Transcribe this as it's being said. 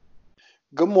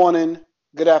Good morning,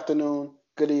 good afternoon,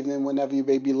 good evening, whenever you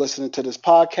may be listening to this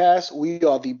podcast. We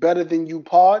are the Better Than You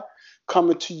Pod,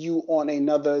 coming to you on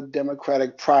another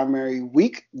Democratic primary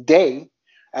week day,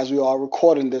 as we are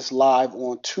recording this live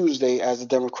on Tuesday, as the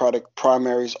Democratic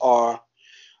primaries are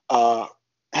uh,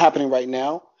 happening right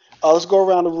now. Let's go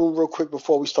around the room real quick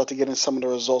before we start to get in some of the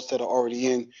results that are already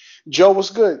in. Joe, what's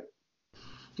good?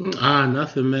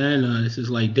 Nothing, man. This is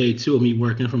like day two of me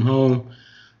working from home.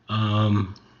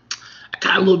 Um, I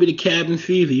got a little bit of cabin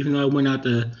fever, even though I went out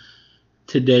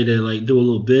today to like do a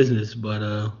little business. But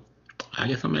I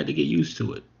guess I'm gonna have to get used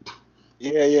to it.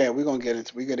 Yeah, we're gonna get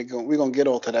into we're gonna get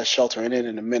onto that sheltering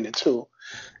in a minute too.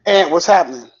 And what's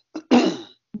happening?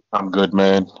 I'm good,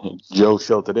 man. Joe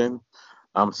sheltered in.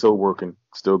 I'm still working,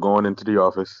 still going into the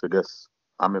office. I guess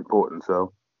I'm important,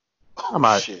 so Oh I'm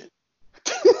out. shit.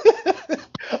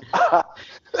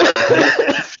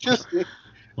 Excuse me.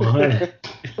 What?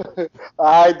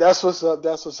 All right, that's what's up.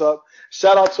 That's what's up.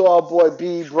 Shout out to our boy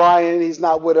B Brian. He's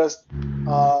not with us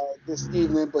this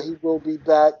evening, but he will be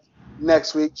back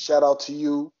next week. Shout out to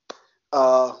you.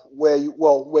 Where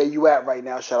you at right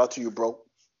now? Shout out to you, bro.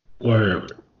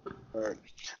 Word. All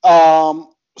right.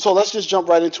 So let's just jump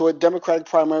right into it. Democratic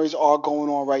primaries are going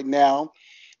on right now.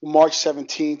 March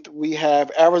 17th, we have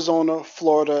Arizona,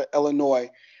 Florida, Illinois,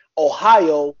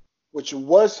 Ohio, which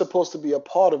was supposed to be a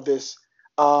part of this.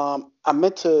 I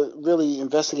meant to really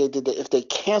investigate if they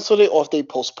canceled it or if they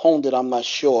postponed it. I'm not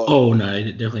sure. Oh no,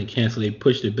 they definitely canceled. They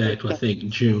pushed it back to I think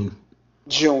June.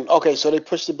 June. Okay, so they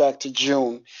pushed it back to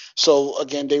June. So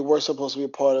again, they were supposed to be a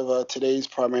part of today's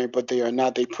primary, but they are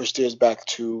not. They pushed theirs back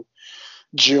to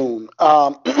June.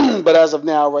 But as of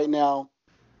now, right now,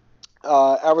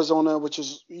 Arizona, which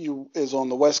is on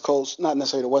the West Coast, not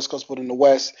necessarily the West Coast, but in the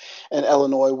West, and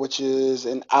Illinois, which is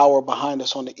an hour behind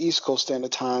us on the East Coast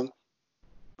Standard Time.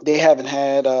 They haven't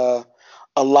had a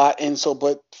lot in. So,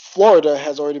 but Florida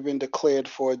has already been declared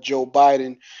for Joe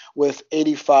Biden with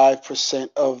 85%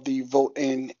 of the vote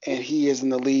in, and he is in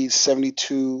the lead,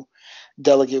 72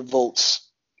 delegate votes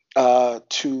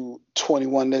to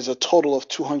 21. There's a total of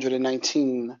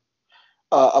 219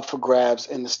 up for grabs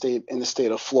in the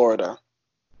state of Florida.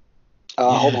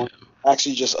 Hold Yeah. on,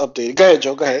 actually just updated. Go ahead,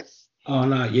 Joe. Go ahead. Oh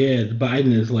no, yeah.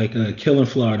 Biden is like killing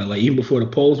Florida. Like even before the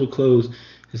polls were closed,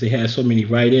 because they had so many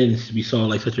write-ins, we saw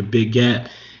like such a big gap,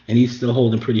 and he's still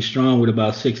holding pretty strong with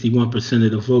about 61%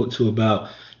 of the vote to about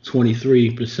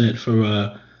 23%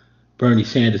 for Bernie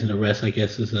Sanders, and the rest, I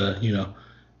guess, is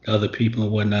other people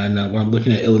and whatnot. And where I'm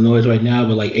looking at Illinois right now,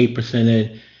 we're like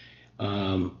 8%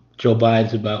 in. Joe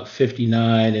Biden's about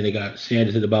 59, and they got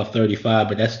Sanders at about 35,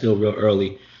 but that's still real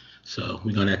early. So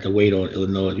we're gonna have to wait on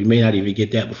Illinois. We may not even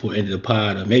get that before the end of the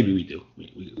pod, or maybe we do. We'll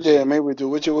Yeah, see. maybe we do.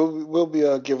 Which we'll be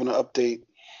giving an update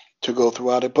to go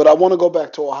throughout it. But I want to go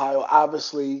back to Ohio.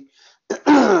 Obviously,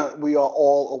 we are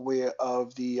all aware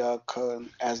of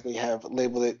as they have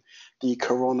labeled it, the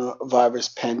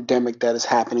coronavirus pandemic that is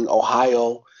happening.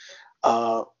 Ohio,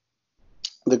 uh,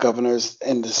 the governors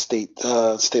and the state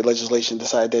legislation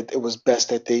decided that it was best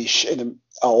that they should,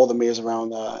 all the mayors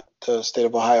around the state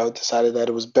of Ohio decided that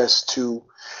it was best to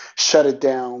shut it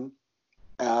down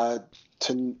uh,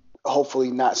 to hopefully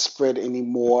not spread any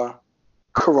more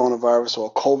coronavirus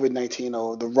or COVID-19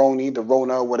 or the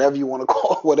Rona, whatever you want to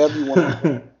call it, whatever you want to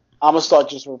call it. I'm gonna start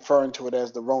just referring to it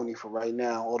as the Roni for right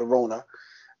now, or the Rona,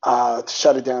 to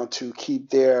shut it down to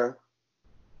keep their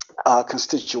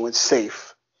constituents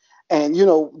safe. And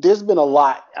there's been a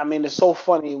lot. I mean, it's so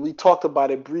funny. We talked about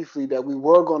it briefly that we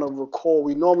were going to record.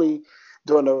 We normally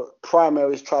during the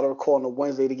primaries try to record on a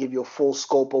Wednesday to give you a full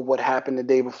scope of what happened the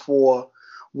day before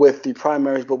with the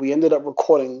primaries, but we ended up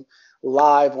recording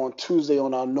live on Tuesday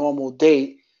on our normal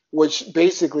date, which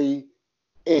basically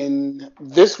in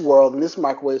this world, in this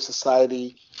microwave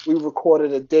society, we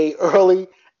recorded a day early,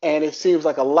 and it seems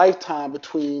like a lifetime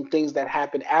between things that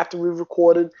happened after we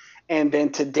recorded and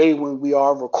then today when we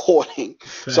are recording.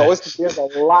 So Facts. there's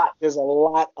a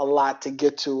lot to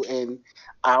get to, and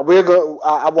we're going.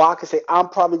 Well, I can say I'm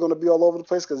probably going to be all over the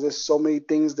place because there's so many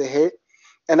things to hit,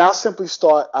 and I'll simply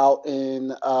start out in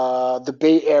the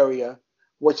Bay Area,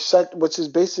 which is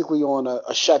basically on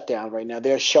a shutdown right now.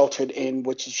 They're sheltered in,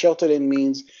 which sheltered in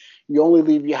means you only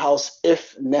leave your house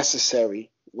if necessary,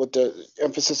 with the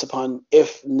emphasis upon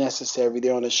if necessary.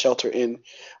 They're on a shelter in,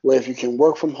 where if you can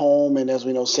work from home, and as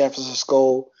we know, San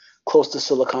Francisco, close to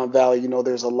Silicon Valley,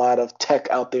 there's a lot of tech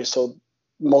out there, so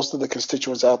most of the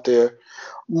constituents out there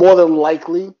more than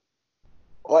likely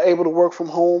are able to work from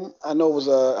home. I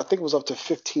think it was up to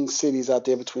 15 cities out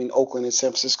there between Oakland and San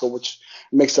Francisco, which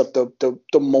makes up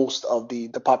the most of the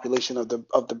population of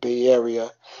the Bay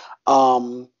Area.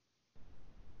 Um,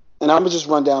 And I'm gonna just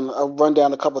run down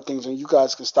a couple of things, and you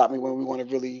guys can stop me when we want to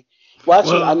really. Well,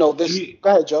 actually, I Well, know if this. you, Go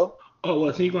ahead, Joe.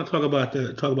 so you're gonna talk about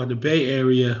the Bay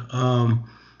Area.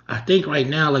 I think right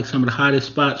now, like some of the hottest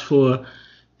spots for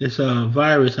this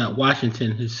virus out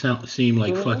Washington has seemed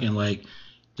like Mm-hmm. fucking like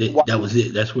that was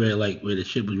it. That's where like where the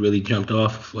shit was really jumped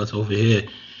off for us over here,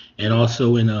 and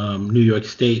also in New York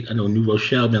State. I know New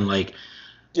Rochelle been like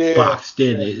Yeah. boxed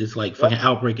in. It's like Yep. fucking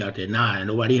outbreak out there. Nah,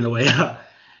 nobody in the way out.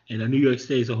 And New York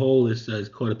State as a whole is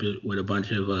caught up with a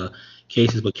bunch of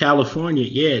cases. But California,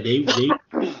 yeah,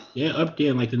 they're up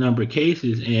there in like the number of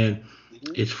cases. And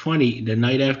Mhm. it's funny. The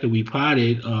night after we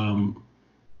potted,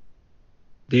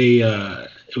 they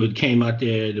came out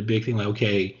there. The big thing like,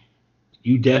 okay,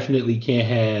 you definitely can't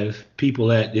have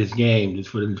people at this game. It's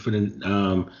for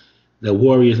the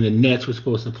Warriors and the Nets were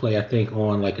supposed to play, I think,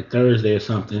 on like a Thursday or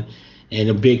something. And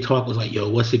the big talk was like, yo,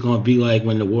 what's it gonna be like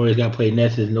when the Warriors got to play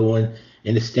Nets? There's no one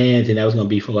in the stands, and that was gonna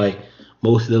be for like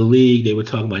most of the league. They were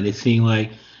talking about, and it seemed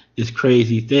like this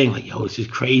crazy thing, like, yo, it's just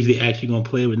crazy actually gonna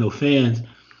play with no fans.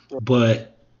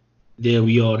 But then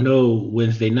we all know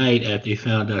Wednesday night after they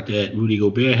found out that Rudy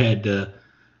Gobert had the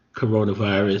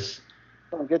coronavirus,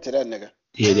 Don't get to that nigga.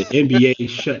 yeah, the NBA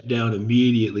shut down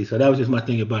immediately. So that was just my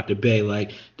thing about the Bay.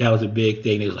 Like that was a big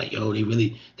thing. They was like, yo, they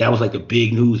really that was like the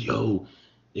big news. Yo,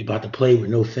 they about to play with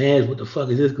no fans. What the fuck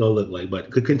is this gonna look like?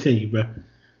 But could continue, bro.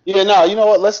 Yeah, no, you know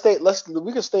what? Let's stay.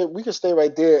 We can stay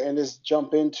right there and just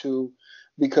jump into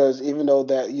because even though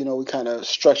that we kind of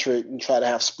structure it and try to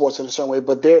have sports in a certain way,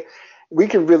 but there we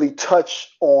can really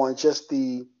touch on just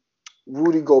the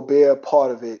Rudy Gobert part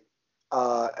of it,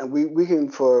 and we can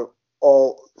for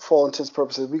all intents and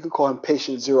purposes we could call him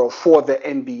patient zero for the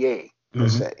NBA per Mm-hmm.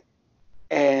 se.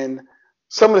 And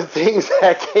some of the things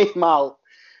that came out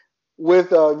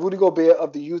with Rudy Gobert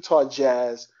of the Utah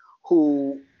Jazz,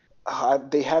 who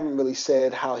they haven't really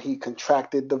said how he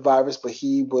contracted the virus, but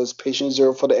he was patient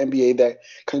zero for the NBA that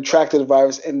contracted the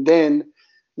virus. And then,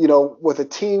 with a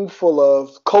team full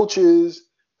of coaches,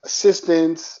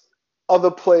 assistants,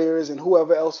 other players, and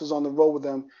whoever else was on the road with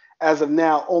them, as of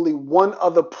now, only one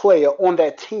other player on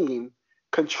that team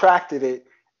contracted it,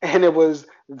 and it was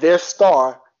their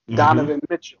star, Mm-hmm. Donovan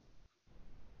Mitchell.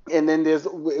 And then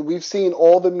we've seen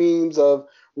all the memes of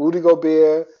Rudy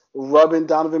Gobert rubbing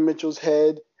Donovan Mitchell's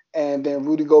head, and then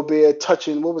Rudy Gobert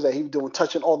touching what was that he was doing,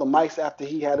 touching all the mics after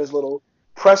he had his little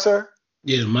presser.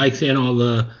 Yeah, Mike's and all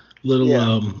the little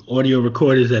Yeah, audio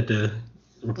recorders that the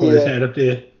reporters yeah, had up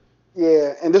there.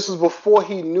 yeah. And this was before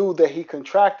he knew that he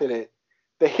contracted it,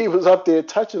 that he was up there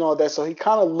touching all that. So he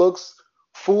kind of looks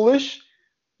foolish.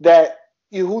 That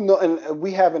you who know, and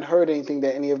we haven't heard anything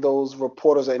that any of those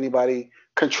reporters or anybody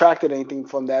contracted anything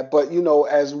from that. But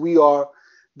as we are,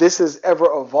 this is ever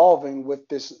evolving with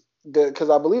this, because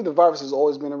I believe the virus has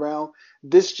always been around.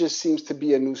 This just seems to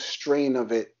be a new strain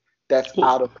of it that's Oh,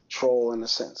 out of control in a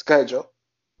sense. Go ahead, Joe.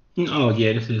 oh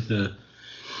yeah, this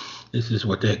is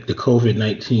what the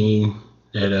COVID-19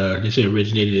 that they say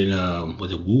originated in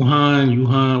was it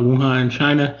Wuhan,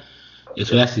 China. Yeah,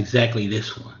 so that's exactly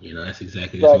this one. That's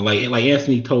exactly this Right. one. Like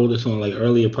Anthony told us on like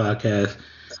earlier podcasts,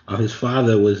 his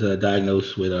father was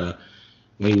diagnosed with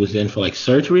when he was in for like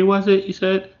surgery. Was it? You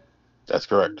said That's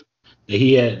correct. that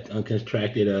he had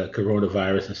contracted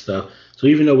coronavirus and stuff. So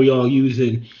even though we all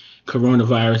using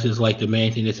coronavirus as like the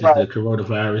main thing, this is the Right.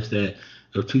 coronavirus that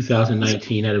of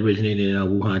 2019 that originated in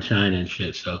Wuhan, China and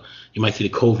shit. So you might see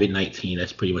the COVID-19.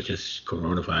 That's pretty much just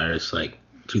coronavirus, like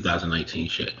 2019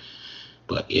 shit.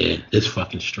 But yeah, this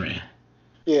fucking strand.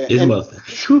 Yeah, This and mother.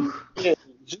 Whew. yeah,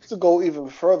 just to go even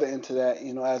further into that,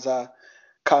 as I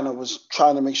kind of was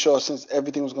trying to make sure, since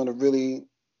everything was going to really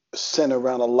center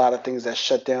around a lot of things that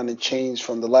shut down and changed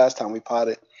from the last time we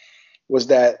potted, was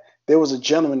that there was a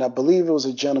gentleman, I believe it was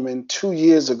a gentleman 2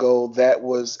 years ago, that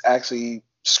was actually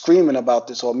screaming about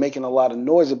this or making a lot of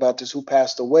noise about this, who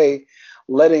passed away,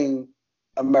 letting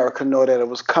America know that it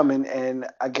was coming. And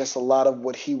I guess a lot of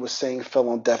what he was saying fell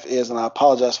on deaf ears. And I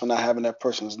apologize for not having that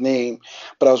person's name,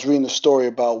 but I was reading a story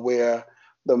about where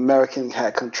the American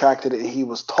had contracted it, and he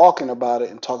was talking about it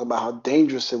and talking about how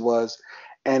dangerous it was,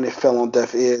 and it fell on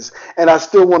deaf ears. And I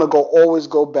still want to always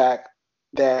go back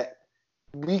that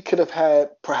we could have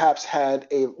perhaps had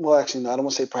well, actually, no, I don't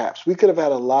want to say perhaps. We could have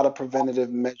had a lot of preventative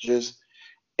measures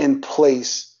in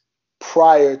place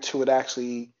prior to it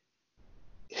actually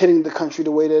hitting the country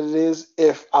the way that it is,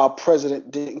 if our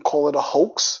president didn't call it a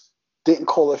hoax, didn't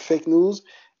call it fake news,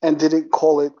 and didn't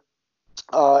call it,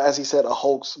 as he said, a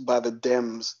hoax by the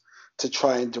Dems to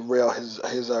try and derail his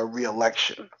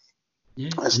reelection Yeah,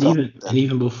 and stuff like that. and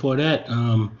even before that,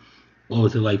 what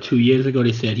was it like 2 years ago?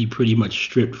 They said he pretty much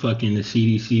stripped fucking the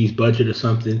CDC's budget or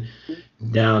something,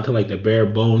 down to like the bare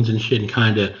bones and shit, and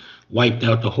kind of wiped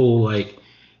out the whole like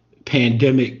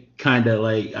pandemic kind of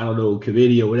like, I don't know,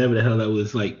 committee or whatever the hell that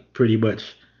was, like pretty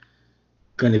much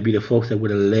going to be the folks that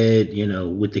would have led,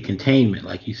 with the containment.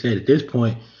 Like you said, at this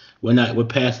point, we're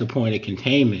past the point of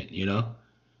containment.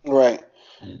 Right.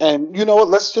 And you know what?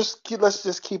 Let's just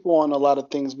keep on a lot of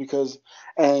things because,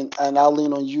 and I'll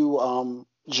lean on you,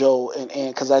 Joe and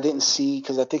because I didn't see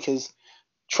because I think his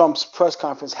Trump's press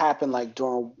conference happened like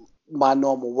during my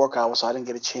normal work hours, so I didn't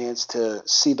get a chance to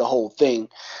see the whole thing.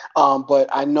 But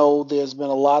I know there's been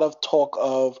a lot of talk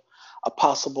of a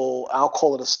possible, I'll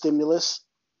call it a stimulus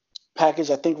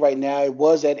package. I think right now it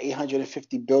was at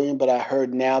 850 billion, but I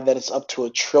heard now that it's up to a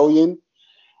trillion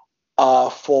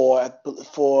for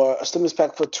a stimulus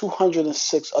pack for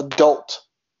 206 adult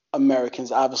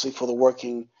Americans, obviously for the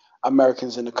working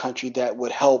Americans in the country, that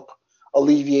would help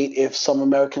alleviate if some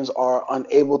Americans are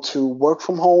unable to work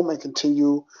from home and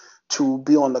continue to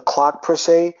be on the clock per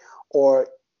se, or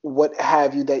what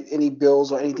have you, that any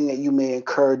bills or anything that you may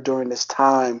incur during this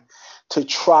time to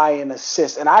try and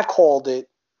assist. And I called it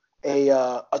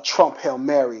a Trump Hail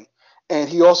Mary. And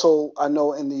he also, I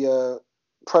know in the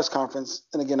press conference,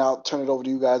 and again, I'll turn it over to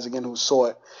you guys again who saw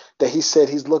it, that he said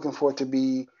he's looking for it to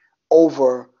be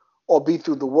over or be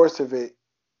through the worst of it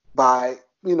by,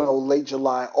 late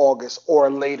July, August, or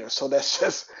later. So that's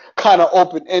just kind of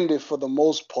open-ended for the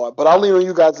most part. But I'll leave on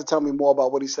you guys to tell me more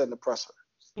about what he said in the presser.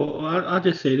 Well, I'll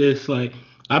just say this: like,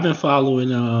 I've been following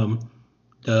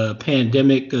the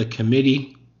pandemic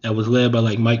committee that was led by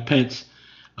like Mike Pence.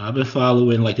 I've been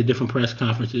following like the different press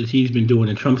conferences he's been doing,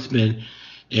 and Trump's been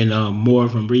in more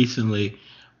of them recently.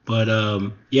 But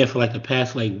yeah, for like the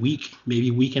past like week, maybe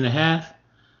week and a half,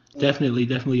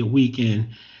 definitely a week, and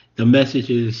the message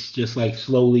is just like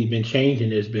slowly been changing.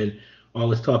 There's been all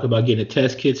this talk about getting the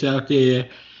test kits out there,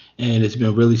 and it's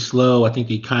been really slow. I think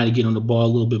they kind of get on the ball a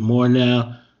little bit more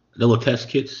now. The little test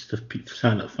kits to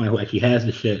trying to find who actually has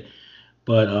the shit.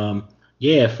 But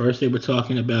yeah, first they were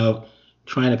talking about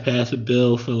trying to pass a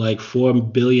bill for like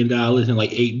 $4 billion and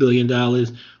like $8 billion.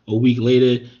 A week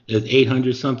later, there's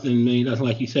 800 something million. That's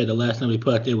like you said. The last time they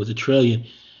put out there was a trillion.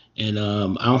 And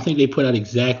I don't think they put out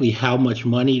exactly how much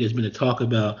money. There's been a talk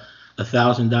about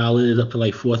 $1,000 up to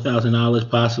like $4,000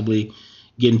 possibly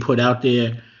getting put out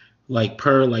there, like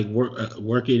per like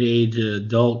working age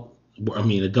adult. I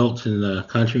mean adults in the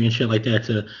country and shit like that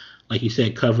to, like you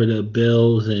said, cover the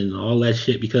bills and all that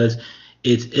shit because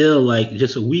it's ill. Like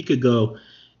just a week ago,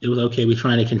 it was okay. We're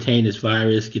trying to contain this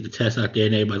virus, get the test out there,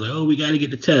 and everybody's like, oh, we got to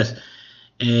get the test.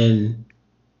 And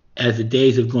as the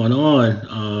days have gone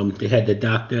on, they had the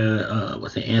doctor,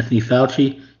 what's it, Anthony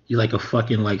Fauci. He's like a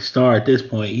fucking like star at this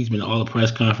point. He's been at all the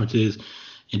press conferences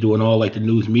and doing all like the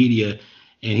news media,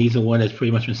 and he's the one that's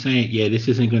pretty much been saying, yeah, this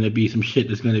isn't going to be some shit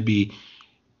that's going to be,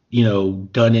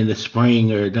 done in the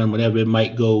spring or done whatever. It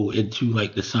might go into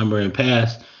like the summer and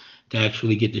past to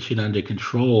actually get the shit under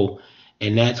control.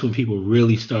 And that's when people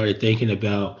really started thinking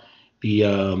about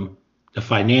the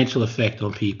financial effect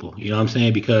on people. You know what I'm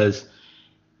saying? Because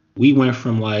we went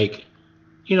from like,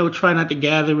 try not to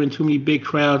gather in too many big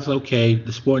crowds. Okay,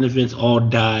 the sporting events all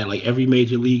died. Like every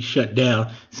major league shut down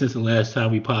since the last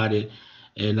time we potted,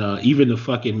 and even the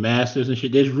fucking Masters and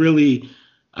shit. There's really,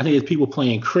 I think there's people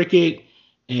playing cricket,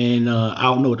 and I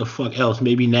don't know what the fuck else.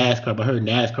 Maybe NASCAR, but I heard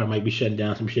NASCAR might be shutting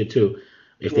down some shit too,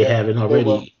 if they haven't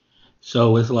already.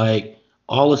 So it's like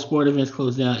all the sport events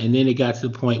closed down, and then it got to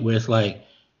the point where it's like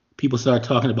people started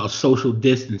talking about social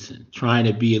distancing, trying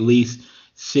to be at least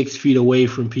 6 feet away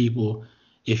from people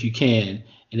if you can.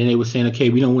 And then they were saying, okay,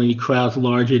 we don't want any crowds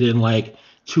larger than like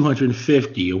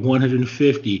 250 or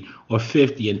 150 or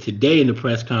 50. And today in the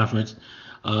press conference,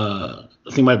 I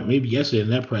think maybe yesterday in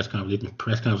that press conference,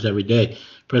 press conference every day, the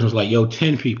president was like, yo,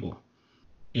 10 people.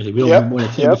 And if we don't want more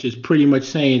than 10, which is pretty much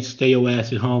saying stay your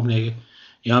ass at home, nigga.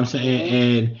 You know what I'm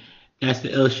saying? And that's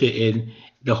the ill shit. And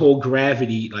the whole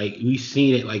gravity, like we've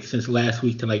seen it like since last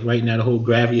week to like right now, the whole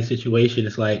gravity situation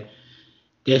is like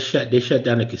they shut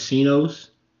down the casinos.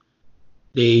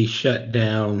 They shut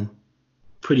down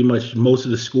pretty much most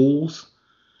of the schools.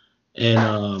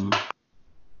 And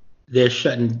they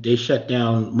shut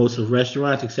down most of the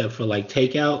restaurants except for like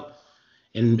takeout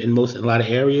in a lot of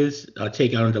areas,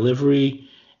 takeout and delivery.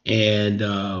 And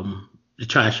to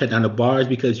try and shut down the bars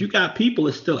because you got people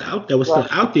that's still out there, still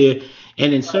out there,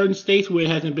 and in certain states where it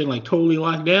hasn't been like totally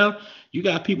locked down, you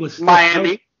got people still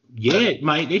Miami. Out. Yeah,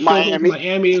 they showed up in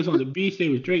Miami. They was on the beach. They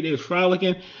was drinking. They was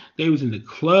frolicking. They was in the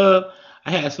club.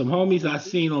 I had some homies I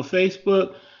seen on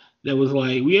Facebook that was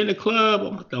like, we in the club. I'm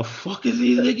like, what the fuck is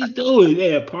these niggas doing?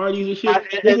 They had parties and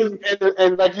shit.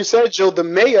 And like you said, Joe, the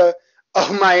mayor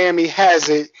of Miami has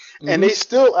it, and they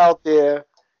still out there,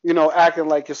 acting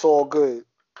like it's all good.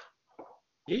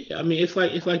 Yeah, I mean it's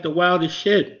like the wildest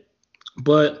shit.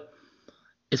 But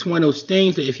it's one of those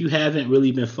things that if you haven't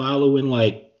really been following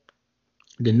like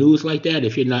the news like that,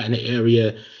 if you're not in the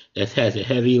area that has a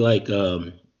heavy like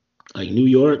New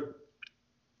York,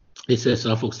 it says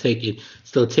some folks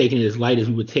still taking it as light as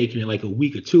we were taking it like a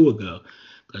week or two ago,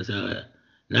 because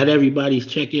not everybody's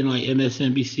checking like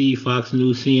MSNBC, Fox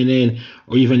News, CNN,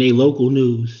 or even a local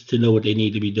news to know what they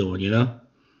need to be doing,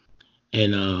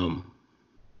 And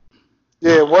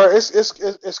Yeah, well,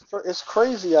 it's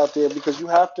crazy out there because you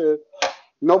have to.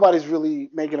 Nobody's really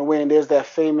making a way, and there's that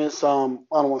famous. I don't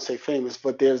want to say famous,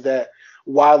 but there's that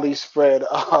widely spread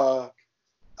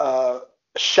uh,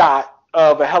 shot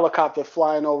of a helicopter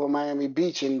flying over Miami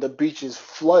Beach, and the beach is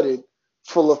flooded,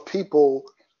 full of people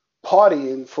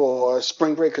partying for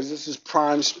spring break because this is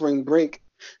prime spring break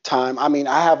time. I mean,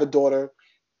 I have a daughter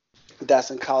that's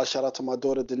in college. Shout out to my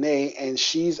daughter Danae, and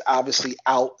she's obviously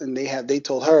out, and they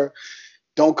told her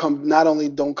don't come not only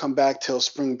don't come back till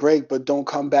spring break, but don't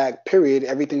come back. Period.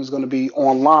 Everything's going to be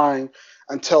online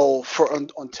until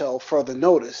further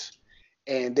notice.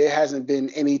 And there hasn't been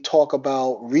any talk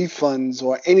about refunds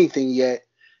or anything yet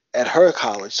at her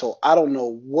college. So I don't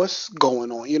know what's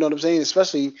going on. You know what I'm saying?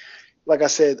 Especially like I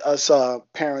said, us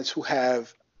parents who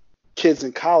have kids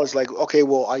in college. Like, okay,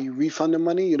 well, are you refunding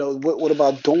money? What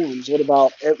about dorms? What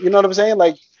about what I'm saying?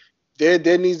 Like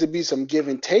there needs to be some give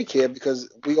and take here because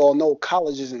we all know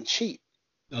college isn't cheap.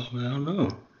 oh, I don't know.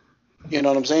 You know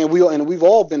what I'm saying? We've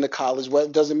all been to college. Well,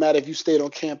 it doesn't matter if you stayed on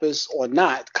campus or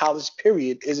not. College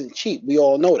period isn't cheap. We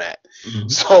all know that. Hmm.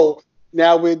 So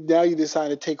now you decide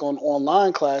to take on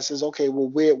online classes. Okay, well,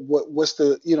 what's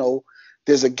the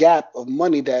there's a gap of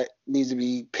money that needs to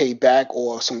be paid back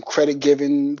or some credit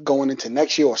given going into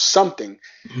next year or something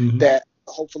Hmm. that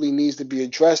hopefully needs to be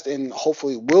addressed and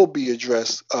hopefully will be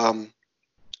addressed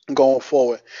going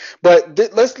forward. But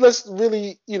let's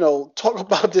really talk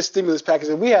about this stimulus package.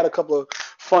 And we had a couple of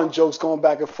fun jokes going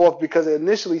back and forth because it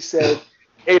initially said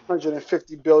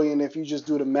 850 billion. If you just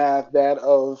do the math, that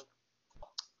of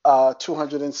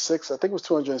 206, I think it was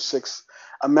 206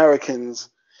 Americans.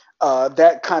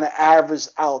 That kind of averaged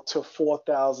out to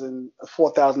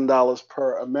 $4,000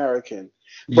 per American.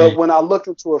 Yeah. But when I looked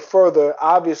into it further,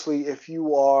 obviously, if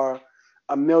you are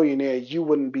a millionaire, you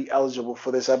wouldn't be eligible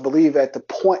for this. I believe at the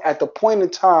point in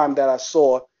time that I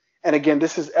saw, and again,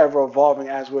 this is ever evolving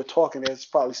as we're talking. It's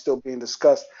probably still being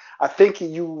discussed. I think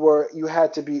you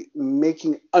had to be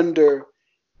making under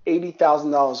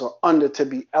 $80,000 or under to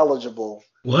be eligible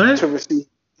What? to receive.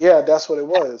 Yeah, that's what it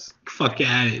was. Fuck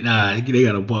out it. Nah, they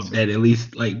gotta bump that at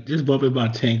least like just bump it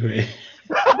about 10 grand.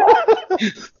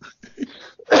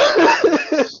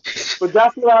 but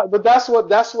that's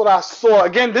what I saw.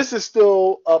 Again, this is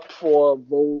still up for a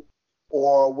vote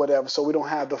or whatever, so we don't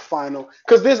have the final.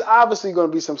 Because there's obviously going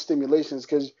to be some stimulations.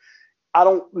 Because I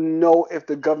don't know if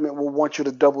the government will want you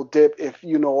to double dip if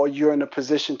you're in a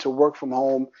position to work from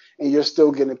home and you're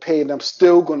still getting paid. And I'm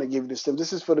still going to give you the stim.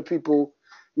 This is for the people,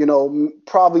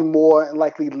 probably more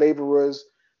likely laborers,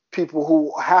 people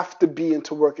who have to be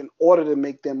into work in order to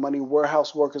make their money,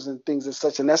 warehouse workers and things as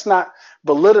such. And that's not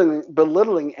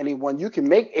belittling anyone. You can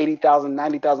make $80,000,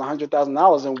 $90,000,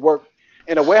 $100,000 and work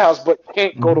in a warehouse, but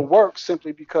can't go to Hmm. work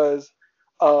simply because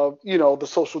of the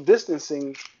social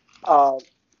distancing uh,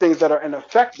 things that are in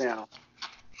effect now.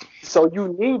 So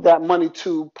you need that money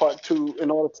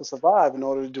in order to survive, in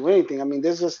order to do anything. I mean,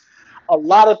 there's just a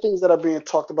lot of things that are being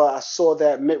talked about. I saw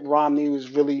that Mitt Romney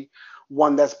was really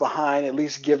one that's behind at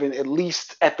least giving at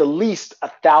the least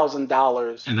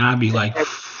 $1,000 And I'd be to like, every.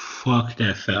 fuck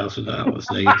that $1,000,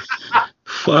 nigga.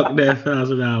 Fuck that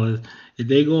 $1,000. If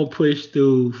they gonna push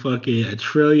through fucking a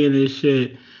trillion and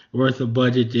shit worth of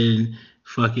budget, then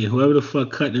fucking whoever the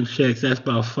fuck cut them checks, that's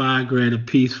about 5 grand a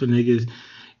piece for niggas.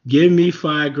 Give me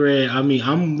 5 grand. I mean,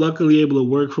 I'm luckily able to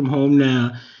work from home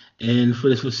now, and for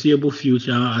the foreseeable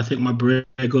future, I think my bread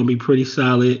gonna be pretty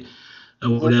solid or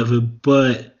Mhm. whatever.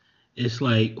 But it's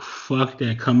like fuck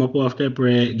that. Come up off that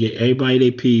bread, get everybody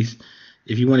their piece.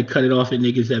 If you want to cut it off at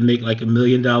niggas that make like $1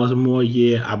 million or more,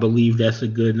 yeah, I believe that's a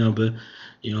good number.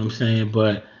 You know what I'm saying?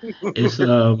 But it's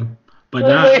but Wait,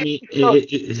 not. I wait, mean,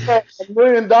 you said $1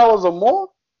 million or more?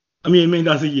 I mean, $1 million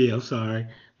a year. I'm sorry,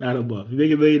 not a month. If you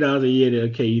make $1 million a year, then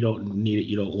okay, you don't need it.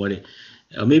 You don't want it.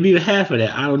 Maybe even half of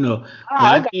that. I don't know. But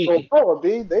I I got no think power,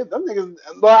 B. Them niggas.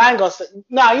 Well, I ain't gonna say.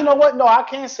 Nah, you know what? No, I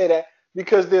can't say that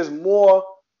because there's more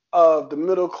of the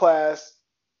middle class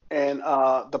and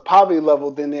the poverty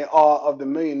level than there are of the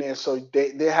millionaires. So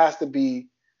there has to be.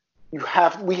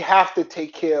 We have to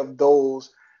take care of those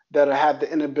that have the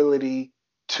inability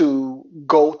to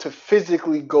go to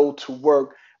physically go to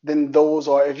work, then those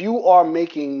are, if you are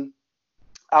making,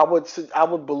 I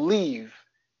would believe,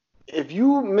 if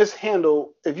you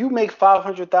mishandle, if you make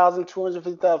 500,000,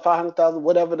 250,000, 500,000,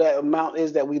 whatever that amount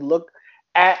is that we look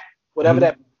at, whatever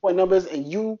that point number is,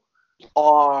 and you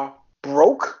are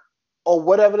broke or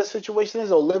whatever the situation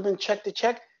is, or living check to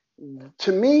check,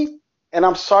 to me, and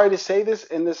I'm sorry to say this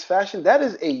in this fashion, that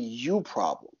is a you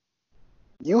problem.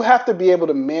 You have to be able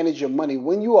to manage your money.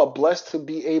 When you are blessed to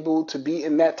be able to be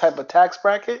in that type of tax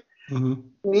bracket, you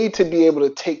need to be able to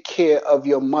take care of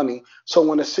your money. So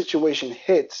when a situation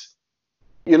hits,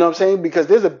 you know what I'm saying? Because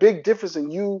there's a big difference in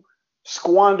you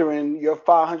squandering your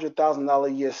 $500,000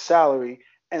 a year salary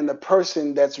and the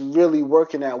person that's really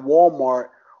working at Walmart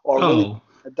or really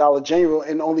at Dollar General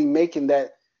and only making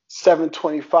that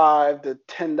 $7.25 to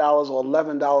 $10 or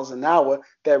 $11 an hour,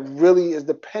 that really is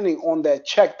depending on that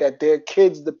check that their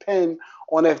kids depend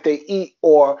on if they eat,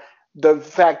 or the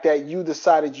fact that you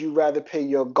decided you rather pay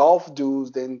your golf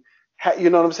dues than, you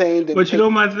know what I'm saying? But you know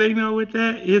my thing though with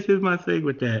that? Here's my thing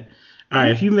with that. All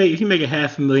right, if you make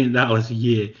 $500,000 a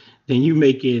year, then you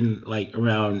making like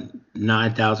around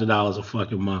 $9,000 a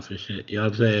fucking month and shit. You know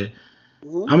what I'm saying?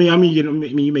 I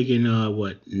mean, you making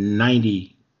what,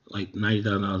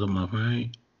 $90,000 a month, right?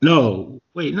 No,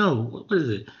 wait, no, what is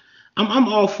it? I'm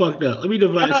all fucked up. Let me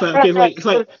divide. It's like you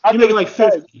making like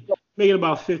 50, making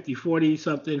about 50, 40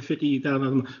 something, 50,000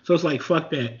 a month. So it's like fuck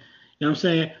that. You know what I'm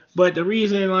saying? But the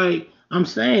reason, like I'm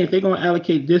saying, if they're gonna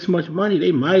allocate this much money,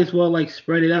 they might as well like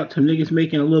spread it out to niggas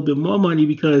making a little bit more money.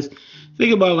 Because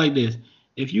think about it like this: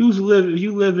 if you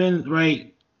live in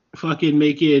right, fucking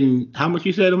making how much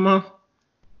you said a month?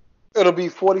 It'll be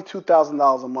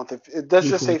 $42,000 a month. If it does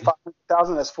just say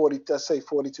 500,000, that's 40. Let's say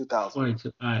 42,000.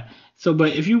 42. All right. So,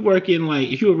 but if you're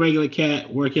a regular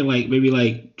cat working like maybe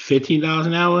like $15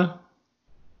 an hour,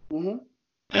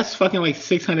 that's fucking like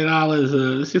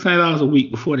 $600 a week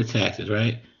before the taxes,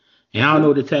 right? And I don't know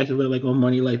what the taxes look like on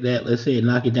money like that. Let's say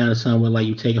knock it down to somewhere like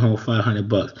you taking home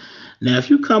 $500. Now, if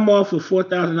you come off with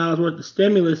 $4,000 worth of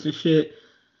stimulus and shit,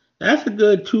 that's a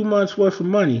good 2 months worth of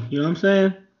money. You know what I'm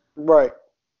saying? Right.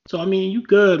 So I mean, you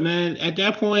good, man. At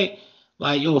that point,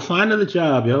 like, yo, find another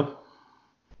job, yo.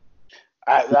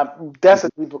 That's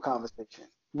a deeper conversation.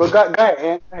 But go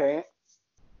ahead.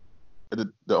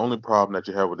 The only problem that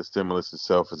you have with the stimulus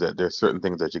itself is that there's certain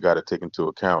things that you got to take into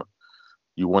account.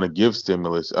 You want to give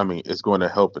stimulus. I mean, it's going to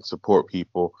help and support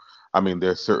people. I mean,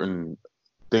 there's certain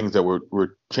things that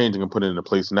we're changing and putting into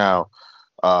place now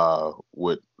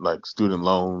with like student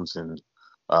loans and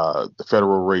the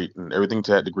federal rate and everything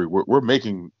to that degree. We're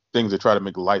making things to try to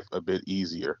make life a bit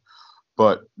easier.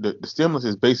 But the stimulus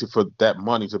is basically for that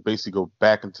money to basically go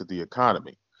back into the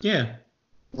economy. Yeah.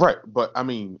 Right. But I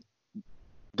mean,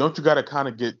 don't you got to kind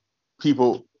of get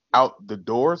people out the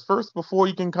doors first before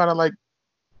you can kind of like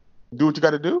do what you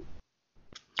got to do?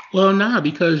 Well, nah,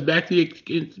 because back to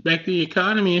the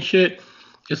economy and shit,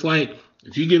 it's like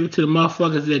if you give it to the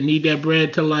motherfuckers that need that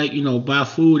bread to like, you know, buy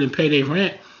food and pay their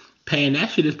rent, paying that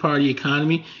shit is part of the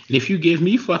economy. And if you give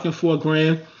me fucking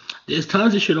 $4,000, there's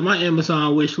tons of shit on my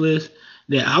Amazon wish list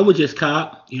that I would just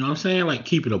cop. You know what I'm saying? Like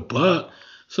keep it a buck.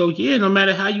 So yeah, no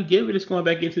matter how you give it, it's going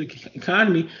back into the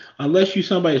economy, unless you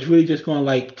somebody that's really just going to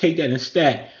like take that and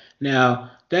stack.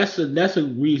 Now that's a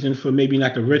reason for maybe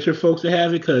not the richer folks to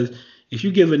have it, because if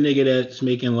you give a nigga that's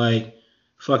making like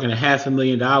fucking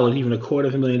 $500,000, even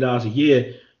 $250,000 a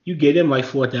year, you get them like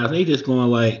 4,000. They just going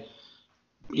like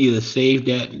either save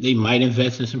that, they might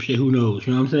invest in some shit. Who knows?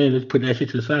 You know what I'm saying? Just put that shit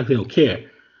to the side. They don't care.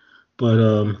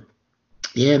 But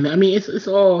yeah, man. I mean, it's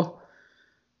all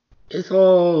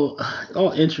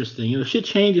interesting. You know, shit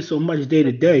changes so much day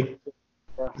to day.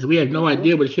 We have no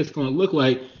idea what the shit's gonna look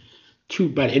like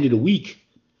by the end of the week.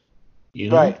 You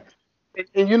know? Right.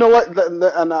 And you know what?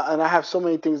 And I have so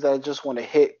many things that I just want to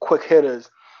hit, quick hitters.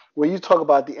 When you talk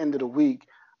about the end of the week,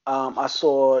 I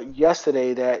saw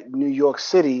yesterday that New York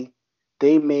City,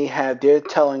 they're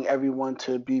telling everyone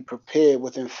to be prepared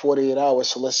within 48 hours.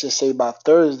 So let's just say by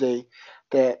Thursday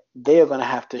that they are going to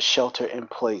have to shelter in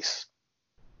place.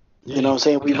 Yeah, you know what I'm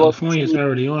saying? California's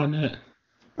already on that.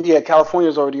 Yeah,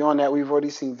 California's already on that. We've already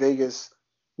seen Vegas,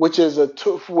 which is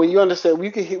when you understand,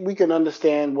 we can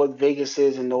understand what Vegas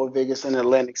is and know what Vegas and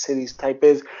Atlantic City's type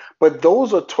is. But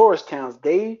those are tourist towns.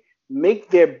 They make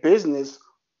their business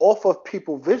off of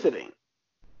people visiting.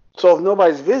 So if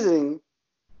nobody's visiting,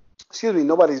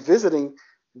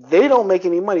 they don't make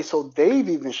any money. So they've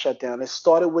even shut down. It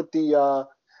started with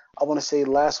I want to say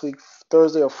last week,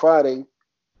 Thursday or Friday,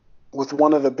 with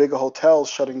one of the bigger hotels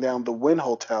shutting down, the Wynn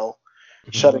Hotel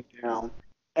shutting down.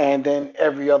 and then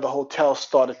every other hotel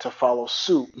started to follow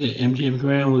suit. Yeah, MGM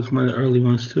Grand was one of the early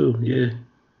ones too. Yeah.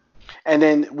 And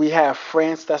then we have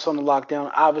France that's on the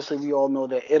lockdown. Obviously, we all know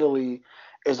that Italy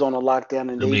is on a lockdown,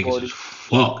 and Them they've niggas is already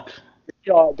fucked.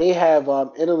 they have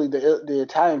Italy. The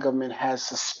Italian government has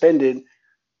suspended,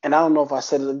 and I don't know if I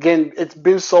said it again. It's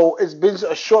been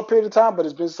a short period of time, but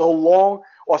it's been so long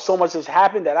or so much has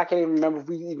happened that I can't even remember if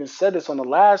we even said this on the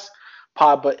last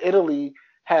pod. But Italy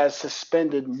has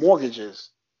suspended mortgages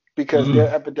because their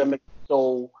Mm. epidemic is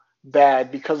so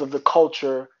bad because of the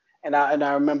culture. And I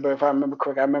remember, if I remember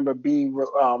correctly, I remember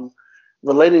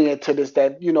relating it to this,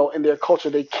 that in their culture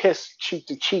they kiss cheek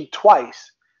to cheek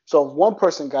twice. So if one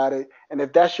person got it, and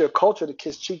if that's your culture to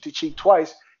kiss cheek to cheek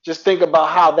twice, just think about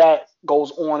how that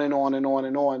goes on and on and on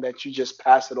and on. That you just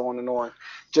pass it on and on,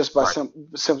 just by Right.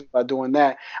 simply by doing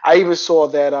that. I even saw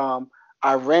that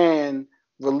Iran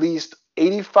released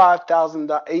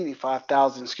 85,000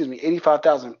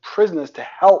 prisoners to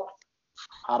help.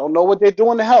 I don't know what they're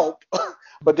doing to help,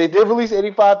 but they did release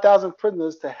 85,000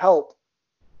 prisoners to help,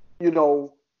 you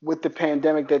know, with the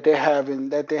pandemic that they're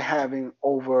having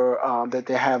over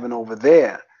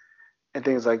there and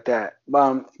things like that.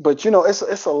 But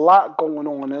it's a lot going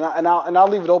on, and I'll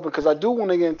leave it open because I do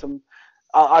want to get into,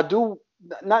 I do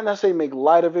not necessarily make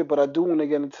light of it, but I do want to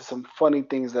get into some funny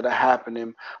things that are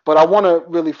happening. But I want to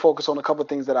really focus on a couple of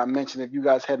things that I mentioned. If you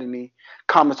guys had any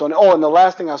comments on it. Oh, and the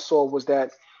last thing I saw was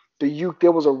that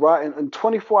there was a rise in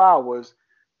 24 hours.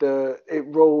 It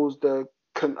rose the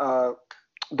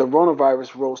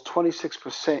coronavirus rose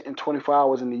 26% in 24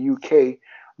 hours in the UK,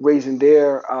 raising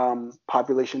their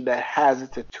population that has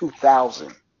it to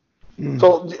 2,000. Mm.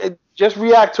 So just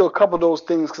react to a couple of those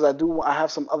things because I have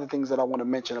some other things that I want to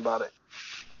mention about it.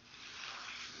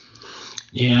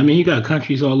 Yeah, I mean, you got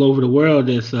countries all over the world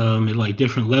that's at like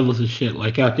different levels of shit.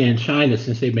 Like out there in China,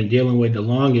 since they've been dealing with the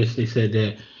longest, they said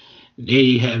that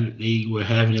they were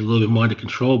having it a little bit more under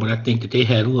control. But I think that they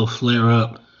had a little flare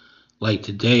up like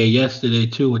today or yesterday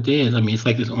too with theirs. I mean, it's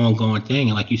like this ongoing thing.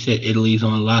 And like you said, Italy's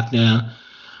on lockdown.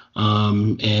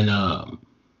 And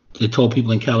they told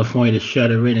people in California to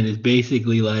shut her in, and it's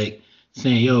basically like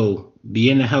saying, "Yo, be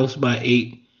in the house by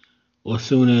 8 or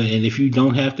sooner, and if you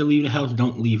don't have to leave the house,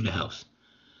 don't leave the house."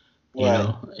 You Right.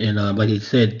 know, and like you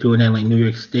said, doing that like New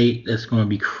York State, that's going to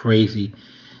be crazy.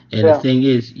 And the Yeah. thing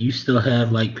is, you still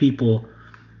have like people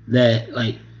that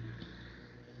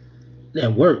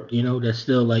that work, that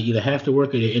still like either have to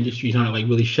work or their industries aren't like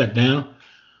really shut down.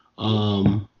 Mhm.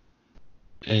 Um,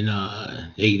 and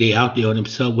they out there on them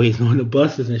subways on the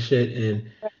buses and shit,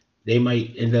 and they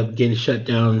might end up getting shut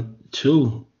down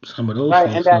too. Some of those Right,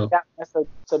 and folks. So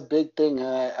that's a big thing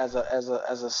as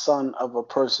a son of a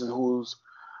person whose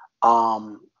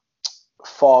um,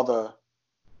 father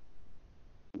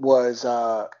was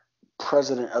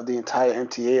president of the entire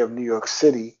MTA of New York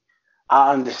City.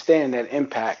 I understand that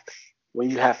impact when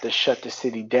you have to shut the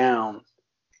city down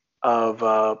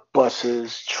of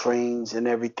buses, trains, and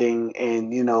everything,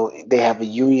 and they have a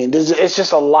union. It's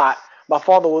just a lot.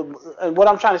 And what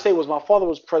I'm trying to say was my father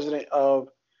was president of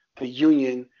the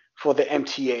union for the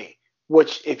MTA,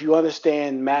 which, if you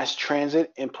understand mass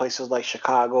transit in places like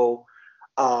Chicago,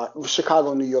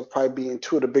 New York, probably being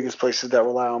two of the biggest places that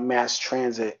rely on mass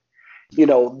transit.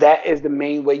 That is the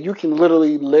main way. You can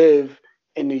literally live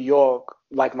in New York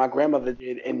like my grandmother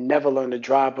did and never learn to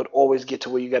drive, but always get to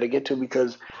where you got to get to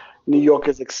because New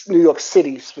York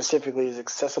City specifically is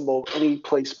accessible any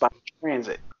place by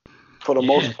transit for the yeah,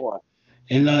 most part.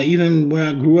 and even where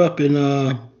I grew up in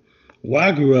where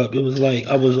I grew up, it was like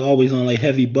I was always on like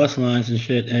heavy bus lines and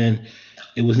shit, and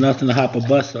it was nothing to hop a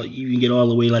bus. So you can get all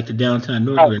the way like to downtown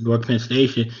North Right. or North Penn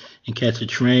Station and catch a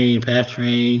train, path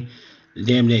train,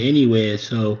 damn near anywhere.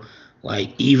 So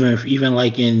like even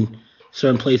like in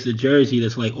certain places of Jersey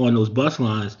that's like on those bus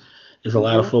lines, there's a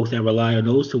lot of Hmm. folks that rely on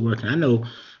those to work. And I know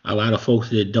a lot of folks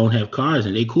that don't have cars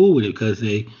and they cool with it because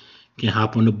they can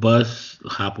hop on the bus,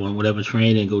 hop on whatever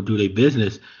train and go do their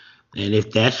business. And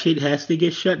if that shit has to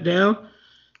get shut down,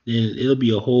 then it'll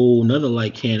be a whole nother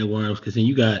like can of worms because then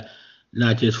you got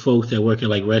not just folks that work at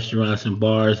like restaurants and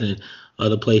bars and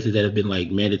other places that have been like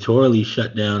mandatorily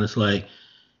shut down. It's like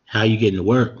how you getting to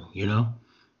work. I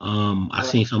Right.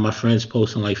 seen some of my friends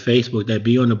posting like Facebook that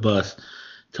be on the bus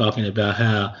talking about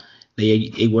how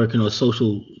they working on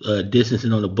social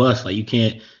distancing on the bus. Like you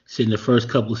can't sit in the first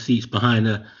couple of seats behind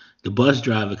the bus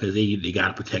driver because they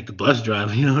gotta protect the bus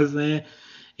driver. You know what I'm saying?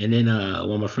 And then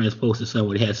one of my friends posted something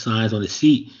where they had signs on the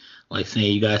seat, like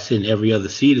saying you guys sit in every other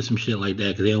seat or some shit like that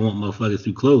because they don't want motherfuckers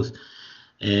too close.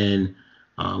 And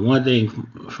one thing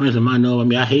friends of mine know, I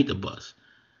mean, I hate the bus.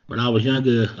 when I was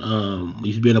younger, we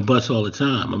used to be in a bus all the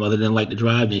time. My mother didn't like to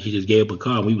drive, and she just gave up a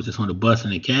car. And we was just on the bus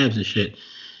and the cabs and shit.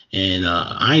 And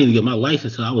I didn't even get my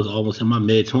license until I was almost in my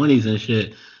mid 20s and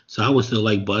shit. So I was still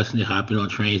like busting it, hopping on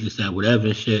trains, this, that, whatever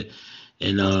and shit.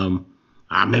 And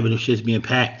I remember them shits being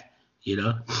packed, you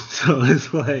know. So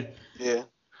it's like Yeah.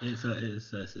 it's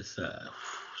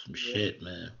some shit,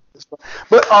 man.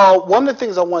 But one of the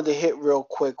things I wanted to hit real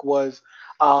quick was,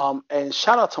 and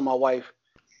shout out to my wife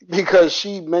because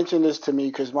she mentioned this to me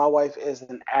because my wife is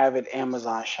an avid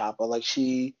Amazon shopper. Like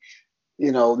she,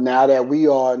 now that we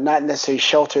are not necessarily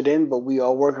sheltered in, but we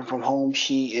are working from home,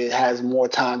 she has more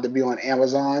time to be on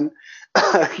Amazon,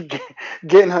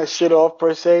 getting her shit off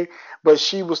per se. But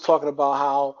she was talking about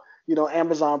how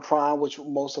Amazon Prime, which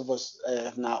most of us,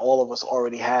 if not all of us,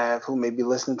 already have, who may be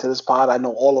listening to this pod. I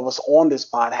know all of us on this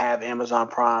pod have Amazon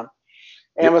Prime.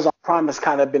 Yep. Amazon Prime has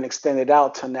kind of been extended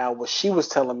out to now. What she was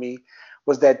telling me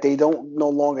was that they don't no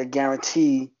longer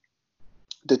guarantee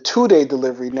the 2-day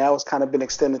delivery. Now it's kind of been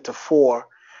extended to 4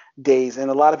 days. And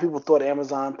a lot of people thought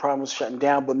Amazon Prime was shutting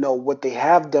down, but no, what they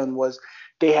have done was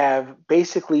they have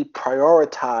basically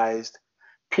prioritized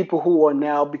people who are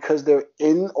now, because they're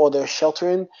in or they're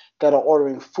sheltering, that are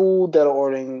ordering food, that are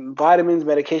ordering vitamins,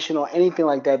 medication, or anything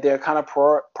like that. They're kind of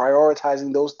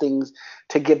prioritizing those things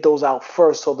to get those out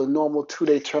first. So the normal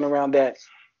 2-day turnaround that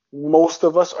most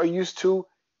of us are used to,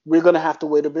 we're going to have to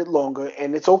wait a bit longer,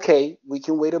 and it's okay. We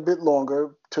can wait a bit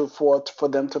longer for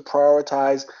them to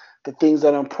prioritize the things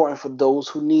that are important for those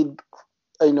who need,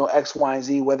 X, Y, and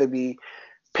Z, whether it be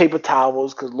paper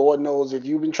towels, because Lord knows if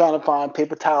you've been trying to find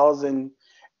paper towels and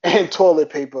toilet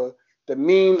paper, the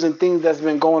memes and things that's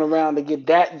been going around to get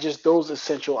that, just those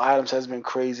essential items has been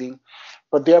crazy.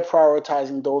 But they're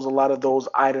prioritizing a lot of those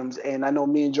items. And I know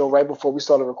me and Joe, right before we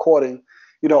started recording,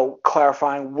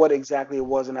 clarifying what exactly it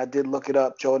was. And I did look it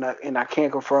up, Joe, and I can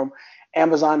confirm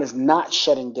Amazon is not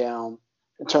shutting down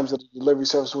in terms of the delivery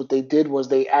service. What they did was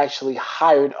they actually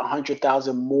hired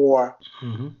 100,000 more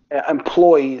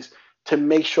employees to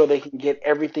make sure they can get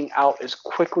everything out as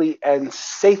quickly and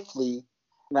safely,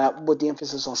 now with the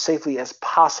emphasis on safely, as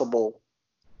possible,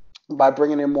 by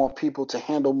bringing in more people to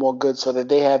handle more goods so that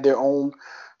they have their own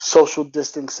social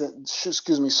distancing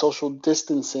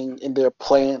in their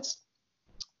plants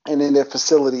and in their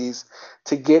facilities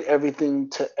to get everything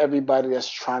to everybody that's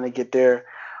trying to get their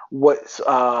what's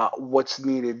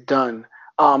needed done.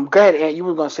 Go ahead, Ant. You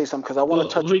were going to say something because I want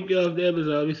to Well, touch. we go the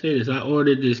Amazon. Let me say this: I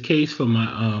ordered this case for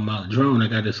my drone. I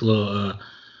got this little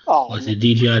Oh what's man, it,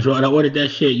 DJI drone. I ordered that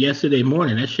shit yesterday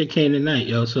morning. That shit came tonight,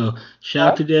 yo. So shout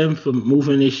all out to them for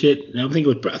moving this shit. And I think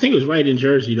it was right in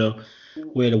Jersey though,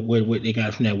 right. where they got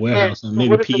it from that And warehouse, or maybe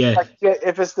what if it's PA. like, yeah,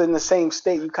 if it's in the same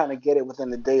state, you kind of get it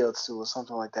within a day or two or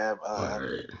something like that. I believe.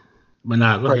 Or, but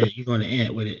nah, go Right. ahead. You're going to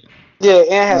ant with it. Yeah,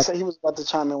 Ant had said he was about to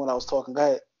chime in when I was talking. Go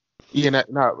ahead. Yeah,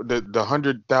 now the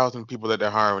 100,000 people that they're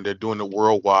hiring, they're doing it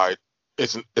worldwide.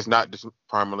 It's not just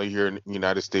primarily here in the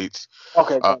United States.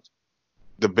 Okay, Uh, gotcha.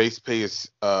 the base pay is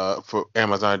for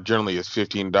Amazon generally is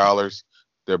 $15.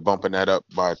 They're bumping that up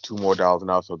by $2 more an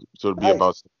hour, so it'll be Nice.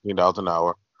 about $16 an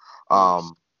hour. Nice.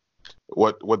 Um,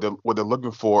 what they're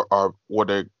looking for are what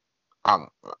they I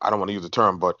don't want to use the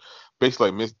term, but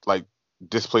basically like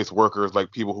displaced workers,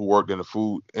 like people who worked in the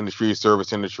food industry,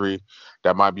 service industry,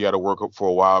 that might be out of work for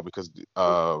a while because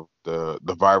of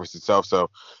the virus itself. So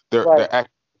they're Right.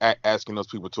 they're asking those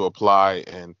people to apply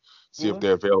and see if Mm-hmm.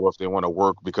 they're available, if they want to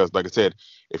work. Because like I said,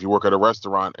 if you work at a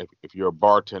restaurant, if you're a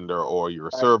bartender or you're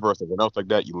a Right. server or something else like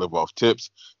that, you live off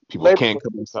tips. People Labor. can't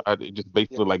come inside. It just Yeah.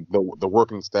 basically like the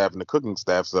working staff and the cooking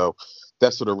staff. So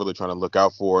that's what they're really trying to look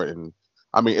out for. And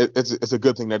I mean, it's a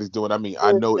good thing that he's doing. I mean,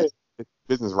 I know Yeah. it's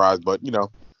business rise, but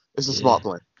it's a Yeah. smart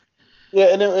plan. Yeah,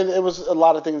 and it was a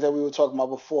lot of things that we were talking about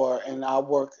before. And I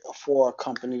work for a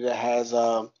company that has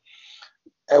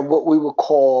at what we would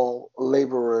call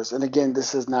laborers. And again,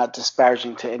 this is not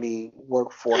disparaging to any I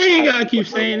workforce ain't type. gotta keep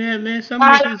saying that, man. Some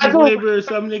niggas I is do. laborers,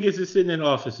 some niggas is sitting in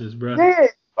offices, bro. Yeah.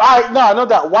 All right, no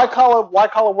doubt. White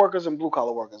collar workers and blue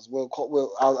collar workers.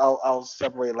 I'll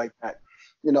separate it like that.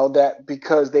 That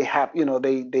because they have,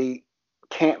 they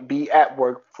can't be at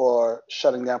work for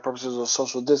shutting down purposes or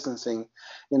social distancing.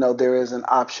 There is an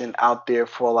option out there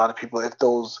for a lot of people if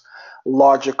those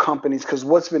larger companies. Because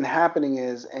what's been happening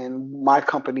is, and my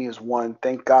company is one.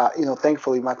 Thank God,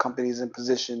 thankfully my company is in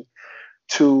position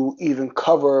to even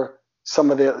cover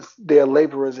some of their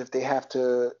laborers if they have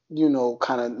to,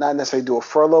 kind of not necessarily do a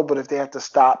furlough, but if they have to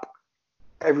stop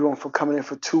everyone from coming in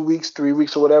for 2 weeks, 3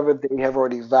 weeks, or whatever, they have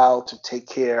already vowed to take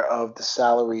care of the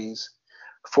salaries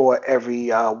for every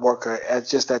worker at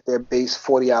just at their base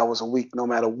 40 hours a week, no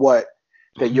matter what,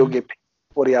 that you'll Hmm. get paid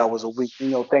 40 hours a week.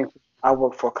 Thanks. I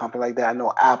work for a company like that. I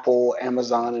know Apple,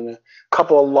 Amazon, and a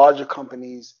couple of larger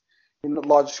companies,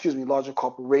 larger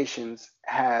corporations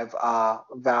have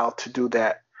vowed to do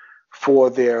that for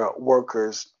their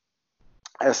workers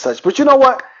as such. But you know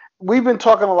what? We've been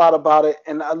talking a lot about it,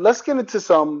 and let's get into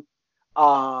some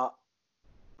uh,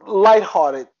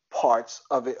 lighthearted parts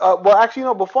of it. Well,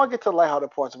 actually, before I get to the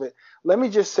lighthearted parts of it, let me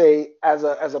just say, as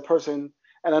a person,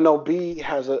 and I know Brian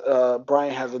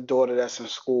has a daughter that's in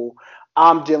school.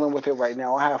 I'm dealing with it right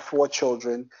now. I have 4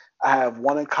 children. I have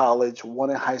one in college, one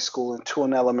in high school, and 2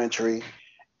 in elementary.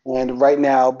 And right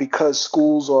now, because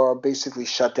schools are basically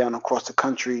shut down across the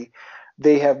country,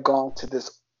 they have gone to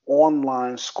this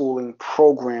online schooling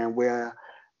program where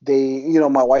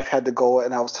my wife had to go,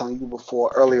 and I was telling you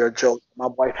before earlier, Joe, my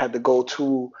wife had to go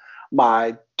to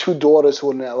my 2 daughters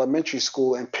who are in elementary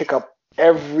school and pick up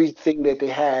everything that they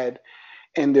had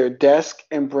in their desk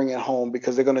and bring it home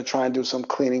because they're going to try and do some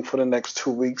cleaning for the next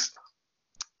 2 weeks,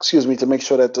 to make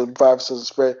sure that the virus doesn't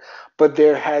spread. But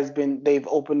they've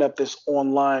opened up this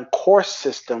online course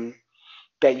system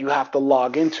that you have to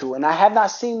log into. And I have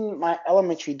not seen my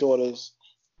elementary daughters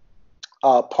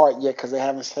part yet because they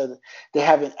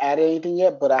haven't added anything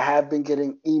yet. But I have been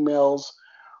getting emails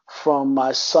from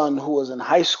my son who was in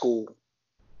high school,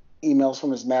 emails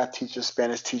from his math teacher,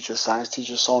 Spanish teacher, science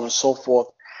teacher, so on and so forth,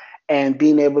 and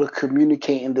being able to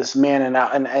communicate in this manner.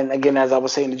 And again, as I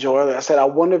was saying to Joe earlier, I said, I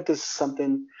wonder if this is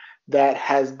something that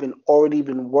has already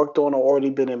been worked on or already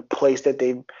been in place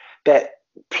that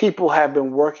people have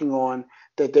been working on,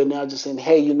 that they're now just saying,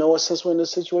 hey, you know what, since we're in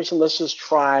this situation, let's just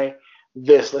try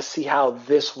this. Let's see how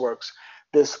this works.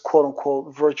 This quote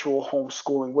unquote virtual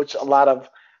homeschooling, which a lot of,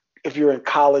 if you're in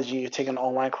college and you're taking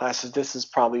online classes, this is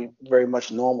probably very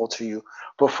much normal to you.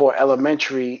 But for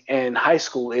elementary and high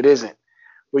school, it isn't.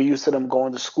 We're used to them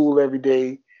going to school every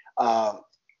day,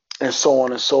 and so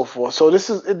on and so forth. So this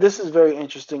is very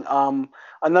interesting.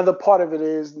 Another part of it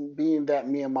is being that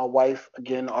me and my wife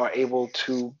again are able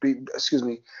to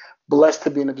blessed to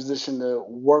be in a position to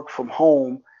work from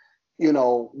home.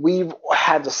 We've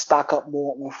had to stock up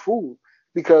more on food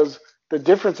because the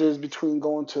difference is between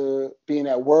going to being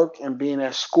at work and being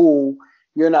at school.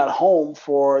 You're not home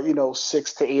for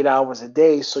 6 to 8 hours a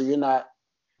day, so you're not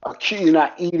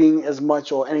eating as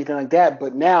much or anything like that.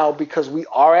 But now, because we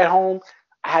are at home,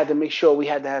 I had to make sure we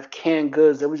had to have canned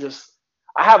goods. It was just,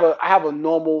 I have a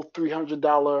normal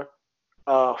 $300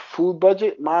 food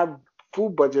budget. My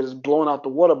food budget is blown out the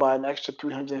water by an extra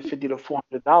 $350 to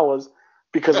 $400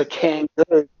 because of canned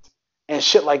goods and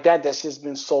shit like that that's just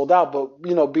been sold out. But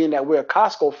being that we're a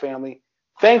Costco family,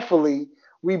 thankfully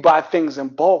we buy things in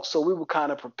bulk, so we were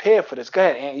kind of prepared for this. Go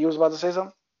ahead, Ant. You was about to say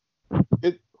something?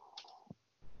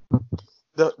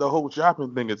 The whole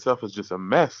shopping thing itself is just a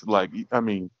mess. Like, I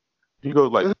mean, you go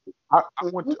like, I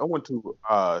went to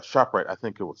ShopRite. I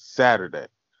think it was Saturday,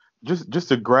 just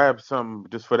to grab some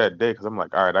just for that day because I'm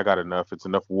like, all right, I got enough. It's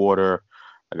enough water.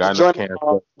 I got enough cans.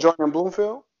 Jordan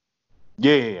Bloomfield.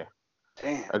 Yeah.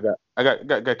 Damn. I got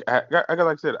like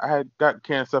I said, I had got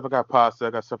canned stuff. I got pasta. I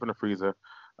got stuff in the freezer.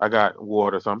 I got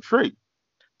water, so I'm straight.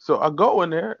 So I go in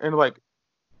there and like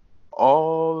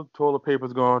all the toilet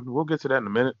paper's gone. We'll get to that in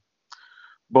a minute.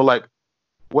 But like,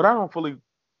 what I don't fully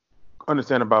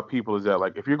understand about people is that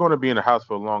like, if you're going to be in the house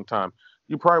for a long time,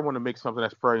 you probably want to make something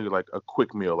that's probably like a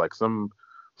quick meal, like some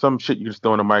shit you just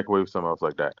throw in the microwave, something else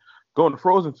like that. Go in the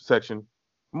frozen section.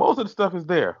 Most of the stuff is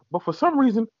there, but for some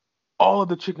reason, all of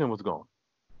the chicken was gone.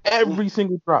 Every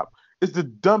single drop. It's the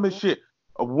dumbest shit.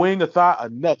 A wing, a thigh, a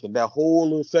nothing. That whole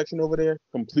little section over there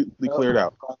completely cleared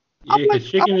out. Yeah, because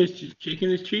chicken is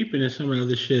cheaper than some of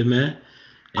the shit, man.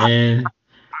 And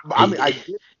I mean,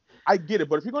 I get it,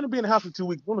 but if you're going to be in the house for 2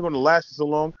 weeks, you're only going to last you so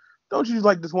long. Don't you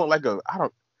just want like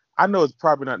I know it's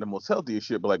probably not the most healthiest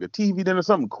shit, but like a TV dinner,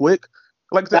 something quick.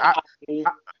 Like I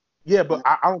said, but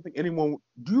I don't think anyone.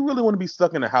 Do you really want to be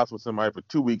stuck in the house with somebody for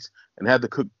 2 weeks and have to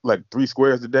cook like 3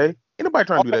 squares a day? Anybody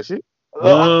trying to do that shit?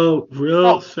 I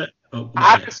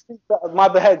can speak. My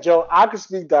bad, Joe. I can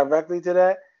speak directly to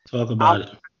that. Talk about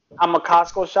it. I'm a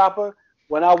Costco shopper.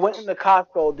 When I went into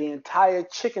Costco, the entire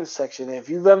chicken section, if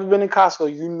you've ever been in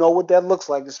Costco, you know what that looks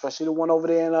like, especially the one over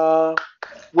there in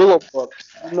Willowbrook.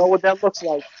 You know what that looks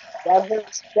like. That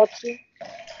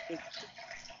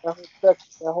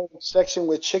whole section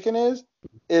where chicken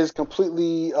is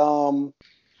completely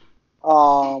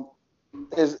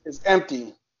is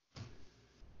empty.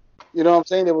 You know what I'm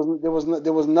saying? There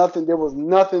was nothing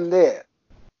there.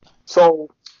 So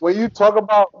when you talk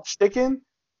about chicken,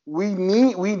 we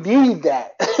need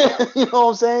that. You know what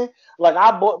I'm saying? Like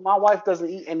my wife doesn't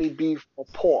eat any beef or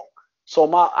pork. So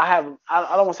I don't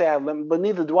want to say I have lemon, but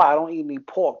neither do I. I don't eat any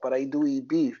pork, but I do eat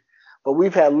beef. but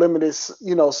we've had limited,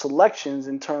 selections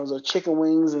in terms of chicken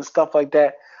wings and stuff like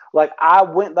that. Like I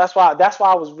went, that's why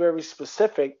I was very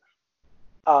specific,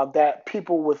 that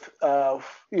people with a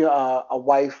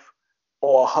wife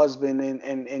or a husband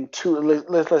and two,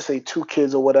 let's say two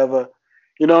kids or whatever,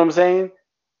 you know what I'm saying?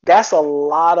 That's a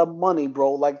lot of money,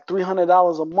 bro. Like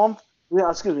 $300 a month.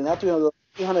 Excuse me, not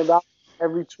 $300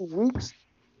 every 2 weeks.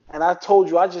 And I told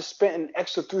you I just spent an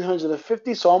extra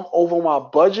 350, so I'm over my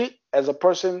budget as a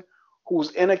person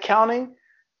who's in accounting,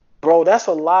 bro. That's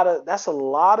a lot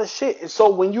of shit. And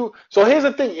so here's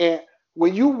the thing, and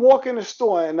when you walk in the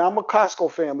store, and I'm a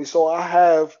Costco family, so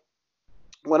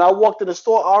when I walked in the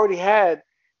store, I already had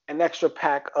an extra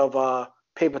pack of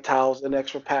paper towels, an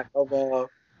extra pack of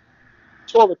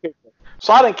toilet paper.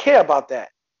 So I didn't care about that.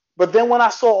 But then when I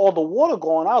saw all the water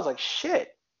going, I was like,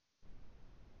 shit.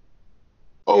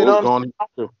 Oh, You it was know what gone.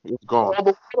 It was I'm gone.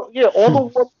 saying? All the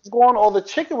water was going, all the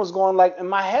chicken was going. Like in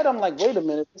my head, I'm like, wait a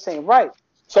minute, this ain't right.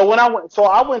 So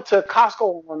I went to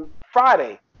Costco on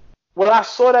Friday. When I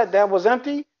saw that was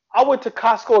empty, I went to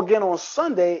Costco again on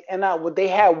Sunday, and they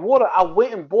had water. I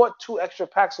went and bought 2 extra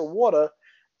packs of water,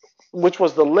 which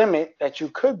was the limit that you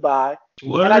could buy.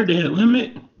 And I Word, they had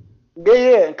limit.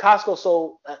 Yeah, in Costco.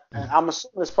 So and I'm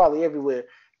assuming it's probably everywhere.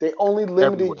 They only Everywhere.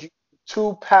 limited you to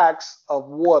 2 packs of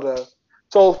water.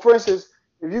 So, for instance,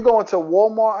 if you go into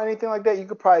Walmart or anything like that, you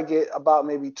could probably get about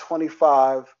maybe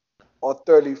 25 or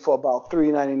 30 for about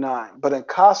 $3.99. But in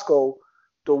Costco,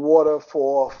 the water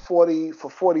for 40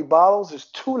 bottles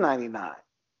is $2.99.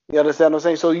 You understand what I'm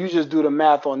saying? So you just do the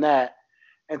math on that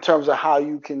in terms of how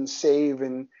you can save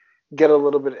and get a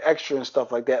little bit extra and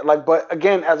stuff like that. Like, but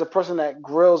again, as a person that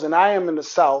grills, and I am in the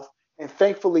South, and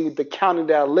thankfully the county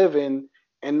that I live in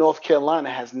North Carolina,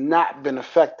 has not been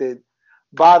affected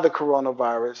by the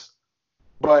coronavirus.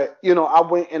 But I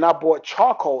went and I bought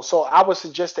charcoal. So I would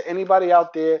suggest to anybody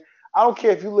out there, I don't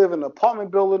care if you live in an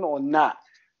apartment building or not,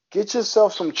 get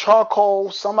yourself some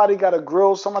charcoal. Somebody got a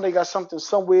grill, somebody got something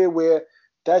somewhere where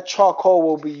that charcoal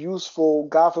will be useful.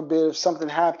 God forbid if something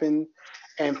happened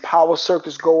and power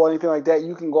circuits go or anything like that,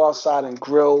 you can go outside and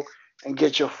grill and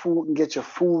get your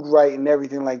food right and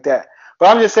everything like that. But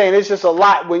I'm just saying, it's just a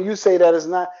lot when you say that. It's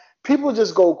not. People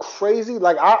just go crazy.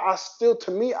 Like I still, to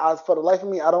me, for the life of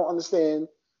me, I don't understand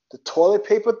the toilet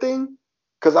paper thing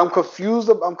because I'm confused.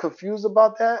 I'm confused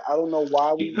about that. I don't know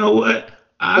why You we. know what?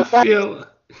 I The fact, feel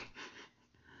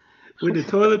with the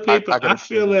toilet paper, I can I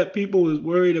feel understand. that people was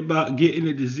worried about getting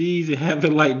the disease and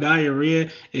having like diarrhea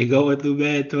and going through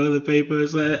bad toilet paper.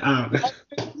 So I don't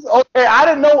know. okay, I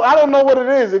didn't know. I don't know what it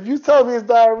is. If you tell me it's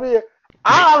diarrhea,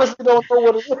 I honestly don't know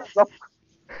what it is.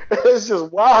 It's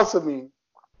just wild to me.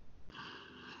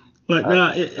 But I,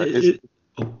 nah, it's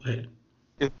oh, wait.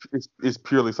 it's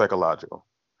purely psychological.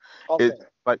 Okay. It's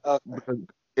like Okay. because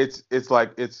it's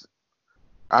like it's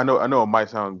I know it might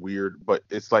sound weird, but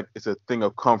it's like it's a thing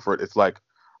of comfort. It's like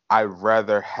I'd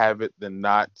rather have it than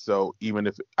not. So even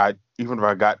if I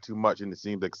got too much and it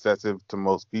seems excessive to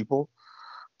most people,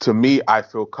 to me I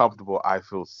feel comfortable. I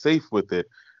feel safe with it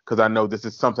because I know this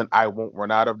is something I won't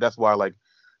run out of. That's why like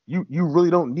you really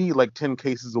don't need like 10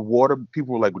 cases of water.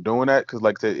 People were like doing that because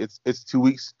like I said it's 2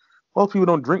 weeks. Most people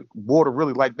don't drink water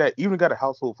really like that. Even got a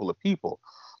household full of people.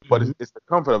 But Mhm. it's the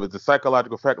comfort of it. It's the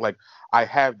psychological fact. Like I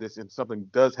have this, and something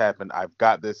does happen. I've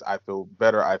got this. I feel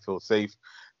better. I feel safe.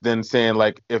 Than saying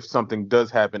like if something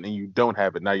does happen and you don't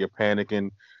have it, now you're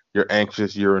panicking, you're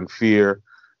anxious, you're in fear.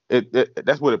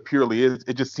 That's what it purely is.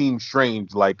 It just seems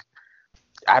strange. Like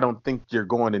I don't think you're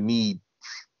going to need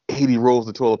 80 rolls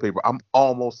of toilet paper. I'm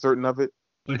almost certain of it.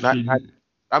 But Not. you,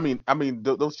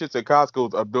 Those shits at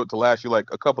Costco are built to last you like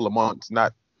a couple of months,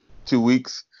 not 2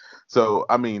 weeks. So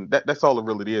I mean that's all it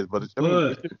really is. But it's but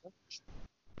just,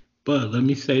 but let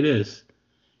me say this: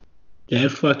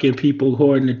 that fucking people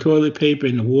hoarding the toilet paper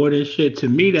and the water and shit. To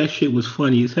me, that shit was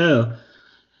funny as hell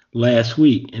last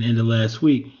week and in the last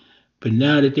week. But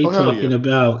now that they oh hell yeah. talking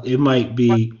about it might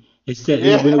be when it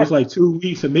Yeah. was like 2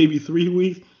 weeks or maybe 3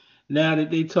 weeks. Now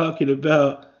that they talking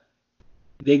about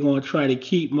they gonna try to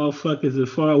keep motherfuckers as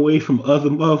far away from other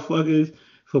motherfuckers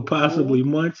for Mhm. possibly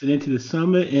months and into the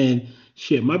summer. And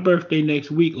shit, my birthday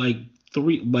next week, like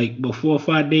before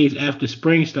 5 days after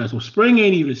spring starts. Well, spring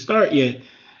ain't even start yet,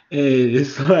 and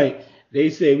it's like they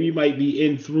say we might be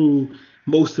in through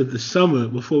most of the summer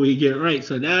before we get right.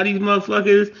 So now these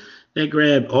motherfuckers that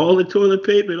grab all the toilet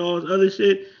paper and all this other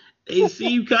shit, they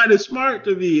seem kind of smart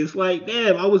to me. It's like,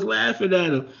 damn, I was laughing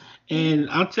at them. And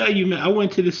I'll tell you, man, I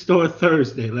went to the store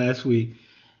Thursday last week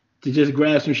to just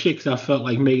grab some shit because I felt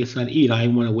like making something to eat. I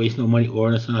didn't want to waste no money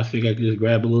ordering something. I figured I could just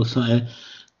grab a little something.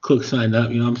 cook something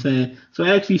up. You know what I'm saying? So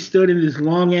I actually stood in this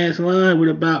long ass line with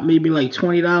about maybe like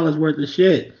 $20 worth of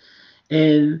shit.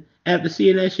 And after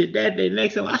seeing that shit that day,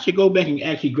 next time I should go back and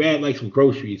actually grab like some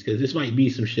groceries because this might be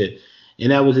some shit.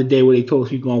 And that was the day where they told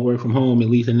us you're gonna work from home at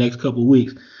least the next couple of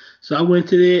weeks. So I went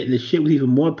to there and the shit was even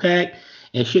more packed.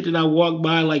 And shit that I walked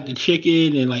by like the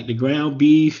chicken and like the ground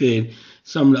beef and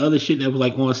some of the other shit that was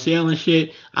like on sale and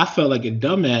shit, I felt like a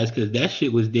dumbass because that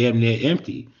shit was damn near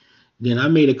empty. Then I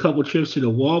made a couple trips to the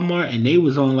Walmart and they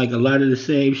was on like a lot of the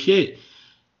same shit.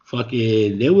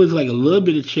 Fucking, there was like a little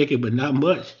bit of chicken, but not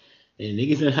much. And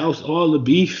niggas in the house all the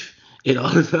beef and all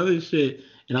this other shit.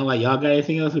 And I'm like, y'all got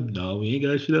anything else? No, we ain't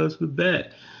got shit else with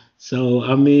that. So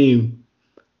I mean,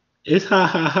 it's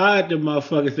hard the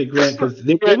motherfuckers to grab because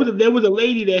there was a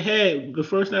lady that had the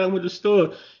first night I went to the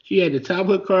store. She had the top of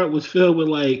her cart was filled with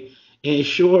like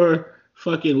Ensure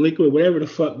fucking liquid, whatever the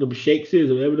fuck the shakes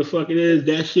is, or whatever the fuck it is,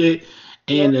 that shit,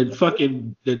 and the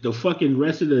fucking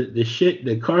rest of the shit,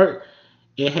 the cart.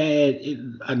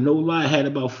 I no lie, had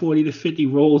about 40 to 50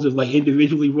 rolls of like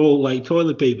individually rolled like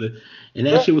toilet paper. And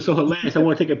that shit was so hilarious. I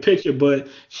want to take a picture, but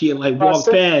she had like walked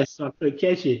past, so I couldn't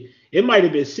catch it. It might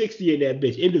have been 60 in that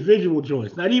bitch, individual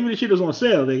joints. Not even the shit was on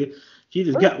sale, nigga. She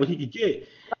just got what she could get.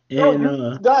 And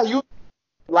you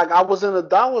like I was in a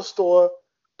dollar store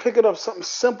picking up something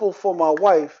simple for my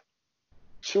wife.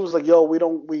 She was like, "Yo,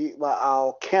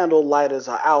 our candle lighters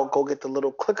are out. Go get the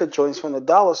little clicker joints from the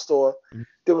dollar store."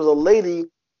 There was a lady.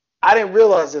 I didn't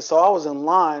realize this, so I was in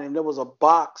line, and there was a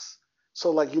box. So,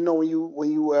 like, you know, when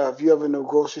you if you ever in a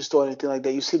grocery store or anything like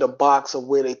that, you see the box of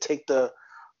where they take the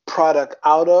product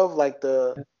out of, like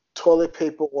the toilet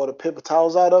paper or the paper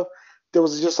towels out of. There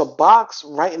was just a box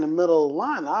right in the middle of the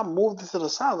line. I moved it to the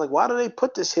side. I was like, why do they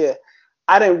put this here?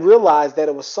 I didn't realize that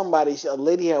it was a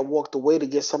lady had walked away to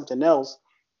get something else.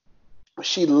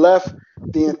 She left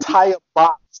the entire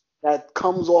box that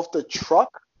comes off the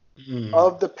truck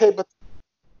of the paper.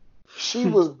 She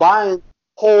was buying the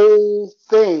whole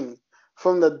thing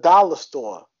from the dollar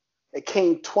store. It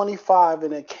came 25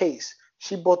 in a case.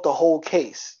 She bought the whole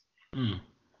case.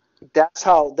 That's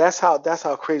how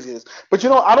crazy it is. But you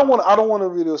know, I don't want to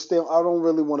really stay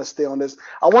on this.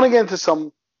 I want to get into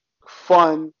some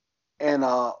fun and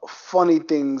funny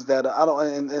things that I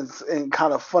don't and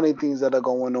kind of funny things that are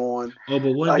going on. Oh,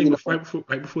 but one thing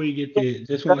right before you get there,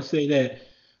 just want to say that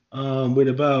with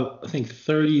about I think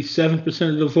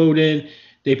 37% of the vote in,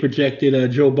 they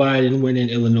projected Joe Biden winning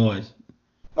Illinois.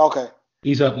 Okay.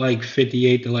 He's up like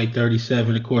 58 to like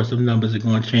 37. Of course, the numbers are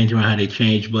going to change around how they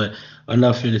change, but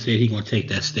enough to say he's going to take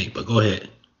that state. But go ahead.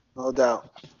 No doubt.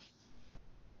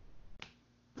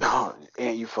 Oh,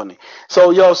 and you funny.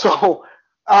 So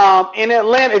in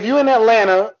Atlanta, if you're in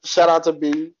Atlanta, shout out to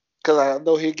B because I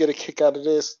know he'll get a kick out of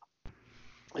this.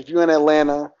 If you're in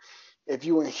Atlanta, if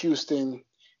you're in Houston,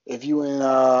 if you're in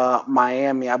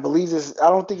Miami, I believe this. I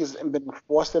don't think it's been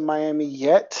enforced in Miami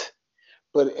yet.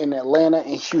 But in Atlanta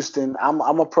and Houston, I'm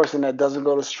a person that doesn't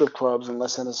go to strip clubs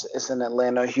unless it's in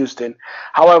Atlanta or Houston.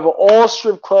 However, all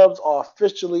strip clubs are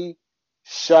officially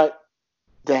shut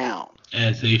down.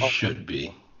 As they should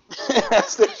be.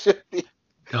 As they should be.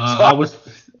 I was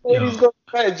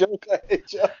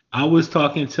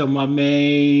talking to my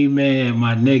main man,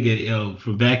 my nigga,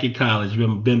 from back in college.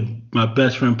 Been my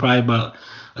best friend probably about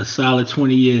a solid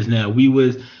 20 years now. We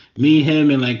was me,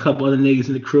 him, and like a couple other niggas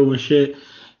in the crew and shit.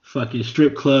 Fucking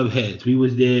strip club heads. We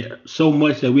was there so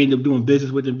much that we ended up doing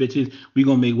business with them bitches. We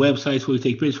gonna make websites where we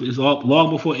take pictures. It's all long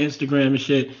before Instagram and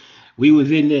shit. We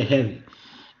was in there heavy,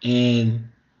 and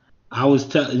he was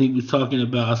talking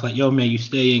about. I was like, "Yo, man, you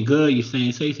staying good? You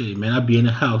staying safe?" He said, "Man, I be in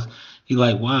the house." He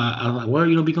like, "Why?" I was like, "Where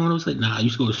you don't be going?" I was like, "Nah, I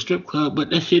used to go to strip club, but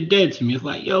that shit dead to me." It's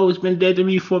like, "Yo, it's been dead to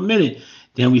me for a minute."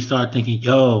 Then we start thinking,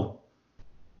 "Yo,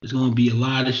 there's gonna be a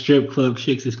lot of strip club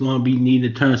chicks that's gonna be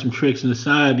needing to turn some tricks on the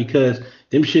side because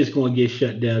them shit's gonna get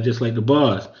shut down just like the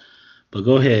bars." But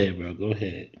go ahead, bro. Go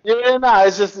ahead. Yeah,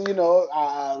 it's just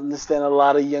I understand a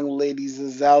lot of young ladies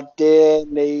is out there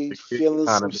and they feeling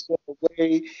some sort of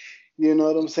way. You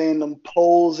know what I'm saying? Them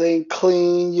poles ain't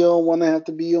clean. You don't want to have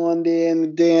to be on there in the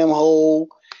damn hole.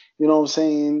 You know what I'm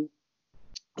saying?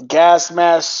 Gas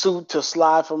mask suit to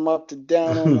slide from up to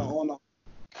down on a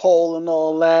pole and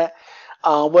all that.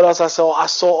 What else I saw? I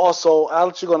saw also, I'll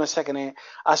let you go in a second here.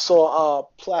 I saw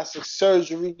plastic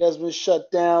surgery has been shut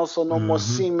down, so no more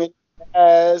semen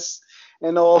ass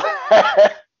and all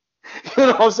that. You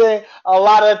know what I'm saying? A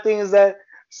lot of things that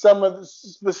some of the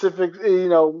specific,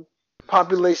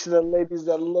 population of ladies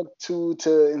that look to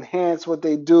enhance what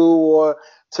they do or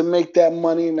to make that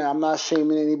money. Now, I'm not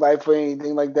shaming anybody for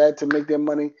anything like that to make their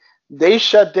money. They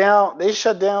shut down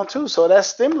too. So that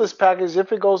stimulus package,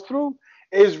 if it goes through,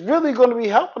 is really going to be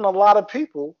helping a lot of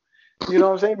people. You know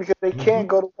what I'm saying? Because they can't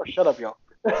go to work. Shut up, y'all.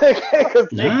 Nah,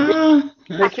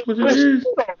 that's what it is.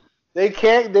 They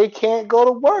can't go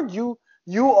to work. You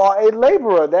are a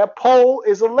laborer. That pole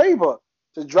is a labor.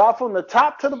 To drop from the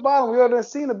top to the bottom, we already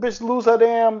seen a bitch lose her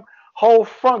damn whole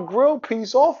front grill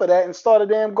piece off of that and start a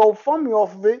damn GoFundMe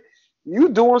off of it. You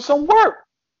doing some work.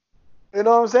 You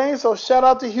know what I'm saying? So shout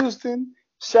out to Houston.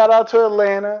 Shout out to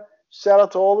Atlanta. Shout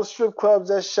out to all the strip clubs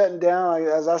that's shutting down.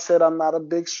 As I said, I'm not a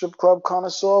big strip club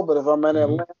connoisseur, but if I'm in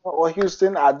Atlanta or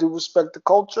Houston, I do respect the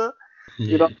culture. Yeah.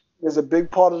 You know, it's a big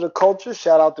part of the culture.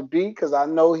 Shout out to B, because I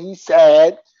know he's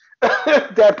sad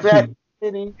that Black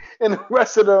City and the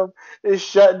rest of them is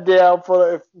shut down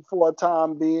for a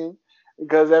time being,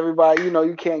 because everybody,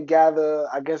 you can't gather.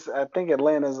 I think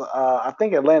Atlanta's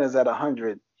at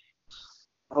 100.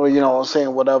 Or what I'm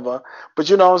saying, whatever. But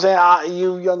you know what I'm saying,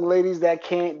 you young ladies that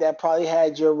probably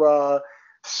had your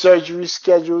surgery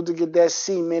scheduled to get that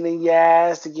semen in your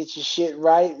ass to get your shit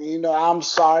right. I'm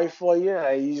sorry for you.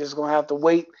 You just gonna have to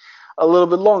wait a little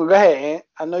bit longer. Go ahead, Ant.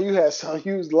 I know you had some.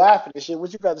 You was laughing and shit.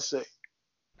 What you got to say?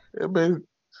 I mean,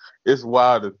 it's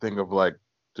wild to think of like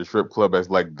the strip club as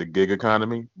like the gig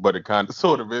economy, but it kind of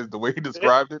sort of is the way he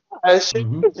described it. That shit,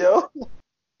 yo.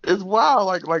 It's wild.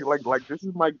 Like this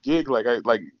is my gig.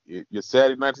 Your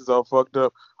Saturday nights is all fucked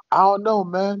up. I don't know,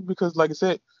 man, because like I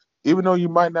said, even though you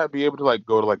might not be able to like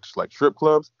go to like strip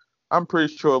clubs, I'm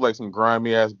pretty sure like some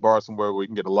grimy ass bar somewhere where you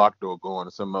can get a locked door going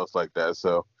or something else like that.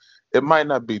 So it might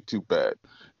not be too bad.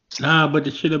 Nah, but the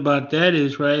shit about that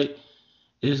is, right,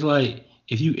 it's like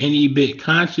if you any bit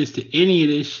conscious to any of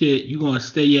this shit, you gonna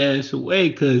stay your ass away,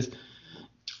 because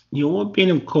you don't want to be in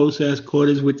them close ass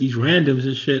quarters with these randoms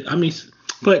and shit. I mean,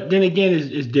 but then again,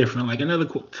 it's different. Like another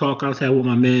talk I was having with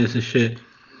my mans and shit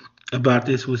about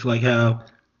this was like how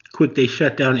quick they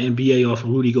shut down the NBA off of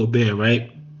Rudy Gobert,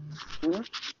 right? Mm-hmm.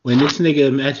 When this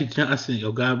nigga Magic Johnson,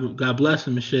 God bless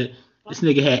him and shit, this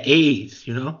nigga had AIDS,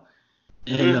 and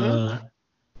the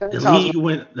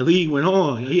league went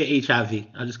on. He had HIV.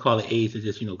 I just call it AIDS to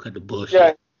just cut the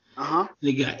bullshit. Yeah.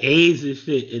 Nigga got AIDS and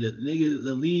shit, and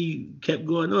the league kept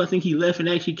going on. I think he left and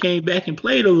actually came back and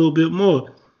played a little bit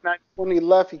more. When he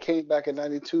left, he came back in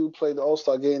 '92, played the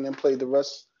All-Star game, and played the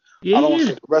rest. Yeah. I don't want to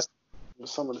say the rest of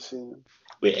some of the season.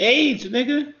 With AIDS,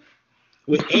 nigga.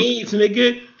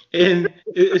 And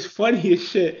it's funny as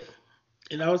shit.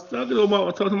 And I was talking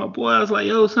to my boy. I was like,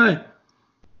 yo, son,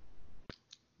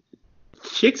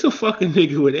 chicks a fucking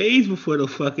nigga with AIDS before the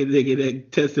fucking nigga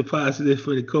that tested positive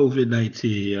for the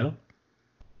COVID-19, yo.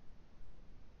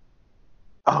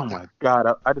 Oh my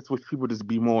God. I just wish people just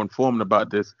be more informed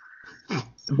about this.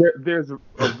 There's a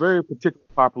very particular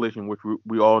population, which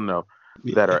we all know,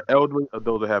 that are elderly, or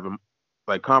those that have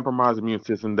like compromised immune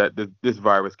system, that this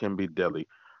virus can be deadly.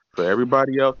 For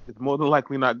everybody else, it's more than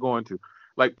likely not going to.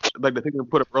 Like the thing we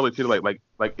put up earlier today,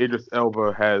 like Idris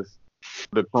Elba has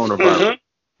the coronavirus.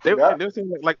 They're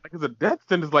saying like it's a death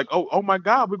sentence. Like, oh my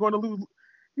God, we're going to lose.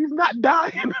 He's not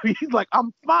dying. He's like,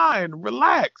 I'm fine.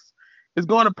 Relax. It's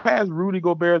going to pass. Rudy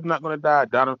Gobert is not going to die.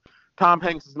 Tom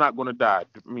Hanks is not going to die.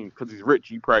 I mean, because he's rich,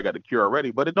 he probably got the cure already.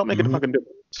 But it don't make any fucking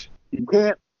difference. You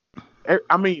can't.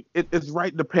 I mean, it's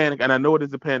right to panic, and I know it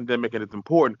is a pandemic, and it's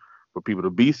important for people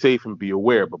to be safe and be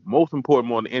aware. But most important,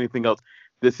 more than anything else,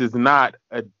 this is not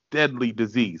a deadly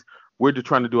disease. We're just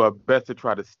trying to do our best to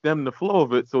try to stem the flow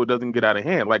of it so it doesn't get out of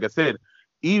hand. Like I said,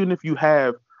 even if you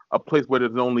have a place where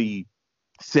there's only,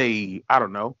 say,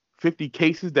 50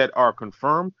 cases that are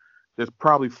confirmed, there's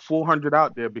probably 400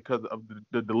 out there because of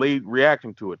the delayed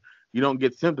reaction to it. You don't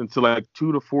get symptoms till like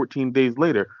 2 to 14 days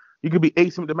later. You could be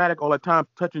asymptomatic all the time,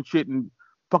 touching shit and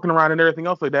fucking around and everything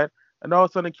else like that, and all of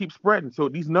a sudden it keeps spreading. So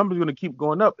these numbers are going to keep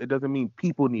going up. It doesn't mean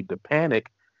people need to panic.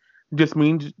 It just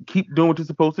means keep doing what you're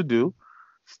supposed to do,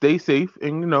 stay safe,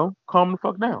 and calm the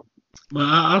fuck down. Well,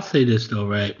 I'll say this though,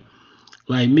 right?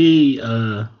 Like me,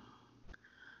 I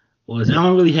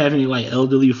don't really have any like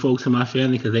elderly folks in my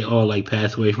family because they all like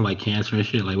passed away from like cancer and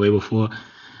shit like way before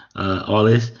all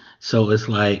this. So it's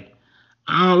like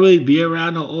I don't really be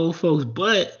around no old folks,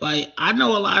 but like I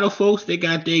know a lot of folks that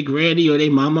got their granny or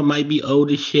their mama might be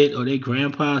old as shit, or their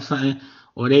grandpa or something,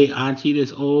 or their auntie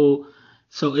that's old.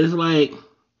 So it's like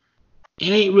it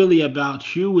ain't really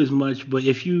about you as much. But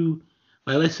if you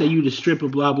like, let's say you the stripper,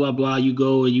 blah blah blah, you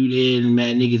go and you there and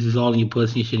mad niggas is all in your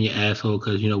pussy and shit in your asshole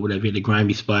because whatever, you're the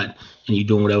grimy spot and you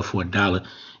doing whatever for $1.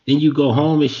 Then you go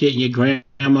home and shit and your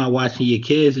grandma watching your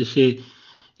kids and shit.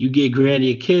 You get Granny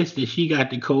a kiss, and she got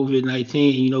the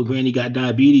COVID-19, and Granny got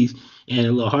diabetes and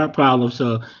a little heart problem,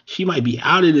 so she might be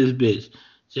out of this bitch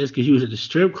just because you was at the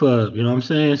strip club, you know what I'm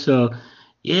saying? So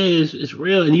Yeah, it's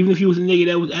real. And even if you was a nigga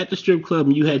that was at the strip club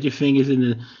and you had your fingers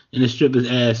in the stripper's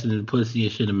ass and the pussy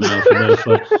and shit in the mouth, you know,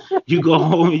 so you go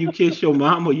home and you kiss your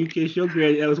mom or you kiss your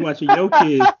granny that was watching your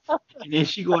kids, and then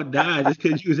she gonna die just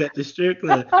because you was at the strip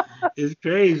club. It's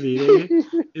crazy,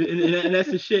 nigga. And that's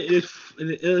the shit. And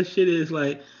the other shit is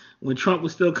like when Trump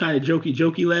was still kind of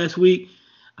jokey last week.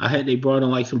 They brought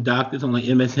on like some doctors on like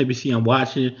MSNBC. I'm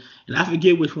watching, and I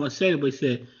forget which one said it, but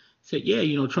he said,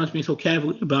 yeah, Trump's being so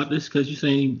cavalier about this because you're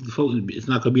saying it's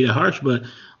not going to be that harsh. But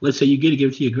let's say you get to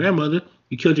give it to your grandmother,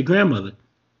 you killed your grandmother.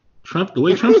 The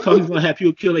way Trump's talking, he's going to have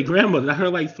people kill their grandmother. I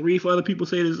heard like 3 other people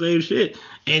say the same shit,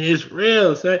 and it's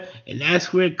real, son. And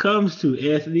that's where it comes to,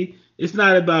 Anthony. It's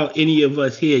not about any of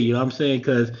us here, you know what I'm saying?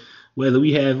 Because whether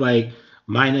we have like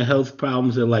minor health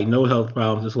problems or like no health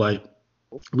problems, it's like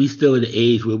we still at the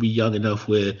age where we young enough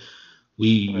where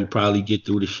we probably get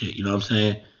through the shit, you know what I'm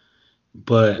saying?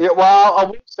 But Yeah, well, I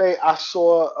would say I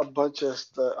saw a bunch of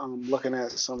looking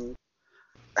at some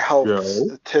health Joe.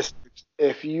 statistics.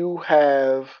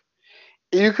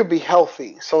 You could be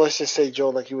healthy. So let's just say, Joe,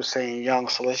 like you were saying, young.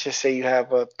 So let's just say you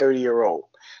have a 30-year-old,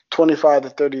 25 to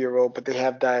 30-year-old, but they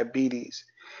have diabetes.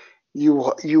 You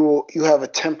have a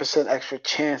 10% extra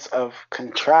chance of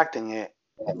contracting it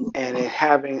and it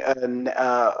having I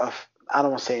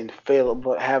don't want to say fatal,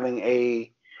 but having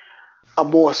a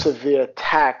more severe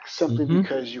attack simply mhm.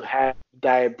 because you have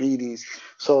diabetes.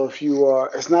 So if you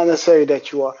are, it's not necessarily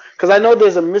that you are, because I know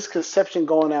there's a misconception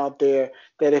going out there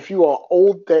that if you are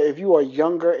old, that if you are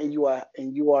younger and you are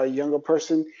a younger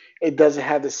person, it doesn't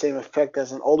have the same effect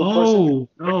as an older person. Oh,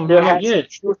 no, no, There no. has some Yeah.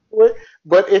 truth to it,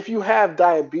 but if you have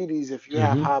diabetes, if you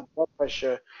have Hmm. high blood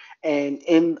pressure, and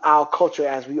in our culture,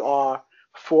 as we are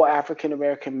for African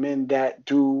American men that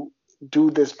do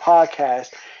this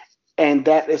podcast, and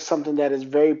that is something that is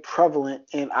very prevalent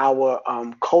in our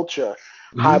culture,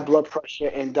 high Hmm. blood pressure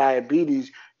and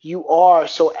diabetes. You are,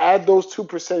 so add those two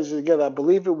percentages together. I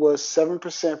believe it was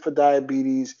 7% for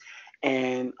diabetes,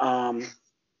 and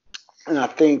I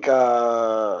think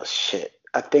I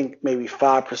think maybe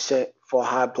 5% for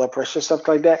high blood pressure,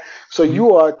 something like that. So Hmm.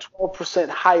 you are 12%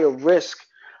 higher risk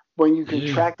when you Yeah.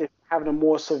 contract it, having a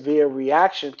more severe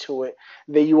reaction to it,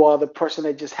 than you are the person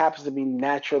that just happens to be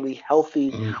naturally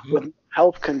healthy Hmm. with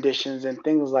health conditions and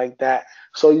things like that.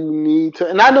 So you need to,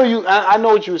 and I know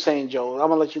what you were saying, Joe. I'm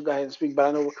gonna let you go ahead and speak, but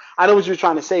I know what you're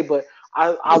trying to say, but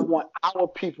I want our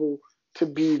people to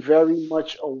be very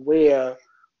much aware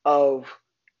of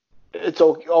it's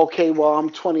okay. Okay, well, I'm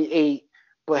 28,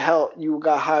 but hell, you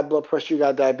got high blood pressure, you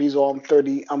got diabetes. Or I'm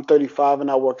 35,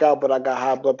 and I work out, but I got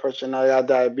high blood pressure and I got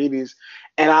diabetes.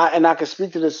 And I can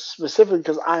speak to this specifically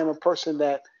because I am a person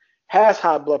that has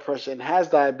high blood pressure and has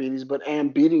diabetes, but am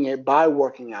beating it by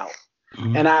working out.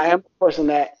 And Hmm. I am a person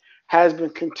that has been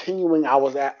continuing. I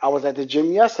was at the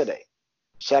gym yesterday.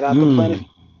 Shout out to Planet.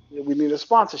 Mm. We need a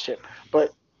sponsorship.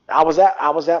 But I was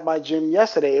at my gym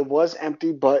yesterday. It was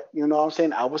empty, but you know what I'm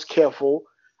saying? I was careful.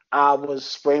 I was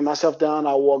spraying myself down.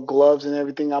 I wore gloves and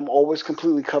everything. I'm always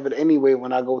completely covered anyway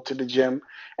when I go to the gym.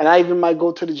 And I even might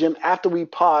go to the gym after we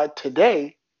pod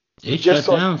today, They just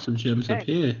shut so. down some gyms up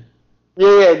here.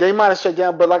 Yeah, they might have shut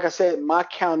down. But like I said, my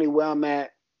county where I'm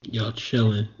at Y'all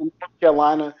chilling. in North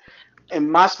Carolina, in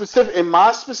my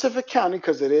specific county,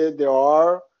 because there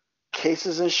are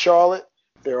cases in Charlotte,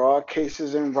 there are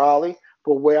cases in Raleigh,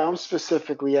 but where I'm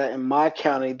specifically at in my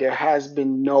county, there has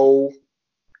been no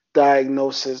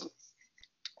diagnosis.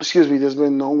 Excuse me, there's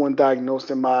been no one diagnosed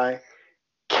in my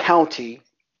county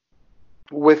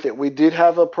with it. We did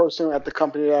have a person at the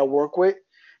company that I work with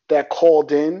that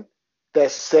called in that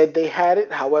said they had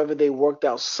it. However, they worked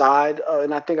outside,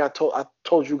 and I think I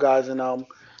told you guys in Yeah,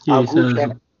 our it group says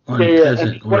chat. on Yeah, the yeah, and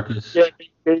peasant workers. yeah,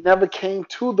 they never came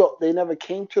to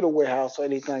the warehouse or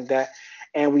anything like that.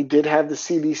 And we did have the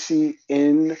CDC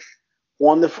in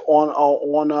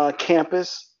on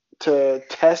campus to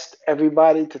test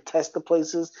everybody, to test the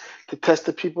places, to test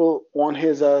the people on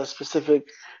his specific,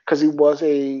 because he was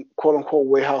a quote unquote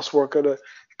warehouse worker, to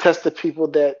test the people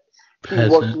that he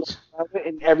worked Peasants. with,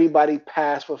 and everybody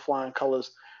passed with flying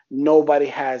colors. Nobody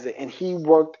has it, and he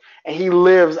worked and he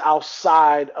lives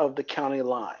outside of the county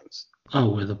lines. Oh,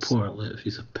 where the poor live.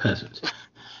 He's a peasant.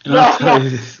 And I'll No, tell no, you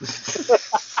this.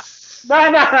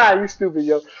 nah, you stupid,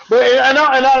 yo. But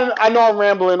I know I'm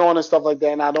rambling on and stuff like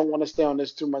that, and I don't want to stay on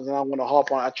this too much, and I want to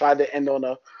hop on. I tried to end on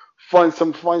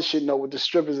some fun shit note with the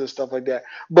strippers and stuff like that.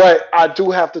 But I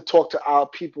do have to talk to our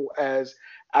people as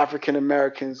African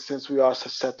Americans, since we are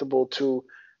susceptible to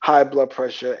high blood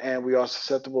pressure and we are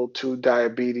susceptible to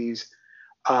diabetes,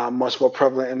 much more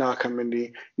prevalent in our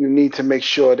community. You need to make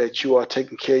sure that you are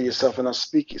taking care of yourself. And I'm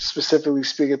specifically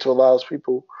speaking to a lot of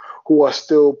people who are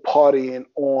still partying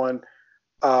on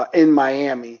in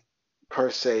Miami per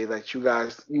se. Like you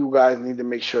guys need to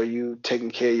make sure you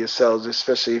taking care of yourselves,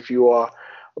 especially if you are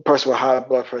a person with high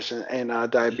blood pressure and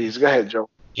diabetes. Go ahead, Joe.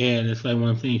 Yeah, and it's like one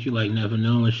of the things you like never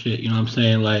know and shit. You know what I'm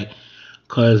saying? Like,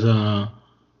 cause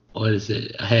what is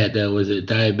it? I had that was it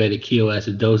diabetic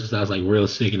ketoacidosis. I was like real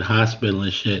sick in the hospital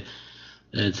and shit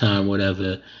at the time,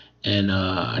 whatever. And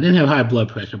I didn't have high blood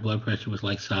pressure. Blood pressure was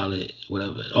like solid,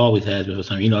 whatever. It always has been for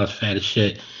some. You know, I was fat as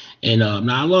shit. And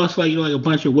now I lost like like a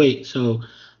bunch of weight, so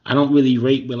I don't really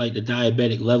rate with like the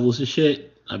diabetic levels and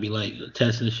shit. I'd be like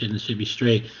testing the shit and it should be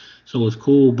straight. So it's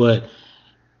cool, but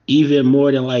even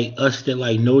more than like us that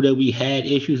like know that we had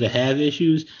issues or have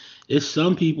issues, it's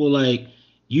some people like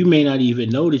you may not even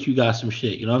know that you got some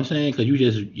shit. You know what I'm saying? Because you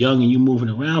just young and you moving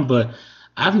around. But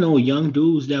I've known young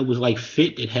dudes that was like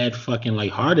fit that had fucking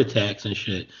like heart attacks and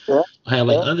shit. Yeah, I had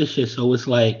like yeah. other shit. So it's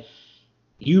like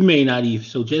you may not even.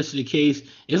 So just in case,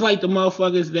 it's like the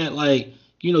motherfuckers that like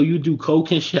you do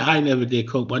coke and shit. I never did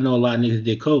coke, but I know a lot of niggas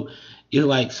did coke. It's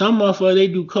like some motherfuckers they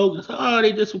do coke and say, oh,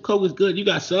 they did some coke is good. You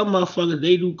got some motherfuckers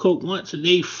they do coke once and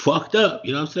they fucked up.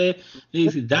 You know what I'm saying? They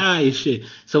used to die and shit.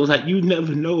 So it's like you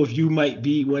never know if you might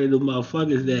be one of the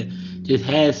motherfuckers that just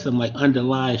has some like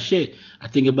underlying shit. I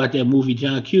think about that movie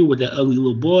John Q with that ugly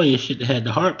little boy and shit that had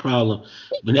the heart problem.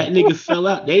 When that nigga fell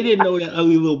out, they didn't know that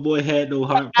ugly little boy had no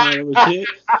heart problem and shit.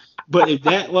 But if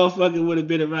that motherfucker would have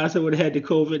been around, someone would have had the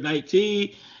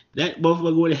COVID-19, that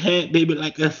motherfucker would have had maybe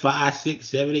like a 5, 6,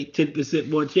 7, 8, 10%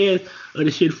 more chance of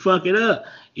the shit fucking up.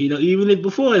 Even if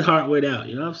before his heart went out.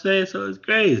 You know what I'm saying? So it's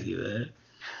crazy, man.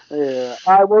 Yeah.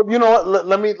 All right. Well, you know what?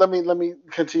 Let me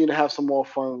continue to have some more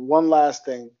fun. One last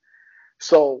thing.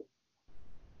 So,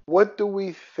 what do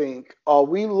we think? Are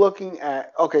we looking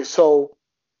at? Okay, so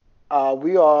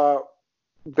we are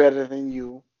better than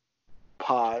you,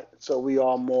 Pod. So we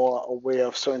are more aware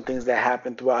of certain things that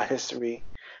happen throughout history,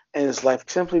 and it's like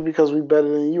simply because we better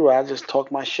than you, I just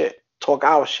talk my shit, talk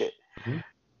our shit. Mm-hmm.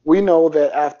 We know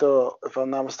that after, if I'm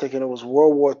not mistaken, it was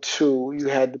World War II. You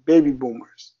had the baby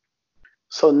boomers.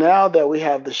 So now that we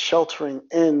have the sheltering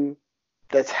in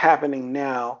that's happening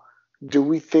now, do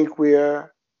we think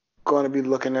we're going to be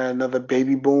looking at another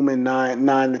baby boom in 9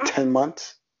 to 10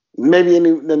 months? Maybe in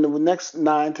the next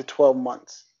 9 to 12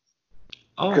 months,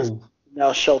 because Oh,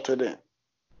 now sheltered in.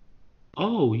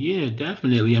 oh yeah,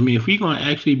 definitely. I mean, if we gonna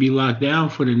actually be locked down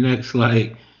for the next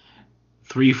like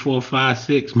 3, 4, 5,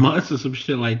 6 months or some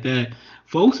shit like that,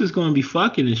 folks is gonna be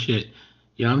fucking and shit.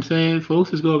 You know what I'm saying?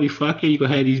 Folks is gonna be fucking. You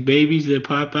gonna have these babies that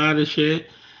pop out and shit.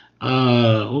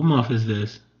 What month is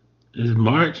this? Is it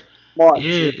March? March.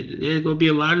 Yeah, there's gonna be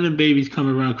a lot of them babies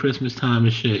coming around Christmas time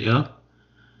and shit, yo.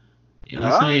 You know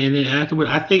what I'm Huh? saying? And then afterward,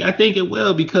 I think it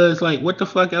will because like, what the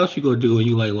fuck else you gonna do when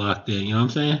you like locked in? You know what I'm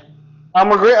saying?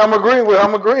 I'm agreeing with you.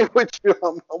 I'm Yeah,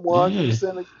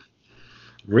 100%.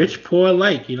 rich, poor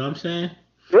alike. You know what I'm saying?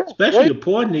 Yeah, Especially yeah. the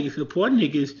poor niggas. The poor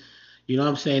niggas, you know what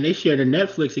I'm saying? They share the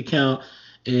Netflix account,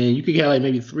 and you could have like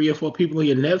maybe 3 or 4 people on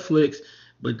your Netflix,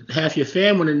 but half your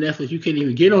family on the Netflix, you can't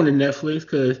even get on the Netflix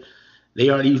because they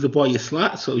already used up all your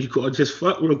slots. So you could just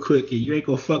fuck real quick, and you ain't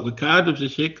gonna fuck with condoms and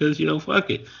shit because you don't fuck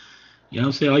it. You know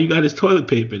what I'm saying? All you got is toilet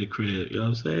paper in the crib. You know what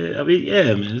I'm saying? I mean,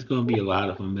 yeah, man, it's gonna be a lot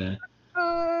of them, man.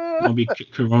 Gonna be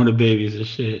corona babies and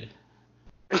shit.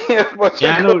 Yeah, but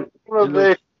Yeah, you're I know. I corona, know.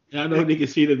 baby. I know niggas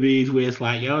see the memes where it's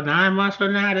like, yo, 9 months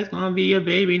from now, there's gonna be a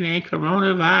baby named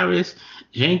Coronavirus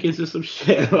Jenkins or some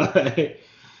shit. Like,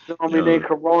 You know me named yo,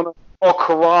 Corona or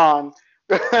Quran.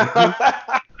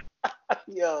 mhm,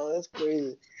 Yo, that's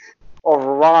crazy. Or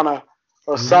Verana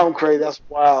or mhm. something crazy. That's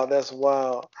wild. That's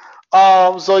wild.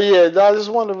 So yeah, I just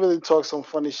want to really talk some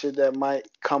funny shit that might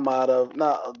come out of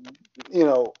not,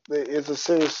 it's a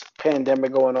serious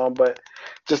pandemic going on, but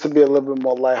just to be a little bit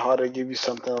more lighthearted, give you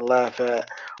something to laugh at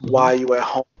while you at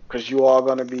home, because you are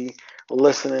going to be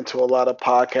listening to a lot of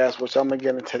podcasts, which I'm gonna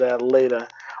get into that later.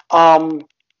 Um,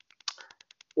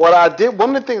 one of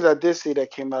the things I did see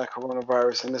that came out of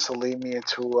coronavirus, and this will lead me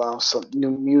into some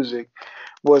new music,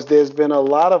 was there's been a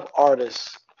lot of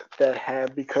artists that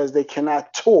have, because they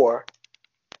cannot tour,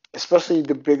 especially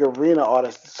the big arena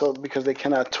artists, so because they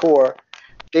cannot tour,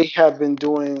 they have been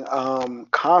doing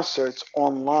concerts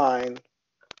online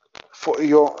for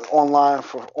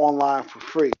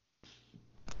free.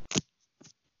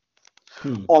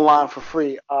 Hmm. Online for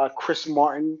free. Chris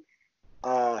Martin.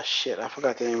 Shit, I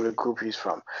forgot the name of the group he's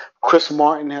from. Chris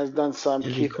Martin has done some. Is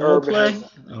it Keith Urban has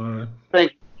Coldplay done. or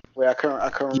Thank you. Wait, I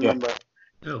couldn't Yeah. remember.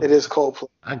 yo? It is Coldplay.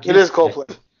 I It is get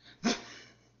that.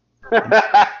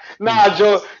 Coldplay. Nah,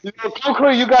 Joe.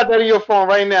 Coldplay, you got that in your phone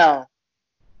right now.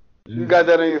 You got Mm.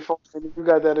 that on your phone. You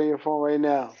got that on your phone right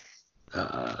now.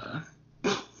 Uh,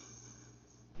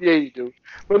 Yeah, you do.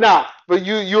 But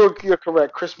you're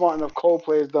correct. Chris Martin of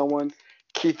Coldplay has done one.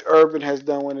 Keith Urban has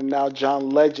done one, and now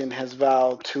John Legend has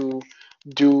vowed to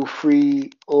do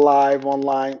free live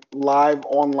online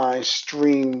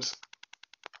streams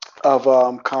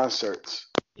of concerts.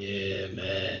 Yeah,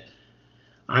 man.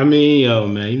 I mean, yo,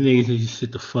 man, you niggas need to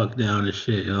sit the fuck down and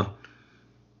shit, yo.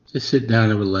 Just sit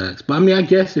down and relax. But I mean, I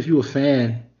guess if you a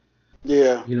fan,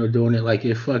 Yeah, doing it like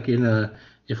if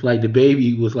like the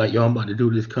baby was like, yo, I'm about to do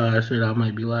this concert, I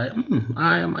might be like,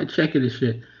 I might check it and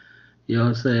shit. You know what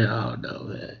I'm saying? I don't know,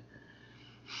 man.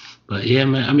 But yeah,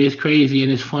 man. I mean, it's crazy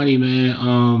and it's funny, man.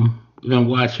 I've been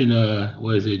watching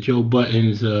what is it, Joe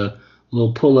Button's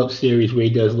little pull up series where he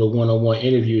does little one on one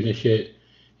interviews and shit,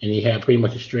 and he had pretty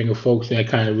much a string of folks that I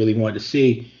kind of really wanted to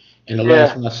see. And the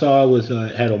last yeah, one I saw was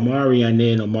had Omari on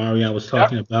there, and Omari I was yep.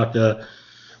 talking about the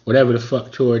whatever the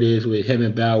fuck tour it is with him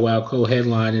and Bow Wow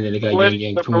co-headlining, and they got Yang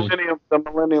Yang Twin. The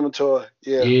Millennium Tour.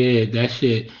 Yeah, Yeah, that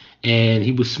shit. And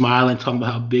he was smiling, talking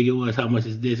about how big it was, how much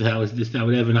is this, how is this, that,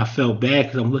 whatever. And I felt bad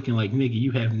because I'm looking like, nigga,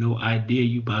 you have no idea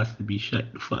you about to be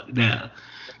shut the fuck down.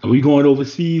 Are we going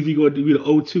overseas? We going to be the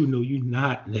O2? No, you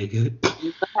not, nigga.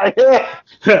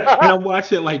 And I'm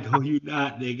watching like, no, you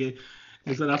not, nigga.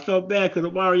 And so I felt bad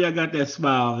because Mario got that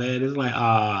smile, man. It's like,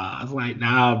 I was like,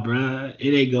 nah, bruh,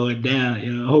 it ain't going down. I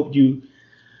mean,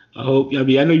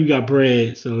 I know you got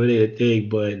bread, so it ain't a thing,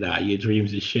 but nah, your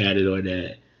dreams is shattered on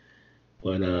that.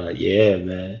 But yeah,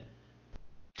 man.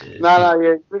 yeah. Now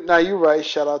you're right.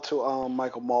 Shout out to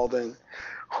Michael Malden,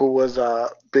 who was a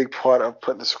big part of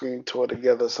putting the Scream tour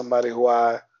together. Somebody who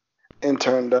I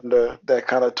interned under that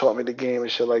kind of taught me the game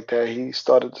and shit like that. He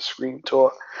started the Scream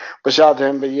tour, but shout out to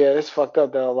him. But yeah, it's fucked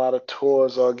up that a lot of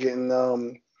tours are getting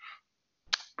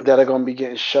that are gonna be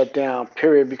getting shut down.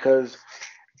 Period. Because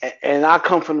and I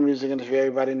come from the music industry.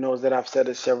 Everybody knows that I've said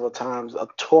it several times. A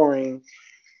touring,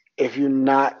 if you're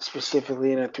not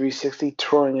specifically in a 360,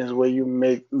 touring is where you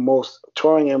make most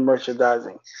touring and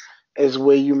merchandising is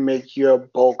where you make your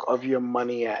bulk of your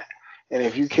money at. And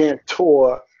if you can't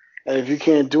tour and if you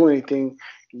can't do anything,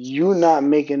 you're not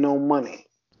making no money.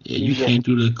 Yeah, You you just can't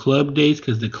do the club dates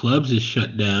because the clubs is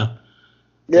shut down.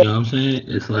 yeah, You know what I'm saying?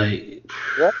 It's like,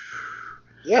 yeah,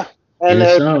 yeah. and And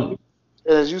it's so.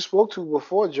 as you spoke to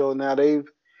before, Joe, now they've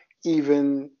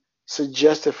even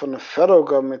suggested from the federal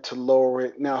government to lower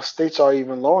it. Now states are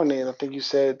even lowering it. And I think you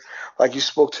said, like you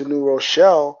spoke to New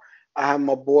Rochelle. I have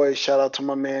my boy, shout out to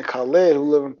my man Khalid, who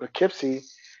live in Poughkeepsie.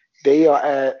 They are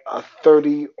at a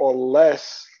 30 or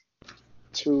less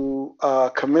to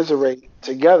commiserate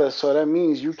together. So that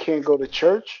means you can't go to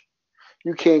church,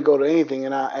 you can't go to anything.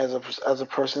 And I, as a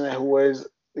person who is,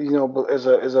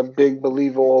 is a big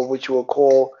believer, or what you would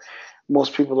call,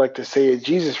 most people like to say, a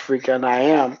Jesus freak, and I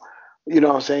am. You know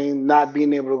what I'm saying? Not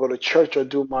being able to go to church or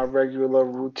do my regular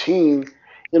routine.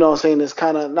 You know what I'm saying? It's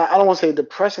kind of not. I don't want to say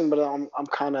depressing, but I'm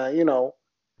kind of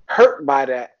hurt by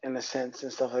that in a sense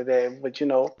and stuff like that. But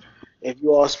if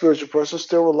you are a spiritual person,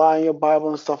 still rely on your Bible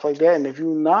and stuff like that. And if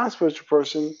you're not a spiritual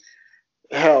person,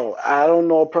 hell, I don't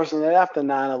know a person that after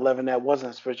 9/11 that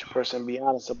wasn't a spiritual person. Be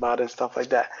honest about it and stuff like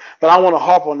that. But I want to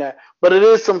harp on that. But it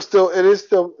is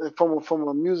still from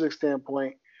a music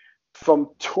standpoint, from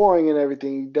touring and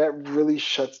everything, that really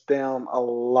shuts down a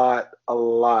lot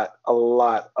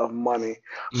of money.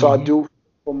 So I Hmm. do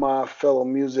for my fellow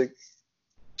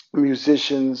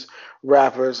musicians,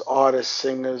 rappers, artists,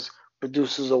 singers,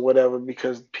 producers, or whatever,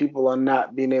 because people are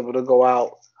not being able to go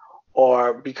out,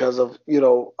 or because of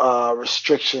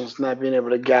restrictions, not being able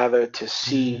to gather to Yeah.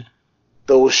 see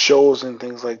those shows and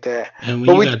things like that. And when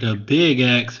But you we got the big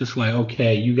acts, it's like,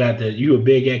 okay, you a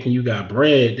big act and you got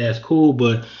bread, that's cool,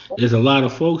 but there's a lot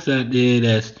of folks out there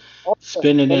that's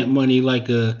spending that and money like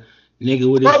a nigga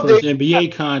with his club first dates. NBA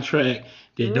contract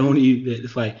that Mhm. don't even that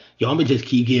it's like, yo, I'm gonna just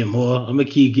keep getting more. I'm gonna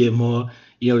keep getting more.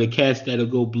 The cats that'll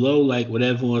go blow like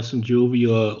whatever on some jewelry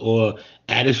or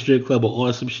at a strip club or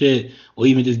on some shit, or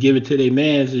even just give it to their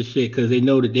mans and shit because they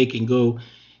know that they can go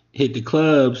hit the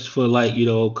clubs for like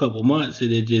a couple months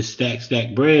and then just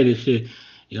stack bread and shit.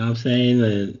 You know what I'm saying?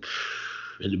 And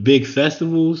the big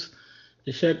festivals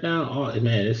they shut down. Oh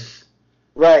man, it's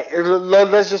Right.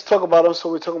 Let's just talk about them.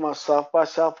 So we're talking about South by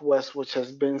Southwest, which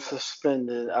has been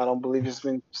suspended. I don't believe it's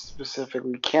been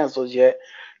specifically canceled yet.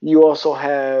 You also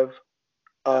have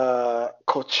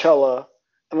Coachella,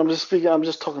 and I'm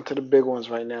just talking to the big ones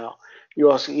right now.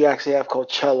 You actually have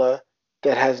Coachella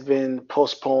that has been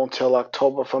postponed till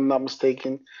October, if I'm not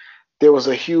mistaken. There was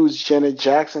a huge Janet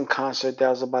Jackson concert that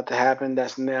was about to happen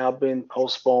that's now been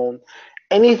postponed.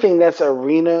 Anything that's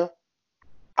arena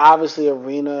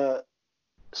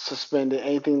suspended.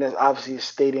 Anything that's obviously a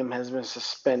stadium has been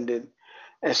suspended,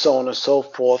 and so on and so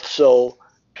forth. So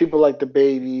people like the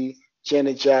Baby,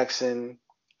 Janet Jackson.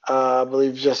 I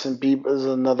believe Justin Bieber is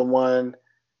another one.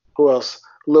 Who else?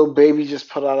 Lil Baby just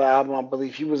put out an album. I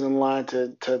believe he was in line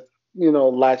to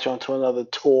latch onto another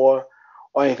tour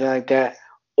or anything like that.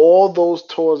 All those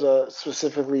tours are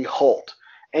specifically halt.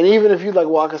 And even if you like,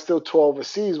 well, I can still tour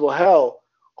overseas. Well, hell,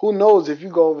 who knows if you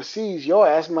go overseas, your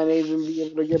ass might not even be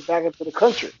able to get back into the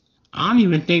country. I don't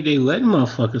even think they let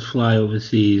motherfuckers fly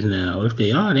overseas now. If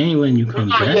they are, they ain't letting you come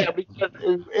back. Yeah, because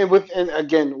within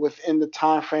the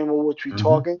time frame of which we're Hmm.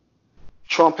 talking,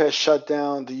 Trump has shut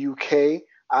down the UK.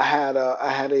 I had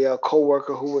a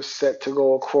coworker who was set to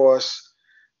go across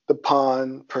the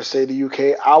pond per se, the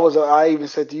UK. I even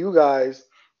said to you guys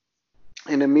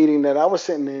in a meeting that I was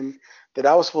sitting in that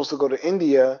I was supposed to go to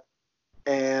India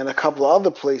and a couple of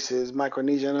other places,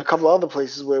 Micronesia, and a couple of other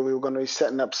places where we were going to be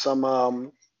setting up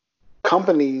some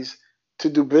companies to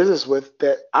do business with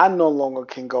that I no longer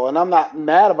can go. And I'm not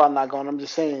mad about not going. I'm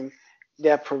just saying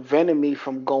that prevented me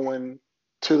from going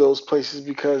to those places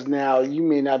because now you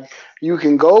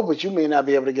can go, but you may not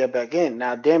be able to get back in.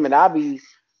 Now, damn it, I'm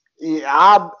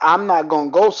not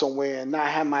gonna go somewhere and not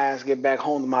have my ass get back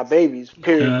home to my babies.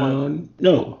 Period. Point.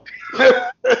 No.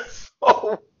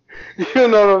 So, you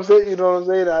know what I'm saying? You know what I'm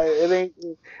saying? It ain't.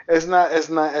 It's not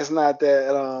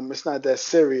that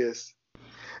serious. Yeah.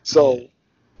 So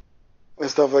and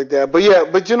stuff like that. But yeah,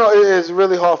 but it is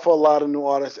really hard for a lot of new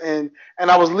artists, and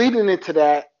I was leading into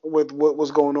that with what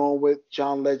was going on with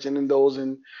John Legend and those,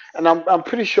 and I'm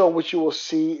pretty sure what you will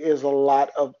see is a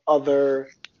lot of other.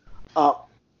 Uh,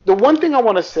 the one thing I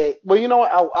want to say, well, you know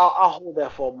what, I'll hold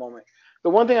that for a moment. The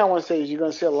one thing I want to say is you're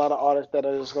going to see a lot of artists that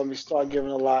are just going to be start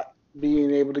giving a lot, being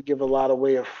able to give a lot of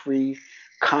way of free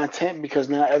content because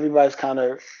now everybody's kind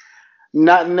of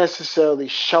not necessarily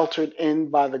sheltered in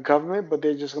by the government, but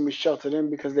they're just going to be sheltered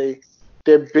in because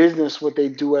their business, what they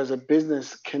do as a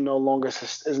business,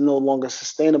 is no longer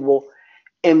sustainable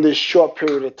in this short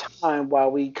period of time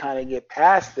while we kind of get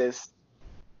past this.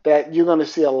 That you're going to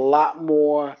see a lot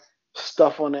more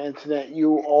stuff on the internet.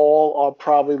 You all are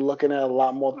probably looking at a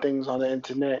lot more things on the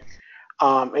internet.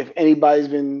 If anybody's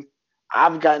been,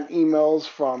 I've gotten emails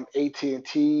from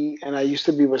AT&T, and I used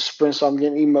to be with Sprint, so I'm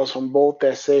getting emails from both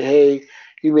that say, "Hey,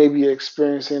 you may be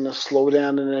experiencing a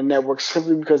slowdown in the network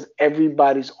simply because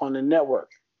everybody's on the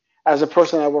network." As a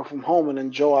person that work from home, and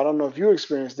then Joe, I don't know if you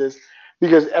experienced this,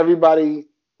 because everybody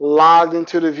logged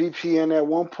into the VPN at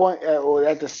one point or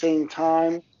at the same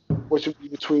time, which would be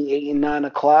between 8 and 9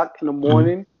 o'clock in the Mhm.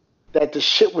 morning, that the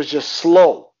shit was just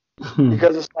slow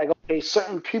because it's like, okay,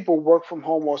 certain people work from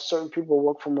home or certain people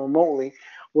work from remotely.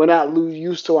 We're not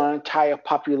used to our entire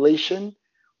population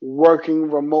working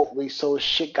remotely, so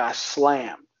shit got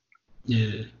slammed.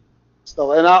 Yeah.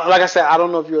 So, and like I said, I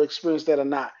don't know if you experienced that or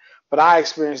not, but I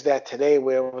experienced that today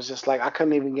where it was just like I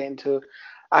couldn't even get into,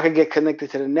 I could get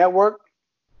connected to the network,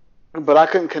 but I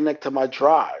couldn't connect to my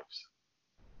drives.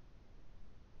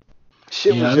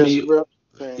 Shit Yeah, was I just mean, real.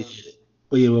 Man.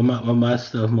 well, yeah, with my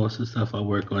stuff, most of the stuff I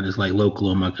work on is like local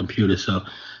on my computer, so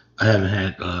I haven't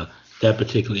had that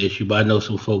particular issue. But I know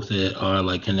some folks that are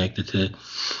like connected to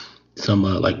some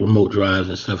like remote drives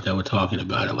and stuff that were talking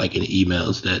about it, like in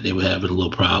emails that they were having little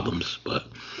problems. But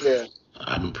Yeah.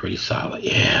 I've been pretty solid.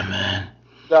 Yeah, man.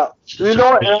 Now, It's you just a know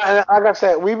what? bit. And like I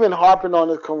said, we've been harping on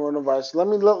the coronavirus. Let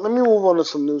me move on to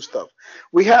some new stuff.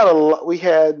 We had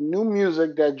new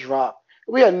music that dropped.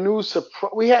 We had new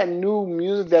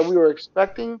music that we were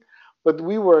expecting, but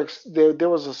there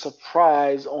was a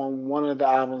surprise on one of the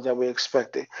albums that we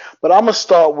expected. But I'm gonna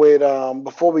start with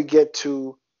before we get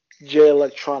to J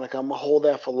Electronica. I'm gonna hold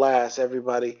that for last,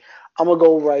 everybody. I'm gonna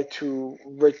go right to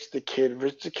Rich the Kid.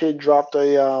 Rich the Kid dropped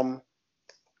a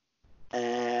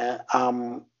and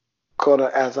caught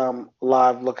it as I'm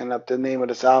live looking up the name of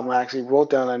this album. I actually wrote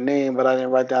down a name, but I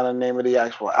didn't write down the name of the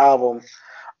actual album.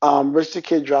 Rich the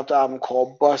Kid dropped an album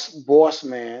called Boss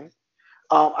Man.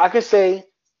 I could say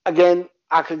again,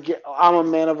 I'm a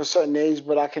man of a certain age,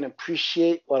 but I can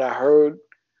appreciate what I heard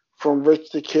from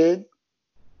Rich the Kid,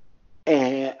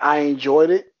 and I enjoyed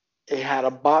it. It had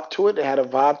a bop to it, it had a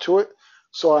vibe to it,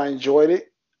 so I enjoyed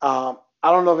it. I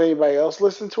don't know if anybody else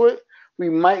listened to it. We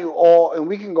might all, and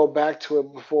we can go back to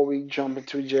it before we jump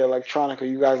into J Electronica.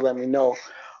 You guys let me know.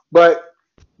 But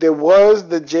there was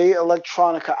the J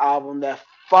Electronica album that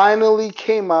finally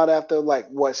came out after like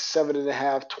what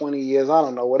 7.5, 20 years. I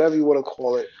don't know, whatever you want to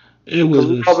call it. It Because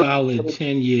was we a all solid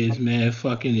 10 years, man.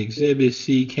 Fucking Exhibit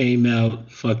C came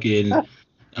out fucking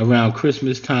around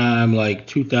Christmas time, like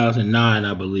 2009,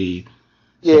 I believe.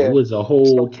 So it yeah. was a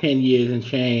whole So 10 years and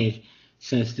change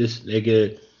since this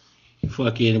nigga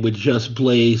fucking with Just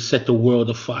Blaze set the world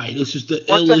afire. This is the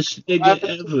one thing illest I nigga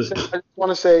just want to say, ever. I just want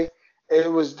to say, It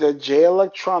was the Jay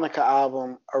Electronica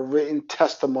album, A Written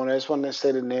Testimony. I just wanted to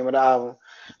say the name of the album.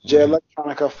 Jay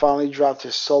Electronica finally dropped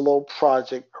his solo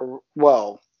project.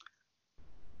 Well,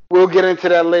 we'll get into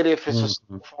that later if it's a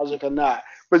solo project or not.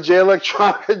 But Jay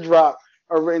Electronica dropped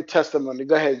A Written Testimony.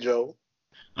 Go ahead, Joe.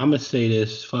 I'm gonna say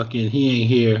this. Fucking, he ain't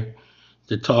here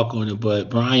to talk on it, but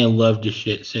Brian loved the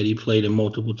shit. Said he played it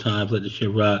multiple times, let the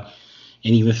shit rock,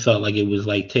 and even felt like it was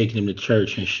like taking him to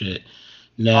church and shit.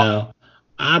 Now,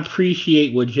 I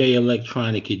appreciate what Jay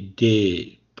Electronica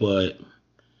did, but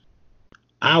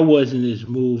I wasn't as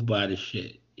moved by the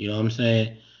shit. You know what I'm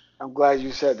saying? I'm glad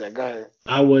you said that. Go ahead.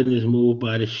 I wasn't as moved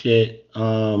by the shit.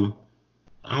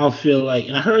 I don't feel like,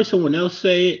 and I heard someone else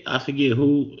say it. I forget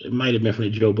who. It might have been from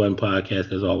the Joe Budden podcast,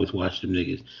 because I always watch them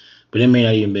niggas. But it may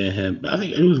not even been him. I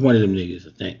think it was one of them niggas,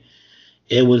 I think.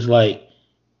 It was like,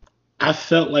 I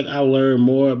felt like I learned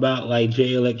more about like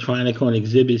Jay Electronica on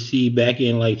Exhibit C back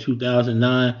in like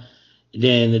 2009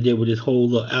 than they did with this whole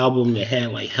little album that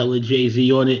had like hella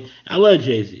Jay-Z on it. I love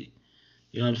Jay-Z.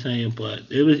 You know what I'm saying? But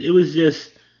it was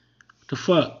just the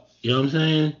fuck. You know what I'm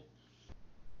saying?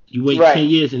 You wait 10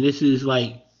 years and this is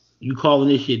like, you calling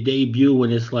this your debut,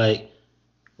 and it's like,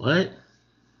 what?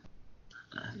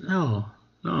 No.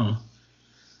 No,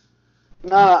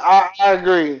 I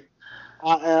agree.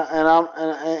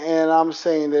 And I'm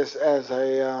saying this as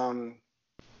a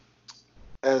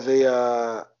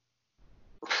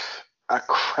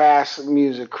crass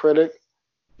music critic.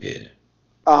 Yeah.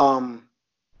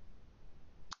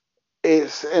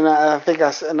 It's, and I think I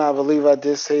said, and I believe I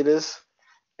did say this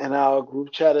in our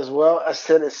group chat as well. I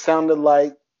said it sounded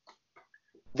like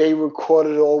they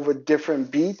recorded over different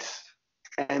beats,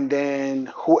 and then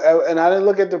whoever, and I didn't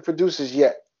look at the producers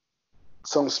yet,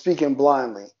 so I'm speaking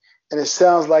blindly. And it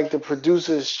sounds like the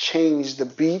producers changed the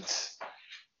beats.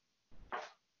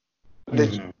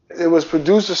 It was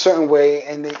produced a certain way,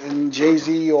 and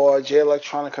Jay-Z or Jay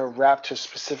Electronica rapped to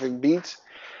specific beats,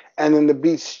 and then the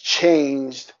beats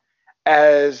changed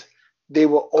as they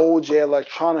were old Jay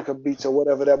Electronica beats or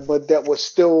whatever, but that was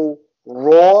still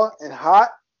raw and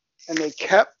hot, and they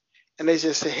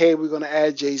just said, hey, we're going to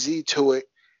add Jay-Z to it,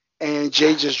 and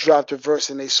Jay just dropped a verse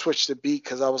and they switched the beat,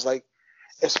 because I was like,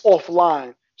 it's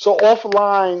offline. So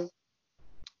offline,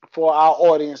 for our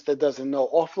audience that doesn't know,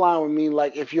 offline would mean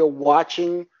like if you're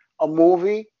watching a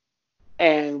movie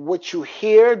and what you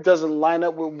hear doesn't line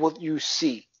up with what you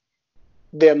see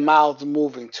their mouths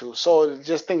moving to. So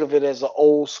just think of it as an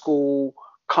old school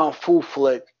kung fu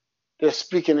flick. They're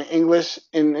speaking in English,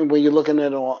 and when you're looking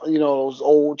at on, those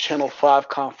old Channel 5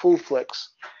 kung fu flicks,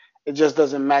 it just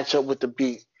doesn't match up with the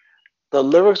beat. The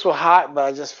lyrics were hot, but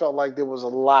I just felt like there was a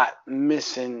lot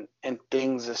missing and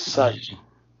things as such.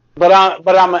 But I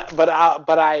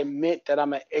admit that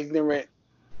I'm an ignorant.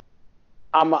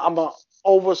 I'm a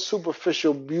over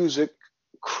superficial music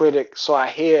critic, so I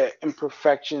hear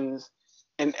imperfections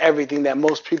and everything that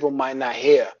most people might not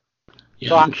hear. Yeah,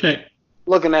 so I'm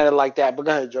looking at it like that. But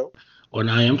go ahead, Joe. Well,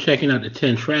 now I'm checking out the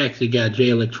 10 tracks. They got Jay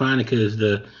Electronica as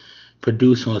the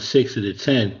producer on 6 of the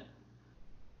 10.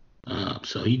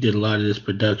 So he did a lot of this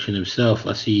production himself.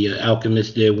 I see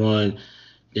Alchemist did one.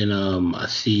 Then I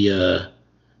see the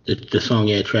song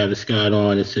he had Travis Scott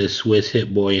on. It says Swiss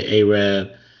Hit Boy and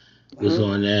A-Rab was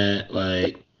on that.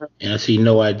 Like, and I see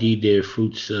No ID did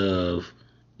Fruits of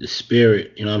the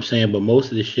Spirit. You know what I'm saying? But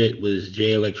most of the shit was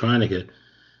Jay Electronica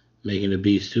making the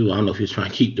beats too. I don't know if he was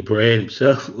trying to keep the brand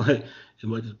himself like as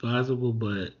much as possible,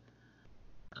 but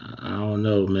I don't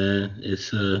know, man.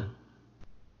 It's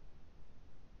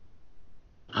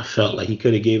I felt like he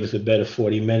could have gave us a better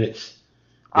 40 minutes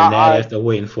than that after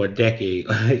waiting for a decade.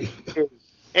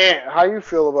 And how you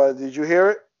feel about it? Did you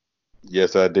hear it?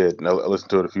 Yes, I did. I listened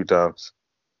to it a few times.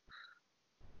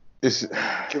 It's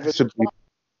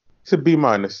a B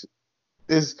minus.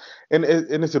 It's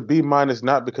a B minus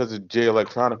not because of Jay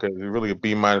Electronica. It's really a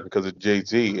B minus because of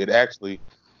Jay-Z. It actually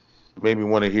made me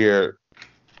want to hear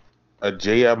a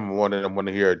Jay album more than I want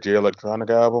to hear a Jay Electronica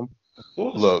album.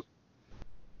 Look,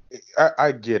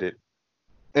 I get it.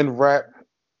 In rap,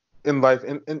 in life,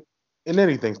 in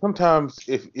anything, sometimes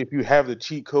if you have the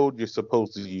cheat code, you're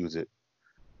supposed to use it.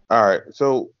 All right,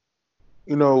 so,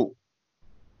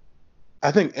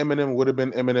 I think Eminem would have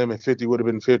been Eminem and 50 would have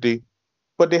been 50,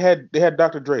 but they had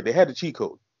Dr. Dre. They had the cheat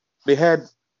code. They had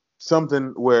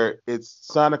something where it's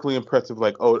sonically impressive,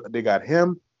 like, oh, they got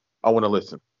him, I want to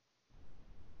listen.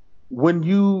 When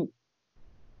you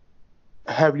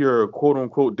have your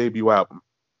quote-unquote debut album,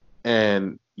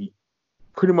 and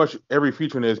pretty much every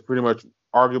feature in it is pretty much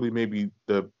arguably maybe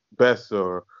the best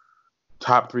or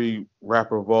top 3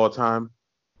 rapper of all time,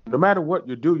 no matter what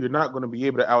you do, you're not going to be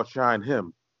able to outshine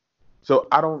him. So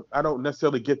I don't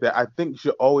necessarily get that. I think you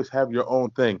should always have your own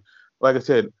thing. Like I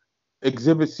said,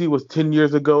 Exhibit C was 10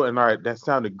 years ago, and all right, that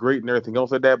sounded great and everything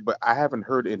else like that, but I haven't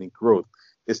heard any growth.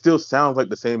 It still sounds like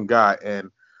the same guy, and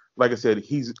like I said,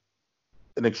 he's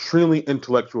an extremely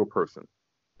intellectual person.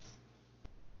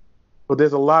 But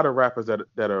there's a lot of rappers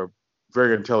that are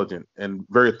very intelligent and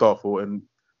very thoughtful, and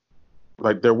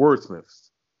like they're wordsmiths.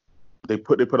 They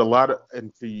put a lot of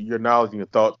into your knowledge and your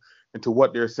thoughts into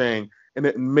what they're saying, and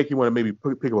it make you want to maybe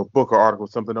pick up a book or article,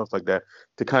 something else like that,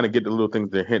 to kind of get the little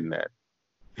things they're hinting at.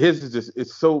 His is just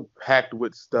it's so packed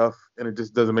with stuff, and it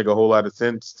just doesn't make a whole lot of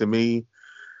sense to me.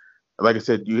 Like I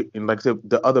said,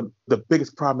 the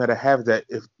biggest problem that I have is that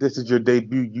if this is your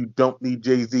debut, you don't need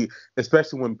Jay-Z,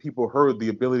 especially when people heard the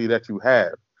ability that you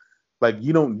have. Like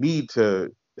you don't need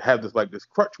to have this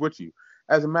crutch with you.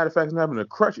 As a matter of fact, having a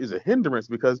crutch is a hindrance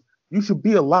because you should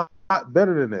be a lot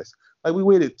better than this. Like we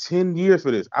waited 10 years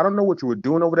for this. I don't know what you were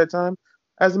doing over that time.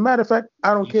 As a matter of fact,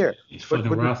 I don't care. He's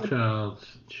fucking Rothschilds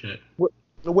shit.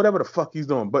 Whatever the fuck he's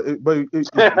doing, but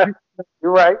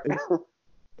you're right.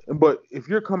 But if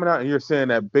you're coming out and you're saying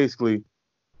that basically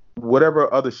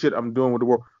whatever other shit I'm doing with the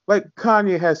world, like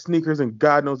Kanye has sneakers and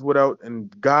God knows what else,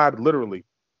 and God literally,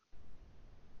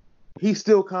 he's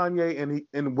still Kanye,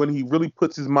 and when he really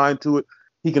puts his mind to it,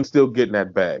 he can still get in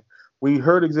that bag. When you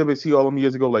heard Exhibit C all them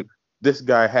years ago, like this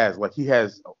guy has, like he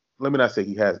has, let me not say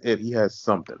he has it, he has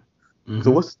something.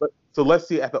 Mm-hmm. So let's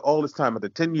see, after all this time, after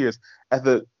 10 years,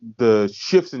 after the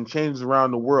shifts and changes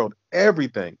around the world,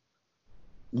 everything,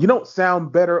 you don't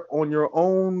sound better on your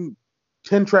own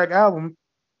 10-track album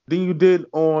than you did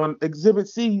on Exhibit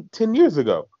C 10 years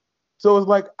ago. So it's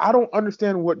like, I don't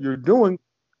understand what you're doing,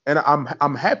 and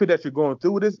I'm happy that you're going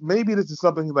through with this. Maybe this is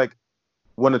something like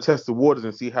want to test the waters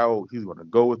and see how he's going to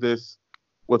go with this,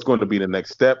 what's going to be the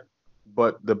next step.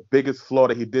 But the biggest flaw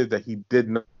that he did that he did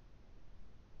not.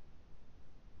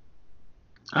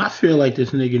 I feel like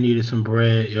this nigga needed some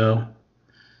bread, yo.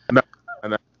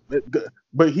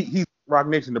 But he's Rock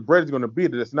Nation. The bread is going to be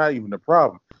there. That's not even the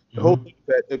problem. The whole thing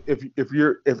is that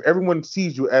if everyone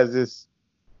sees you as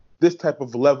this type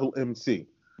of level MC,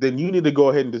 then you need to go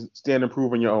ahead and just stand and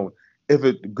prove on your own. If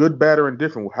it's good, bad, or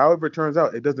indifferent, however it turns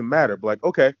out, it doesn't matter. But like,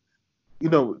 okay,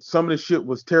 some of this shit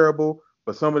was terrible,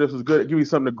 but some of this was good. Give you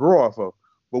something to grow off of.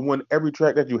 But when every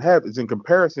track that you have is in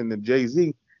comparison to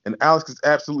Jay-Z, and Alex is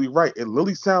absolutely right. It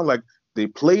literally sounds like they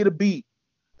played a beat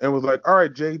and was like, all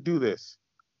right, Jay, do this.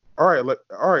 All right,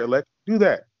 Lex, do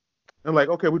that. And like,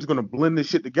 okay, we're just gonna blend this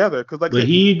shit together. But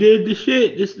he did the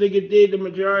shit. This nigga did the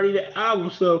majority of the album,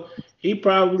 so he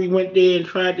probably went there and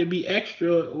tried to be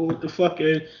extra with the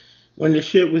fucking when the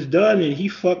shit was done, and he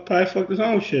probably fucked his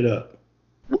own shit up.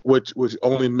 Which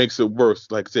only makes it worse.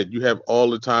 Like I said, you have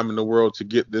all the time in the world to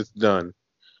get this done,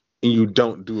 and you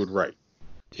don't do it right.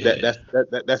 Yeah.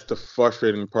 That's the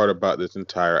frustrating part about this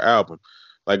entire album.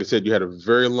 Like I said, you had a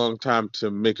very long time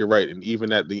to make it right, and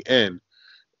even at the end,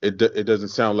 it doesn't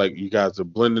sound like you guys are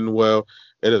blending well.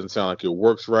 It doesn't sound like it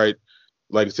works right.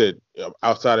 Like I said,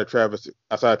 outside of Travis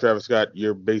Scott,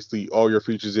 you're basically all your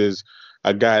features is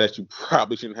a guy that you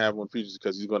probably shouldn't have on features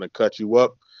because he's going to cut you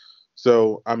up.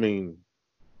 So I mean,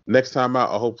 next time out,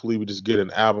 hopefully we just get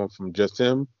an album from just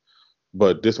him.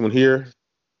 But this one here,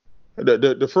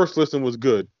 the first listen was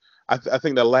good. I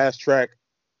think the last track,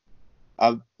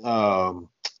 like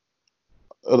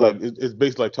it's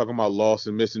basically like talking about loss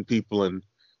and missing people and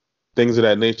things of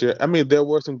that nature. I mean, there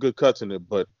were some good cuts in it,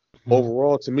 but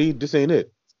overall, to me, this ain't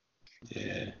it.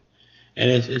 Yeah,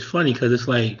 and it's funny because it's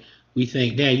like we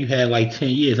think, damn, you had like 10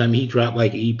 years. I mean, he dropped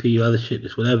like EP, other shit,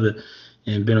 just whatever,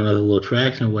 and been on other little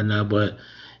tracks and whatnot. But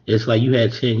it's like you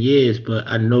had 10 years, but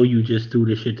I know you just threw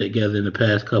this shit together in the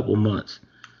past couple months.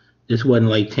 This wasn't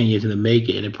like 10 years in the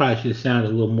making, and it probably should have sounded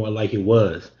a little more like it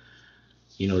was,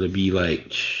 to be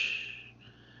like,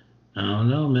 I don't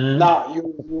know, man. No, you're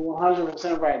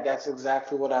 100% right. That's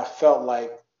exactly what I felt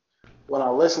like when I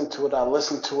listened to it. I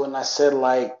listened to it and I said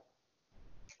like,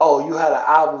 oh, you had an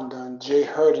album done. Jay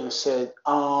heard it and said,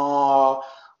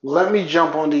 let me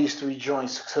jump on these 3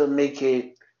 joints to make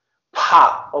it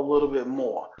pop a little bit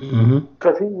more.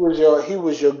 Because he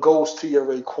was your ghost to your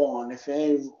Raekwon. If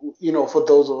any, for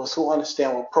those of us who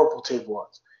understand what Purple Tape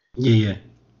was. Yeah.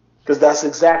 Because that's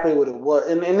exactly what it was,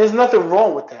 and there's nothing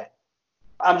wrong with that.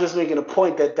 I'm just making a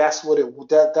point that that's what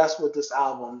this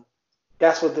album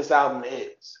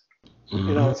is. You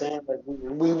know what I'm saying? Like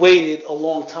we waited a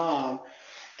long time,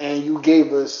 and you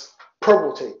gave us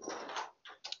Purple Tape.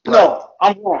 No,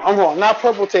 I'm wrong. Not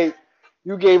Purple Tape.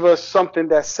 You gave us something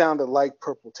that sounded like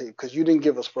Purple Tape because you didn't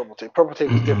give us Purple Tape. Purple Tape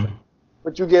was different,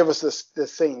 but you gave us the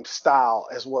same style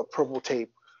as what Purple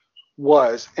Tape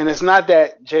was. And it's not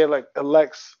that Jay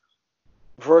Alex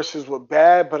verses were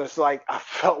bad, but it's like I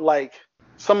felt like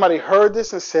somebody heard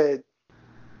this and said,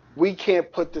 we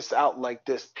can't put this out like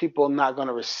this. People are not going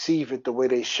to receive it the way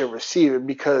they should receive it,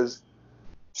 because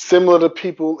similar to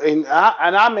people, and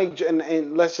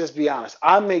let's just be honest,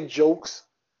 I make jokes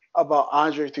about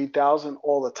Andre 3000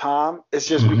 all the time. It's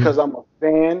just because I'm a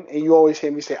fan, and you always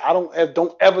hear me say,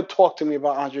 don't ever talk to me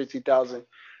about Andre 3000,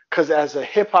 because as a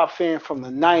hip hop fan from the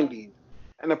 90s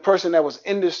and a person that was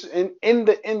in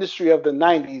the industry of the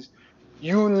 90s,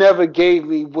 you never gave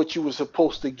me what you were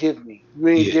supposed to give me.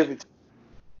 You didn't give it to me.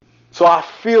 So I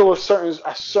feel a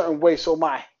certain way. So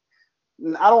my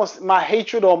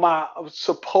hatred or my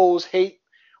supposed hate,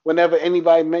 whenever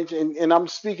anybody mention, and I'm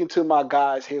speaking to my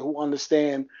guys here who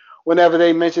understand, whenever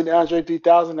they mention Andre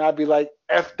 3000, I'd be like,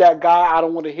 F that guy, I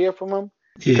don't want to hear from him,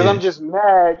 because I'm just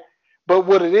mad. But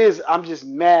what it is, I'm just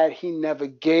mad he never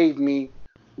gave me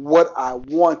what I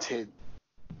wanted,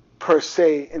 per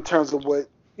se, in terms of what,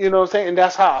 you know what I'm saying? And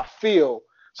that's how I feel.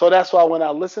 So that's why when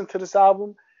I listen to this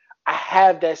album, I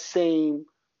have that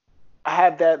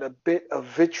a bit of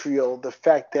vitriol, the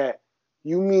fact that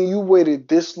you waited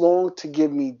this long to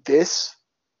give me this.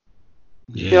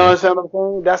 Yeah. You know what I'm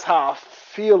saying? That's how I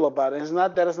feel about it. It's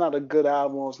not that it's not a good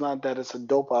album. It's not that it's a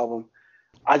dope album.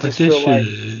 I just feel like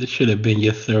this should have been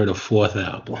your third or fourth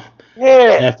album.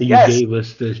 Yeah. After you gave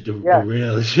us the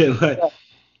real shit. Like,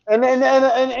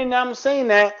 and I'm saying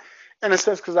that in a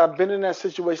sense because I've been in that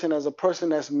situation as a person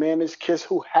that's managed Kiss,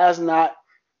 who has not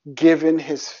given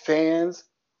his fans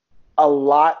a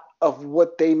lot of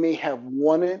what they may have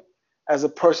wanted, as a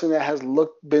person that has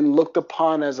been looked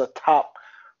upon as a top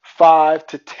 5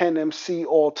 to 10 MC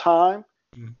all time.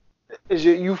 Is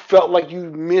you felt like you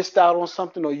missed out on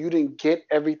something, or you didn't get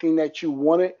everything that you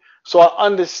wanted. So I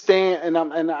understand, and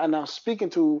I'm speaking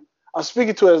to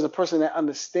it as a person that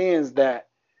understands that.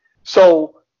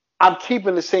 So I'm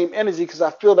keeping the same energy because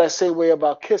I feel that same way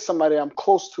about Kiss, somebody I'm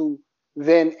close to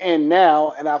then and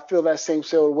now, and I feel that same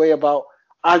way about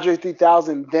Andre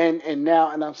 3000 then and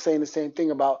now, and I'm saying the same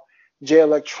thing about Jay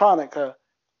Electronica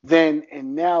then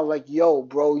and now. Like, yo,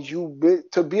 bro,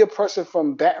 to be a person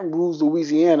from Baton Rouge,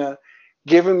 Louisiana,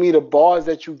 giving me the bars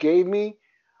that you gave me,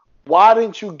 why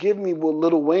didn't you give me what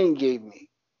Lil Wayne gave me?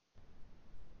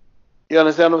 You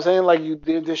understand what I'm saying? Like,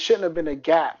 there shouldn't have been a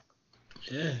gap.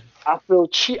 Yeah. I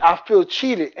feel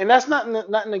cheated, and that's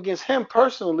nothing against him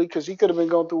personally, because he could have been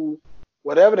going through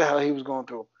whatever the hell he was going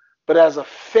through. But as a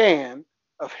fan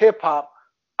of hip hop,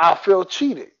 I feel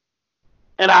cheated,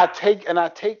 and I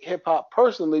take hip hop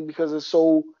personally because it's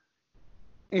so,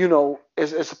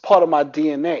 it's a part of my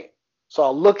DNA. So I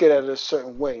look at it a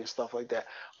certain way and stuff like that.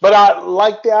 But I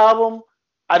like the album.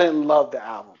 I didn't love the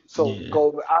album. So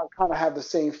I kind of have the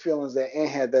same feelings that Ant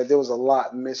had, that there was a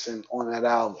lot missing on that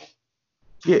album.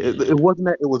 Yeah, it wasn't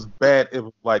that it was bad. It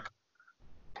was like,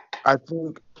 I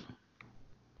think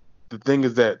the thing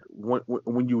is that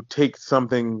when you take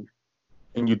something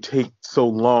and you take so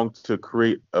long to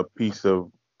create a piece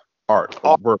of art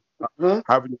or work,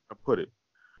 however you want to put it,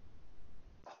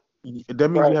 that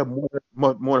means you have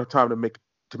more time to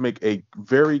make a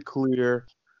very clear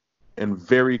and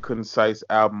very concise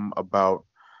album about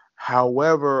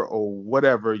however or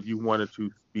whatever you wanted to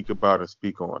speak about and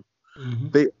speak on.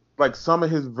 They, like, some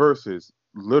of his verses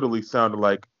literally sounded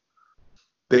like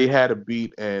they had a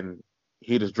beat and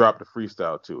he just dropped a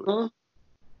freestyle to it.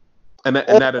 And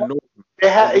that annoyed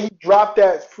me. He dropped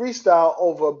that freestyle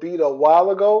over a beat a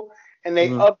while ago, and they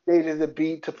updated the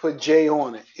beat to put Jay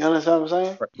on it. You understand what I'm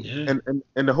saying? Yeah.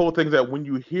 And the whole thing is that when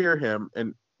you hear him,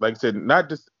 and like I said, not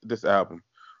just this album,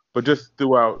 but just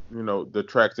throughout, the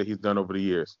tracks that he's done over the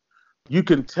years, you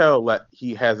can tell that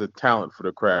he has a talent for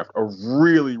the craft, a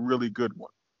really, really good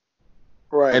one.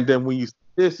 Right. And then when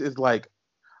this is like,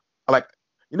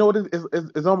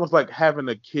 it's almost like having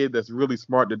a kid that's really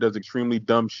smart that does extremely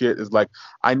dumb shit. Is like,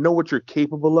 I know what you're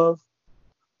capable of,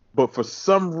 but for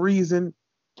some reason,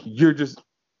 you're just,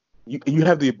 you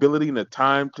have the ability and the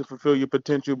time to fulfill your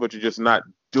potential, but you're just not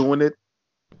doing it.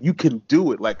 You can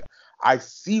do it. Like, I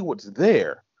see what's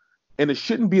there, and it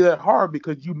shouldn't be that hard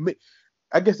because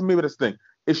I guess maybe that's the thing.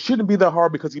 It shouldn't be that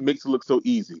hard because he makes it look so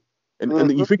easy. And then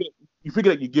you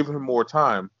figure that you give him more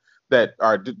time, that,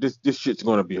 all right, this shit's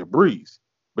going to be a breeze.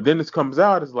 But then this comes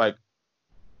out, it's like,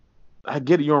 I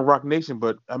get it, you're on Rock Nation,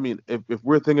 but I mean, if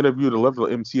we're thinking of you the level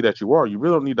of MC that you are, you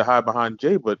really don't need to hide behind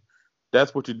Jay, but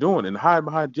that's what you're doing. And hiding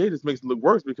behind Jay just makes it look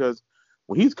worse, because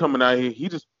when he's coming out here,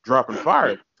 he's just dropping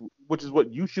fire, which is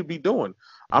what you should be doing.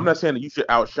 I'm not saying that you should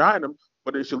outshine him,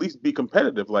 but it should at least be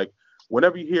competitive. Like,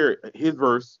 whenever you hear his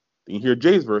verse, and you hear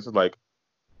Jay's verse, it's like,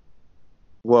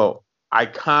 well, I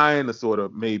kind of sort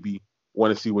of maybe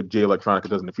want to see what Jay Electronica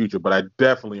does in the future, but I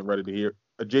definitely am ready to hear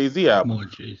a Jay-Z album. More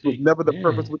Jay-Z. It was never the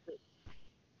purpose.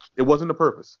 It wasn't the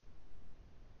purpose.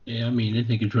 Yeah, I mean, that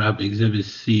nigga dropped Exhibit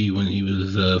C when he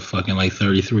was fucking like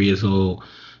 33 years old.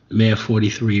 The man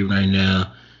 43 right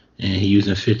now, and he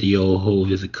using 50-year-old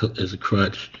Hov as a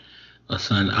crutch.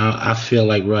 Son, I feel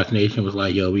like Rock Nation was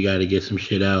like, yo, we got to get some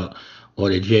shit out. Or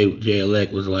that Jay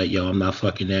Elect was like, yo, I'm not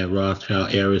fucking that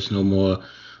Rothschild heiress no more.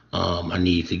 I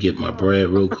need to get my bread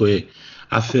real quick.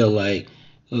 I feel like,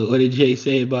 what did Jay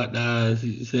say about Nas?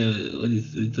 He said,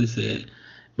 he said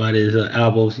about his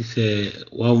albums. He said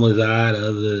one was I, the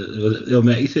other was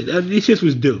Illmatic. He said this shit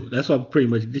was due. That's why pretty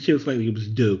much this shit was like it was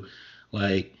due.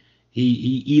 Like he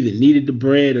either needed the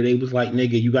bread or they was like,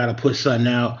 nigga, you gotta put something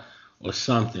out or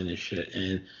something and shit.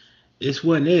 And this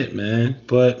wasn't it, man.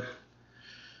 But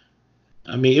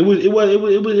I mean, it was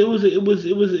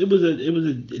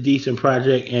a decent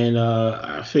project, and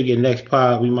I figured next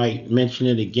pod we might mention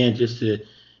it again just to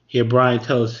hear Brian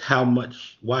tell us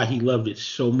why he loved it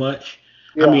so much.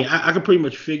 Yeah. I mean, I could pretty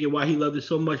much figure why he loved it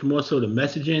so much, more so the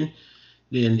messaging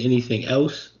than anything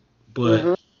else.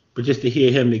 But just to hear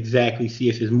him exactly, see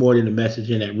if there's more than the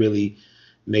messaging that really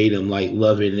made him like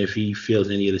love it, and if he feels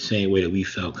any of the same way that we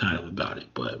felt kind of about it.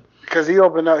 But because he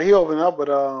opened up with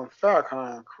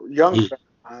Farrakhan, young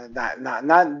Farrakhan,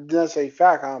 not necessarily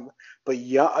Farrakhan, but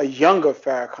a younger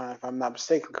Farrakhan, if I'm not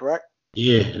mistaken, correct?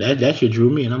 Yeah, that shit drew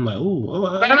me, and I'm like, ooh.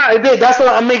 No, it did. That's what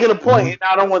I'm making a point. And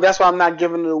I don't want. That's why I'm not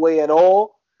giving it away at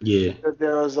all. Yeah, because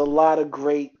there was a lot of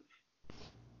great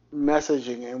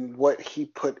messaging and what he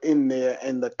put in there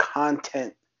and the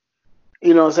content.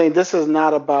 You know what I'm saying? This is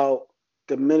not about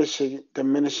diminishing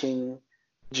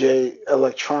Jay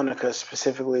Electronica,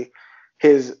 specifically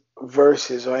his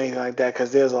verses or anything like that,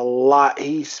 because there's a lot.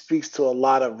 He speaks to a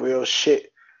lot of real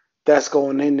shit that's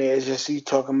going in there. It's just you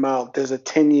talking about there's a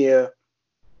 10-year.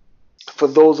 For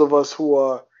those of us who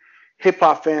are hip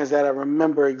hop fans that I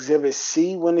remember Exhibit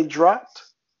C when it dropped,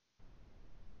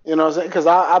 you know what I'm saying? Because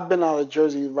I've been out of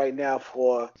Jersey right now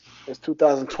it's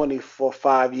 2020 for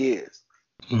 5 years.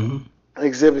 Mm-hmm.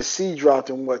 Exhibit C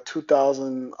dropped in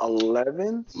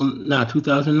 2011? Nah,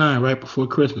 2009, right before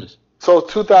Christmas. So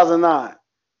 2009.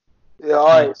 Yeah, all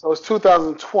right. So it's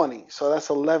 2020. So that's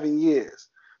 11 years.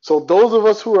 So those of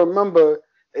us who remember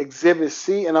Exhibit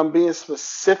C, and I'm being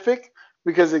specific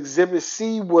because Exhibit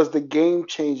C was the game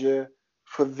changer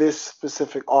for this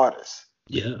specific artist.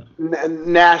 Yeah.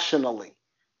 Nationally,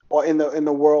 or in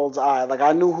the world's eye. Like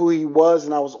I knew who he was,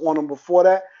 and I was on him before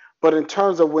that. But in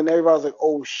terms of when everybody was like,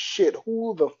 "Oh shit,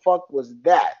 who the fuck was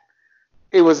that?"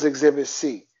 It was Exhibit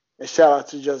C. And shout out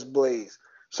to Just Blaze.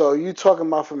 So you talking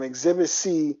about from Exhibit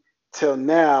C till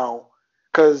now,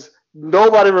 because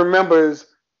nobody remembers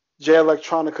Jay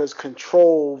Electronica's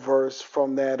Control verse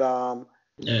from that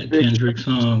Kendrick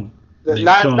song. It's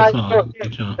not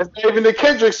even the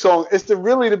Kendrick song. It's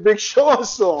really the Big Sean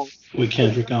song. With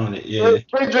Kendrick on it, yeah.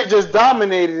 Kendrick just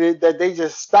dominated it, that they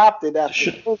just stopped it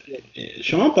after Kendrick.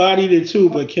 Sean bodied it too,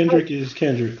 but Kendrick is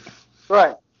Kendrick.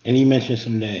 Right. And he mentioned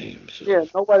some names. So. Yeah,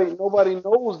 nobody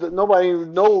knows that. Nobody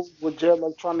knows what Jay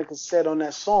Electronica said on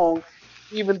that song,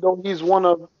 even though he's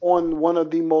on one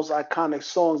of the most iconic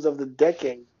songs of the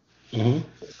decade. Mm-hmm.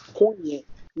 Poignant.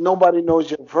 Nobody knows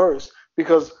your verse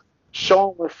because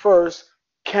Sean went first,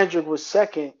 Kendrick was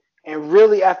second, and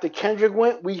really after Kendrick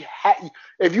went, we had.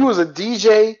 If you was a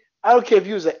DJ, I don't care if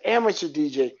you was an amateur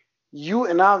DJ, you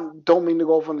and I don't mean to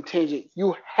go off on a tangent.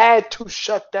 You had to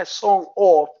shut that song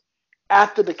off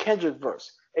after the Kendrick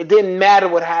verse. It didn't matter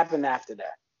what happened after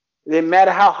that. It didn't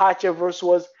matter how hot your verse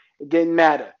was. It didn't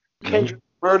matter. Kendrick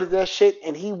murdered that shit,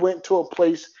 and he went to a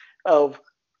place of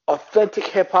authentic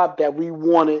hip hop that we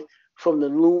wanted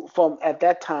from at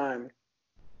that time,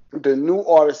 the new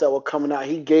artists that were coming out.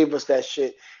 He gave us that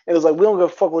shit. And it was like, we don't give a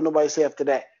fuck what nobody say after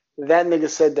that. That nigga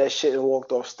said that shit and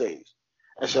walked off stage.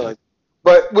 And shit like that.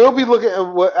 But we'll be looking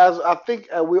at, as I think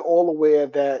we're all aware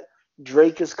that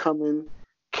Drake is coming,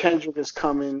 Kendrick is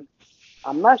coming.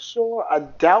 I'm not sure. I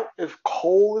doubt if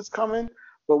Cole is coming,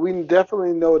 but we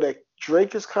definitely know that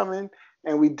Drake is coming,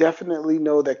 and we definitely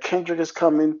know that Kendrick is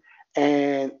coming.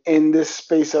 And in this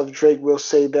space of Drake, we'll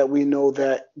say that we know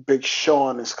that Big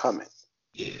Sean is coming.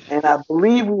 Yeah. And I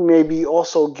believe we may be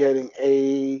also getting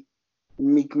a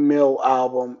Meek Mill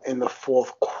album in the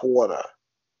fourth quarter,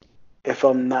 if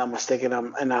I'm not mistaken.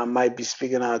 And I might be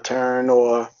speaking out of turn,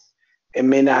 or it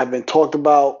may not have been talked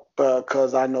about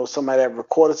because I know somebody that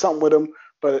recorded something with him,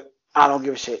 but I don't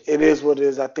give a shit. It is what it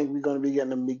is. I think we're going to be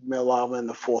getting a Meek Mill album in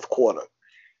the fourth quarter.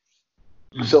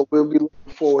 Mm-hmm. So we'll be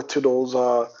looking forward to those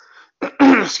 4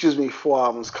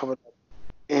 albums coming up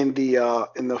in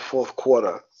the fourth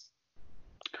quarter.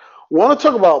 Want to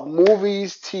talk about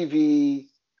movies, TV,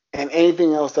 and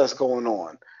anything else that's going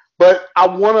on. But I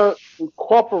want to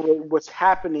incorporate what's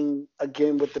happening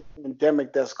again with the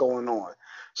pandemic that's going on.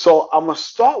 So I'm gonna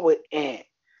start with Ant.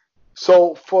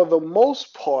 So for the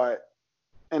most part,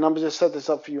 and I'm gonna just set this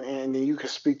up for you, Ant, and then you can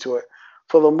speak to it.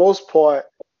 For the most part,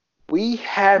 we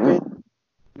haven't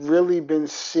really been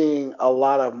seeing a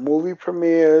lot of movie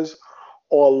premieres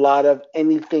or a lot of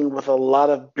anything with a lot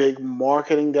of big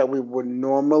marketing that we would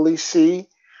normally see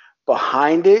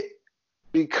behind it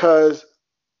because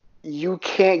you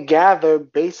can't gather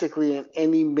basically in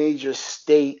any major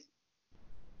state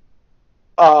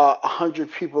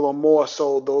 100 people or more.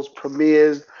 So those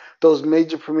premieres, those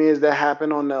major premieres that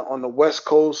happen on the West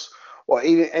Coast, or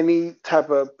even any type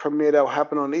of premiere that will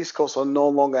happen on the East Coast, are no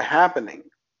longer happening.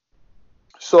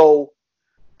 So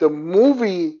the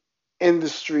movie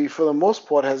industry, for the most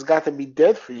part, has got to be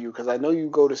dead for you because I know you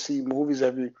go to see movies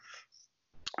every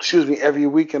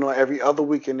weekend or every other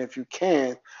weekend if you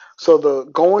can. So the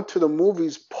going to the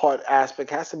movies part aspect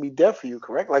has to be dead for you,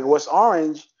 correct? Like West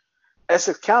Orange,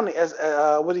 Essex County,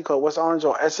 what do you call it? West Orange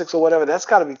or Essex or whatever, that's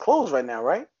got to be closed right now,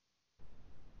 right?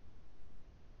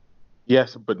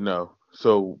 Yes, but no.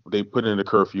 So they put in a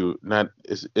curfew. Not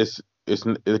it's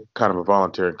kind of a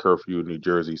voluntary curfew in New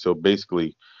Jersey. So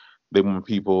basically, they want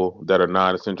people that are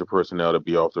non-essential personnel to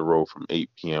be off the road from 8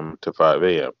 p.m. to 5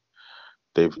 a.m.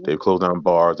 They've closed down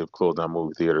bars, they've closed down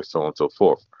movie theaters, so on and so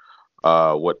forth.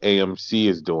 What AMC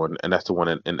is doing, and that's the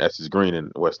one in Essex Green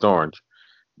in West Orange,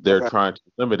 they're Okay. trying to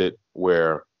limit it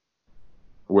where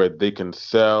they can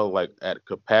sell like at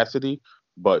capacity,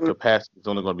 but Mm. capacity is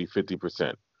only going to be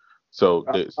 50%. So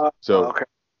this so Okay.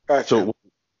 Gotcha. so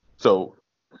so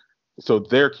so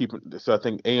they're keeping. So I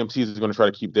think AMC is going to try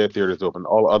to keep their theaters open.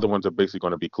 All other ones are basically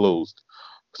going to be closed.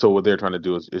 So what they're trying to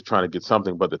do is trying to get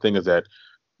something. But the thing is that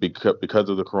because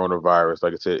of the coronavirus,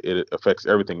 like I said, it affects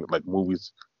everything. Like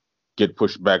movies get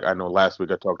pushed back. I know last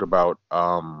week I talked about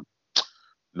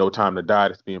No Time to Die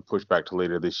that's being pushed back to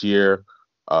later this year.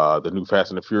 The new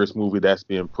Fast and the Furious movie that's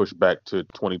being pushed back to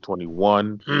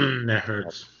 2021. That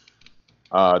hurts.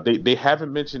 They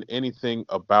haven't mentioned anything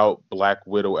about Black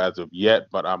Widow as of yet,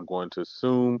 but I'm going to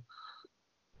assume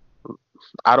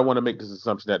I don't want to make this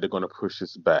assumption that they're going to push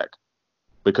this back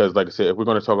because, like I said, if we're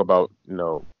going to talk about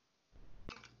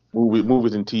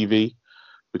movies and TV,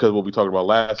 because what we talked about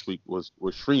last week was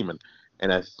streaming,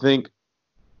 and I think,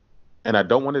 and I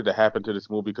don't want it to happen to this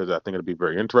movie because I think it'll be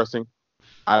very interesting.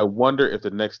 I wonder if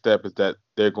the next step is that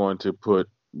they're going to put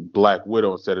Black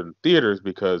Widow instead of in theaters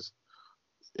because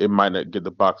it might not get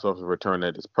the box office return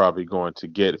that it's probably going to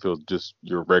get if it was just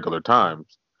your regular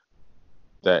times.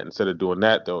 That instead of doing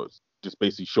that, though, it's just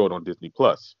basically show it on Disney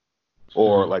Plus,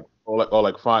 or like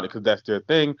find it because that's their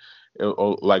thing.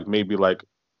 Or like maybe like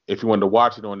if you wanted to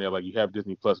watch it on there, like you have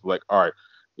Disney Plus, like all right,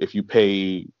 if you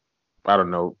pay, I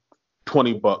don't know,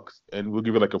 $20, and we'll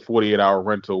give you like a 48-hour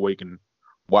rental where you can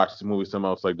watch the movie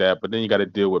somewhere else like that. But then you got to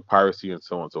deal with piracy and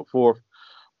so on and so forth.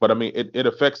 But I mean, it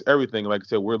affects everything. Like I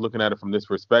said, we're looking at it from this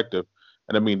perspective,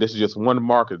 and I mean, this is just one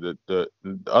market. The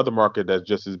other market that's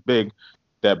just as big,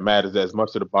 that matters as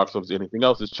much to the box office as anything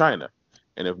else, is China.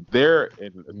 And if they're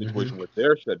in a situation where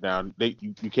they're shut down,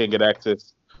 you can't get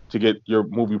access to get your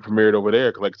movie premiered over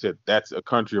there. 'Cause like I said, that's a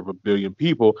country of 1 billion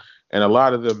people, and a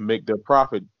lot of them make their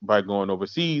profit by going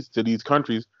overseas to these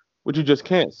countries, which you just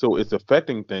can't. So it's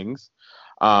affecting things.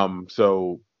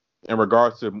 So in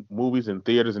regards to movies and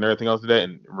theaters and everything else today,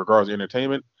 and in regards to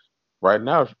entertainment, right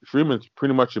now streaming is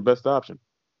pretty much your best option.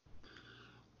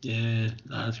 Yeah,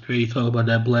 that's crazy. Talk about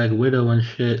that Black Widow and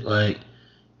shit. Like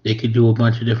they could do a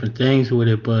bunch of different things with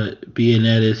it, but being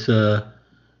that it's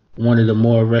one of the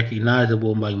more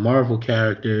recognizable like Marvel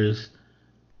characters,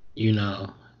 you know,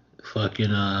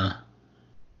 fucking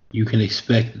you can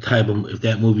expect the type of if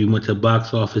that movie went to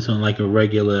box office on like a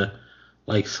regular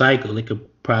like cycle, it could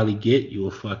probably get you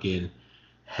a fucking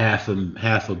half a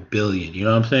billion. You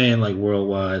know what I'm saying? Like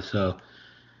worldwide. So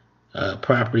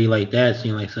property like that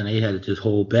seemed like something they had to just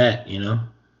hold back. You know?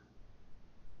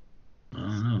 I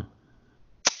don't know.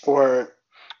 Or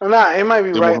nah, it might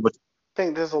be They're right. more, I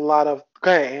think there's a lot of.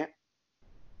 Go ahead, Ant.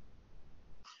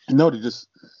 no, they just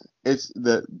it's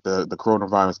the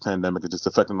coronavirus pandemic is just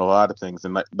affecting a lot of things,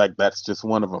 and like that's just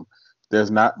one of them.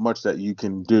 There's not much that you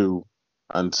can do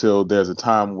until there's a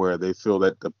time where they feel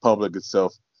that the public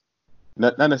itself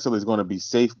not necessarily is going to be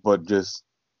safe, but just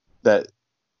that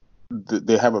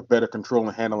they have a better control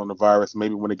and handle on the virus.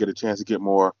 Maybe when they get a chance to get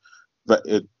more,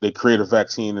 they create a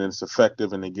vaccine and it's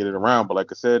effective and they get it around. But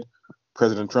like I said,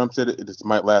 President Trump said it just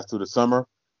might last through the summer.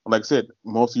 Like I said,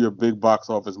 most of your big box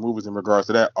office movies in regards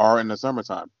to that are in the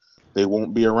summertime. They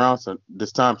won't be around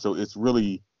this time, so it's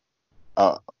really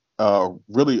a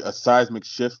really a seismic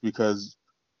shift, because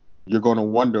you're going to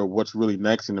wonder what's really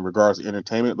next in regards to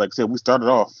entertainment. Like I said, we started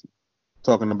off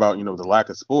talking about, the lack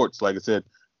of sports. Like I said,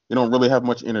 you don't really have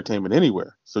much entertainment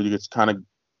anywhere. So you just kind of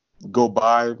go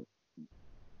by,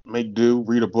 make do,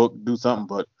 read a book, do something.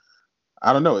 But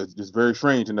I don't know. It's just very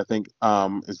strange. And I think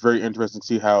it's very interesting to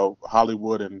see how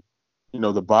Hollywood and,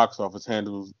 the box office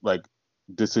handles like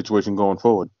this situation going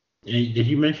forward. And did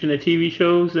you mention the TV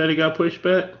shows that it got pushed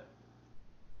back?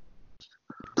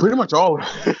 Pretty much all.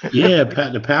 Yeah,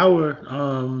 the Power.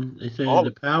 They said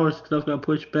the Power stuff got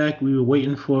pushed back. We were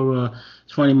waiting for.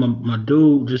 It's funny. My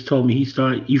dude just told me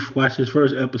he watched his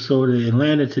first episode of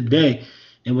Atlanta today,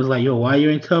 and was like, "Yo, why you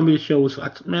ain't tell me the show was?"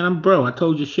 Man, I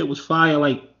told you shit was fire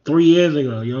like 3 years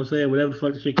ago. You know what I'm saying? Whatever the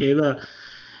fuck the shit came out.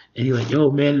 And he's like, "Yo,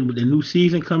 man, with the new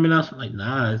season coming out," I'm like,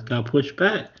 "Nah, it's got pushed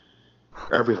back."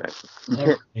 Everything.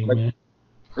 Man.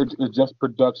 It's just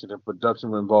production, and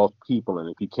production involves people. And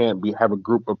if you can't have a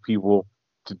group of people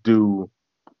to do,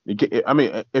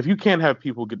 if you can't have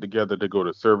people get together to go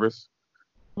to service,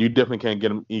 you definitely can't get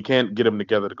them. You can't get them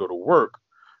together to go to work.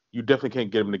 You definitely can't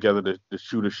get them together to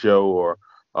shoot a show or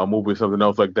a movie or something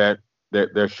else like that.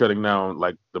 They're shutting down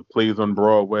like the plays on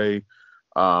Broadway,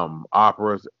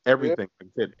 operas, everything. Like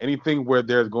I said, anything where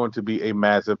there's going to be a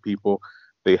mass of people,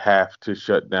 they have to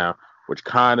shut down. Which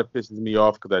kind of pisses me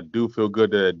off, because I do feel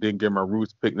good that I didn't get my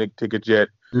Roots picnic ticket yet.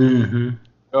 Mm-hmm.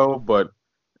 But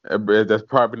that's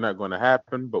probably not going to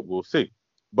happen. But we'll see.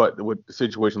 But with a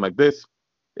situation like this,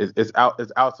 it's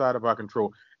outside of our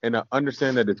control. And I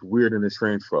understand that it's weird and it's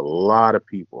strange for a lot of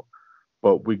people.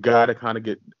 But we got to kind of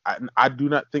get. I do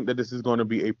not think that this is going to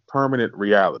be a permanent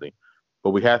reality.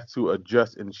 But we have to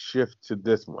adjust and shift to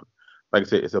this one. Like I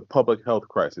said, it's a public health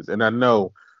crisis, and I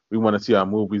know. We want to see our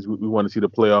movies. We want to see the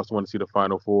playoffs. We want to see the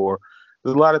Final Four.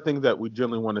 There's a lot of things that we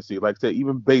generally want to see. Like I said,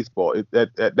 even baseball,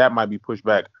 that might be pushed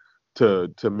back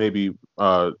to maybe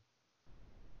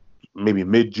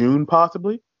mid-June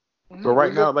possibly. Mm-hmm. But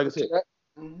right now, like I said,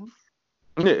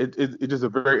 it's just a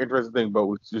very interesting thing. But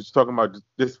we're just talking about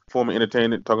this form of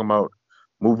entertainment, talking about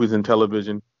movies and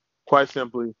television. Quite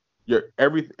simply,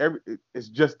 it's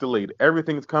just delayed.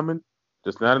 Everything's coming,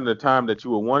 just not in the time that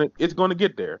you would want it. It's going to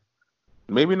get there.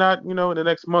 Maybe not, in the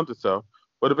next month or so,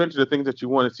 but eventually the things that you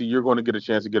want to see, you're going to get a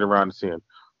chance to get around to seeing.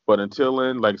 But until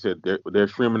then, like I said,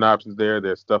 there's streaming options there.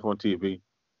 There's stuff on TV.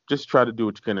 Just try to do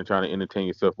what you can and try to entertain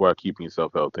yourself while keeping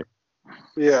yourself healthy.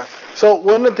 Yeah. So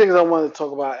one of the things I wanted to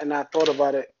talk about, and I thought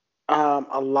about it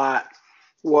a lot,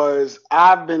 was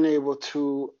I've been able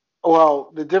to.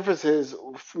 Well, the difference is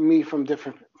for me from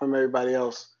everybody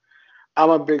else.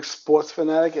 I'm a big sports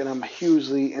fanatic, and I'm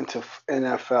hugely into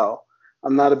NFL.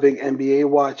 I'm not a big NBA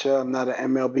watcher. I'm not an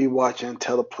MLB watcher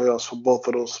until the playoffs for both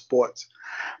of those sports.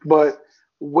 But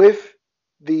with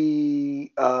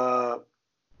the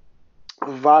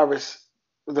virus,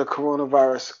 the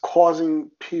coronavirus,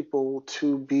 causing people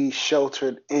to be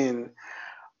sheltered in,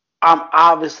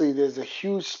 obviously there's a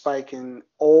huge spike in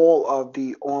all of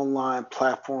the online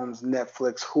platforms,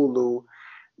 Netflix, Hulu,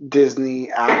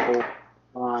 Disney, Apple,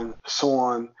 so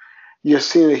on. You're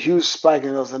seeing a huge spike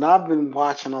in those. And I've been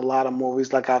watching a lot of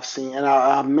movies like I've seen, and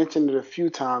I've mentioned it a few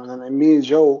times, and me and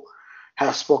Joe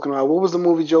have spoken about. What was the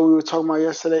movie, Joe, we were talking about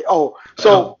yesterday?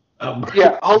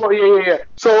 Yeah, hold on, yeah.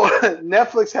 So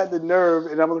Netflix had the nerve,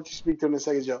 and I'm going to let you speak to him in a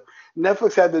second, Joe.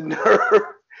 Netflix had the nerve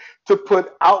to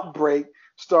put Outbreak,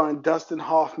 starring Dustin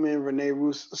Hoffman, Renee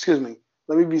Russo, excuse me,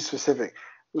 let me be specific,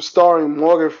 starring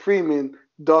Morgan Freeman,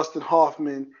 Dustin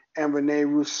Hoffman, and Renee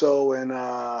Russo and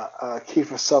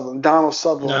Kiefer Sutherland, Donald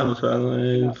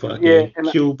Sutherland,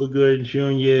 Cuba Gooding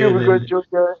Jr. and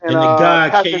the guy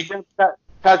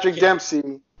Patrick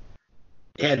Dempsey.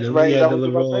 Yeah,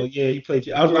 he played.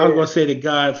 I was gonna say the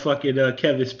guy fucking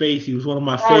Kevin Spacey was one of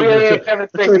my favorites. Kevin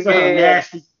Spacey. How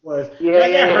nasty he was.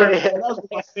 That was one of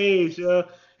my faves, yo.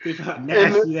 How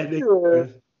nasty that nigga was.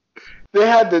 They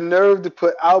had the nerve to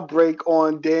put Outbreak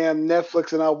on damn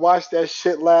Netflix, and I watched that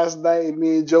shit last night, and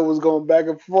me and Joe was going back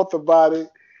and forth about it.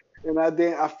 And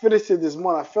I finished it this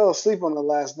morning. I fell asleep on it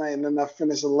last night, and then I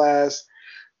finished the last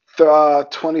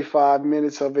 25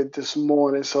 minutes of it this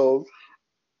morning. So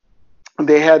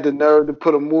they had the nerve to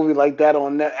put a movie like that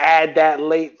on add that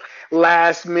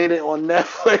last minute on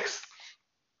Netflix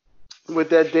with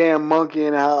that damn monkey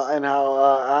and how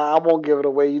I won't give it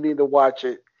away. You need to watch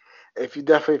it. If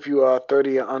you are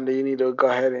 30 or under, you need to go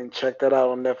ahead and check that out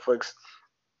on Netflix.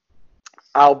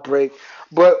 Outbreak.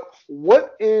 But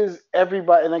what is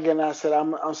everybody? And again, I said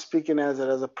I'm speaking as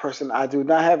a person. I do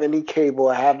not have any cable.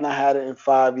 I have not had it in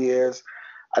 5 years.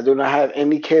 I do not have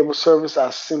any cable service. I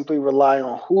simply rely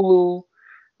on Hulu,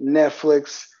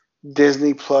 Netflix,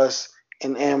 Disney Plus,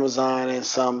 and Amazon and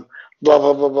some blah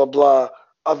blah blah blah blah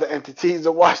other entities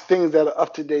to watch things that are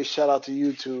up to date. Shout out to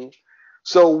YouTube.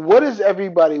 So what is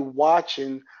everybody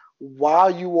watching while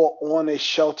you are on a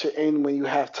shelter in when you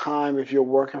have time if you're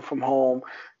working from home?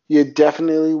 You're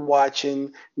definitely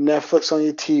watching Netflix on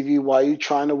your TV while you're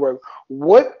trying to work.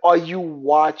 What are you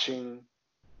watching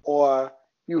or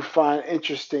you find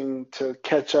interesting to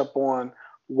catch up on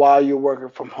while you're working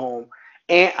from home?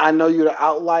 And I know you're the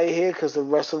outlier here because the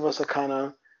rest of us are kind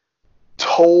of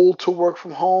told to work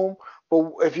from home.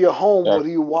 But if you're home, what do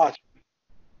you watch?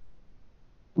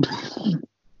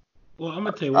 Well, I'm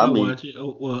gonna tell you what watch.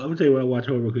 Well, I'm gonna tell you what I watch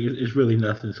over. It's really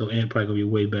nothing. So Ant probably gonna be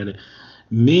way better.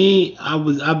 Me,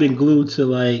 I've been glued to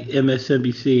like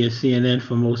MSNBC and CNN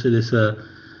for most of this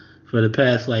for the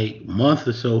past like month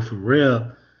or so for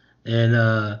real.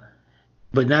 And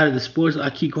but now that the sports, I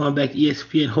keep going back to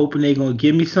ESPN hoping they're gonna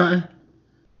give me something.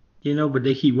 But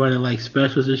they keep running like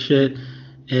specials and shit.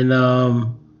 And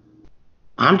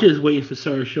I'm just waiting for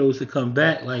certain shows to come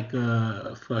back, like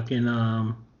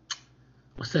fucking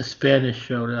what's that Spanish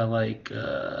show that I like?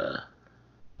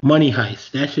 Money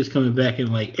Heist. That shit's coming back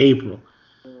in like April,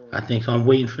 I think. So I'm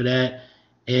waiting for that.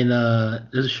 And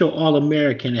there's a show All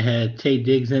American that had Tay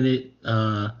Diggs in it.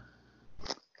 I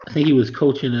think he was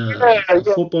coaching a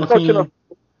football team.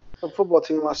 A football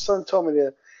team. My son told me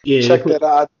to check that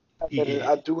out.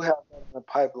 I do have that in the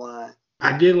pipeline.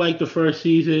 I did like the first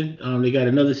season. They got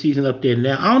another season up there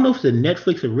now. I don't know if it's a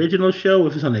Netflix original show,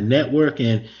 if it's on the network,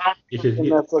 and it's just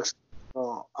Netflix.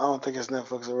 No, I don't think it's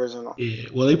Netflix original. Yeah,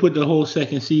 well, they put the whole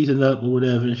second season up or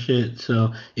whatever and shit.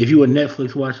 So if you a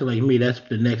Netflix watcher like me, that's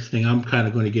the next thing I'm kind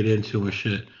of going to get into and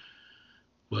shit.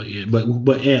 But yeah,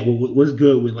 but yeah, what's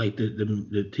good with like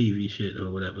the TV shit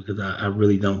or whatever? Because I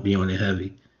really don't be on it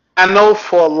heavy. I know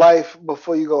For Life.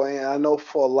 Before you go in, I know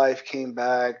For Life came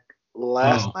back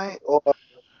last night or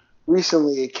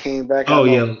recently. It came back. Oh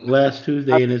yeah, last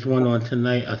Tuesday, and there's one on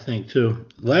tonight, I think too.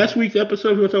 Last week's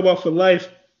episode we were talking about For Life.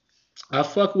 I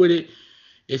fuck with it.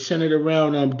 It centered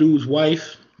around dude's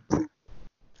wife.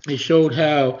 It showed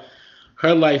how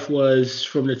her life was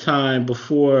from the time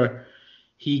before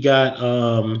he got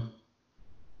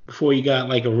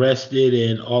like arrested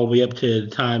and all the way up to the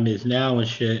time is now and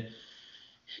shit.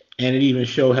 And it even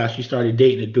showed how she started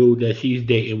dating a dude that she's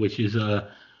dating, which is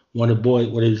one of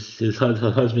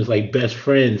her husband's like best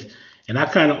friends. And I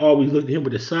kind of always looked at him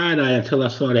with a side eye until I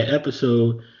saw that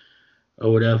episode.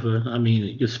 Or whatever. I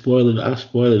mean, you spoil it. I'll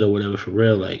spoil it or whatever for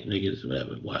real. Like niggas,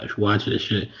 whatever. Watch this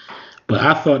shit. But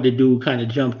I thought the dude kind of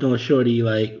jumped on Shorty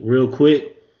like real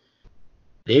quick.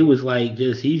 They was like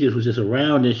he was just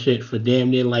around and shit for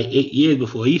damn near like 8 years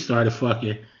before he started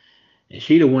fucking. And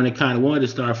she the one that kind of wanted to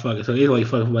start fucking. So they like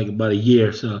fucking for like about a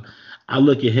year. So I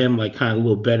look at him like kind of a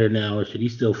little better now and shit.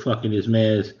 He's still fucking his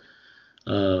man's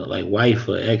like wife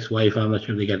or ex-wife. I'm not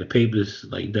sure if they got the papers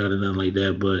like done or nothing like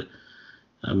that, but.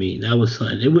 I mean, that was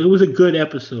something. It was a good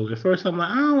episode. At first, I'm like,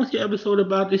 I don't want to see an episode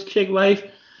about this chick life,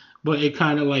 but it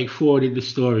kind of like forwarded the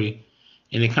story,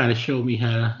 and it kind of showed me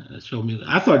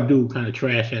I thought dude kind of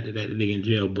trash after that nigga in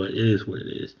jail, but it is what it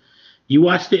is. You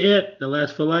watched the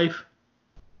Last for Life?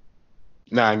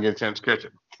 Nah, I didn't get a chance to catch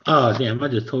it. Oh damn, I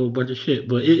just told a bunch of shit,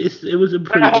 but it was a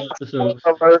pretty good episode.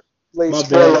 My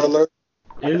bad.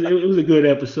 It was a good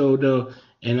episode though.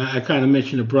 And I kind of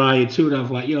mentioned to Brian too, and I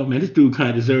was like, yo, man, this dude kind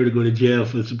of deserved to go to jail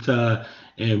for some time.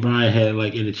 And Brian had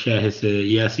like in the chat had said,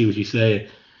 yeah, I see what you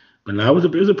said. But now it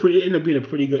ended up being a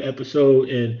pretty good episode,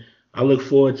 and I look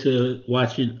forward to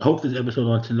watching. Hope this episode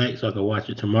on tonight so I can watch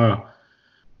it tomorrow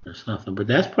or something. But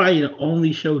that's probably the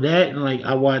only show that, and like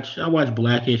I watch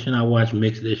Blackish and I watch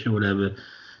Mixed-ish or whatever,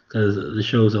 because the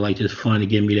shows are like just fun to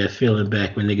give me that feeling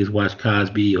back when niggas watch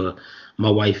Cosby or My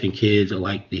Wife and Kids or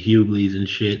like the Hughleys and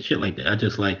shit like that. I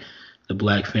just like the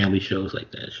black family shows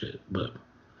like that shit. But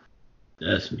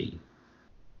that's me.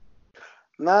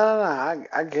 No,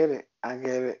 I get it. And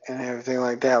everything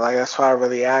like that. Like that's why I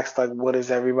really asked, like, what is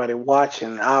everybody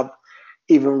watching? I've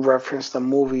even referenced a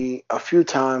movie a few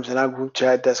times in our group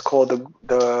chat that's called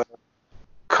the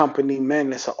Company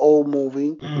Men. It's an old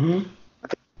movie. Mm-hmm. I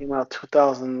think it came out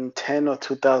 2010 or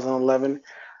 2011.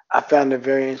 I found it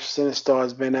very interesting. It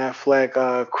stars Ben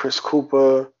Affleck, Chris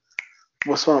Cooper.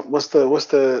 What's that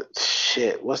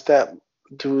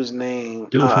dude's name?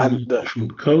 Dude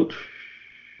from Coach?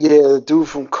 Yeah, the dude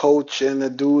from Coach and the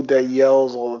dude that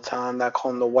yells all the time. That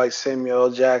call him the White Samuel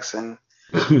L. Jackson.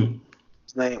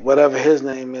 His name, whatever his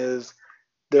name is.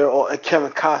 They're all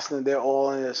Kevin Costner. They're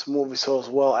all in this movie, so it's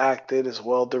well acted, it's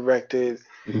well directed.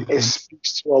 Mm-hmm. It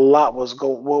speaks to a lot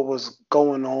what was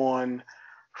going on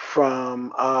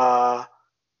from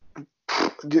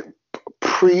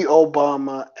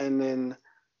pre-Obama and then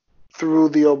through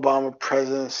the Obama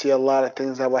presidency, a lot of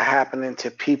things that were happening to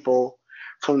people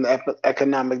from the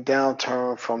economic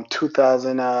downturn from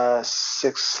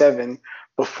 2006-7,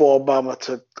 before Obama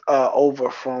took over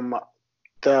from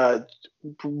the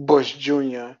Bush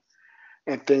Jr.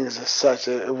 and things as such.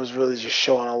 It was really just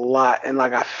showing a lot, and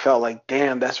like I felt like,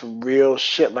 damn, that's real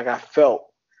shit. Like I felt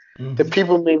the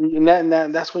people maybe, and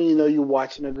that's when you know you're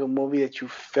watching a good movie, that you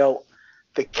felt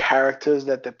the characters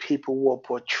that the people were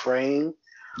portraying.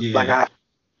 Yeah. Like I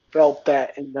felt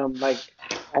that in them, like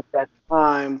at that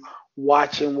time,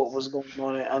 watching what was going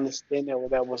on and understanding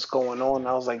what that was going on.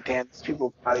 I was like, damn, these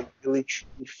people probably really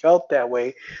truly felt that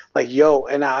way. Like, yo,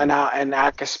 and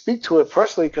I can speak to it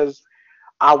personally because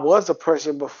I was a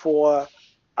person before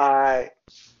I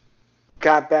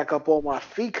got back up on my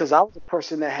feet, because I was a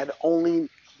person that had only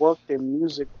worked in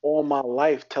music all my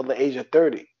life till the age of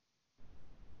 30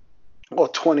 or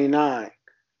 29.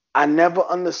 I never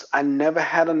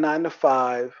had a 9 to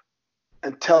 5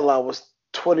 until I was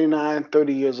 29,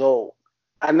 30 years old.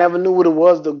 I never knew what it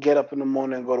was to get up in the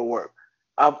morning and go to work.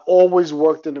 I've always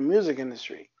worked in the music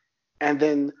industry.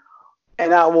 And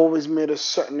I've always made a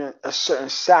certain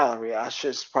salary. I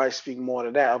should probably speak more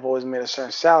to that. I've always made a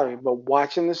certain salary. But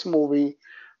watching this movie,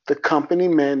 The Company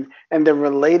Men, and then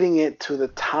relating it to the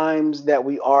times that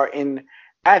we are in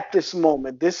at this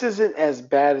moment, this isn't as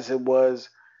bad as it was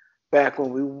back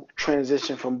when we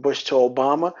transitioned from Bush to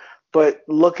Obama. But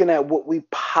looking at what we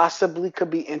possibly could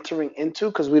be entering into,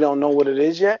 because we don't know what it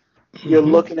is yet, you're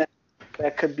looking at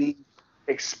that could be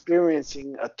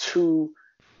experiencing a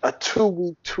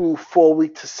 2-week to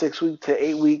 4-week to 6-week to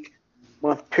 8-week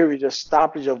month period of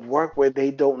stoppage of work where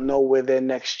they don't know where their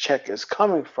next check is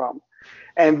coming from.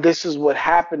 And this is what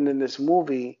happened in this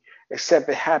movie, except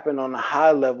it happened on a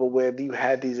high level where you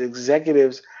had these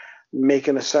executives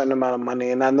making a certain amount of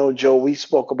money. And I know, Joe, we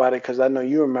spoke about it because I know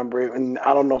you remember it, and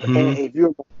I don't know if if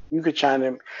you could chime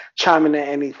in at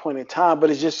any point in time, but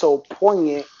it's just so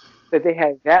poignant that they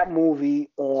had that movie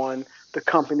on, The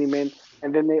Company Men,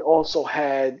 and then they also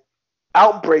had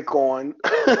Outbreak on,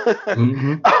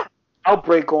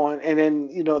 Outbreak on, and then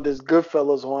there's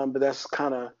Goodfellas on, but that's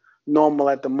kind of normal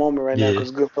at the moment right now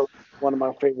because Goodfellas is one of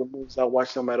my favorite movies I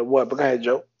watch no matter what. But go ahead,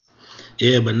 Joe.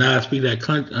 Yeah, but now speak that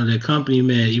Company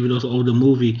Man, even though it's an older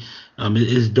movie,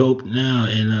 it's dope now,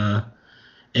 and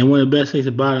one of the best things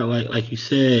about it, like you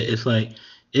said, it's like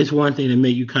it's one thing to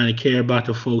make you kind of care about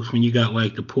the folks when you got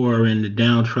like the poor and the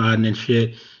downtrodden and shit.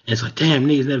 And it's like, damn,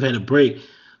 niggas never had a break,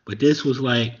 but this was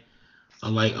like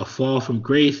a fall from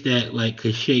grace that like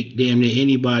could shake damn near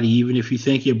anybody, even if you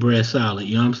think your bread's solid.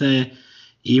 You know what I'm saying?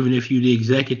 Even if you the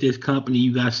exec at this company,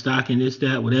 you got stock in this,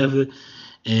 that, whatever.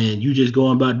 And you just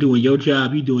going about doing your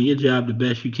job. You doing your job the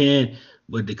best you can,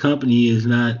 but the company is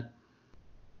not.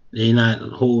 They're not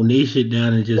holding their shit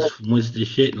down and just wants the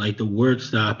shit like the work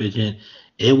stoppage. And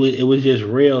it was just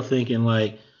real thinking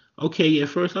like, okay, yeah,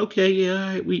 first, okay, yeah, all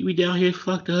right, we down here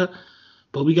fucked up,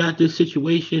 but we got this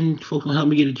situation. Folks gonna help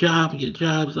me get a job,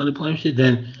 unemployment shit.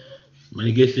 Then when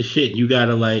it gets to shit, you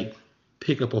gotta like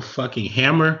pick up a fucking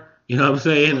hammer. You know what I'm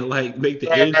saying? And like make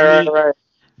the ends meet. Right.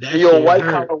 That You're a shit white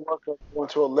hurt. collar worker going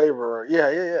to a laborer.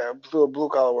 Yeah. Blue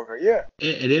collar worker. Yeah.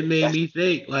 And it made me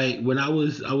think like when I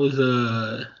was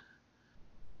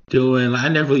doing, I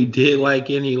never really did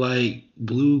like any like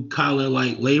blue collar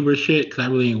like labor shit because I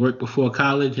really didn't work before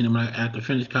college, and then when after I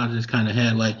finished college, I just kind of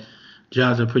had like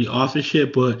jobs that are pretty office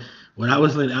shit. But when I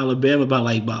was in Alabama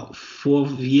about 4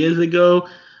 years ago,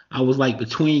 I was like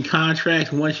between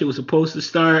contracts. One shit was supposed to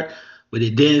start, but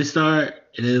it didn't start,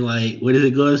 and then like when is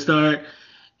it gonna start?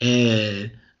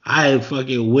 And I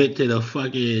fucking went to the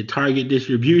fucking Target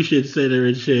distribution center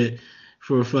and shit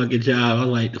for a fucking job. I was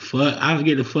like, the fuck? I was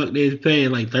getting the fuck they was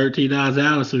paying like $13 an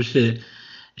hour or some shit.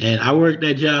 And I worked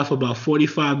that job for about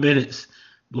 45 minutes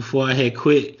before I had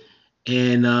quit.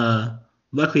 And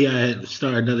luckily I had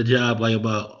started another job like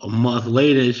about a month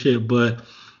later and shit. But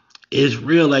it's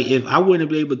real. Like if I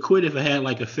wouldn't be able to quit if I had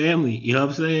like a family, you know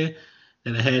what I'm saying?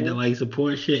 And I had to like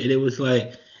support shit. And it was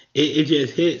like, it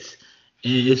just hits.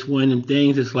 And it's one of them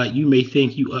things, it's like you may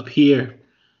think you up here,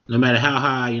 no matter how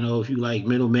high, if you like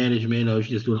middle management or if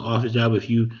you're just doing an office job, if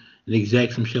you an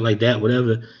exec, some shit like that,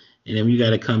 whatever. And then you got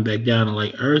to come back down to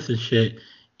like earth and shit.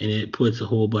 And it puts a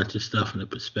whole bunch of stuff into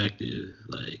perspective.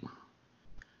 Like,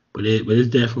 but it's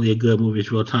definitely a good movie.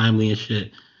 It's real timely and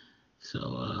shit.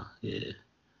 So, yeah.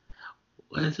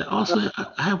 What is it? Also,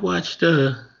 I watched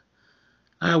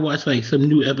like some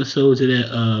new episodes of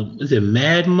that, is it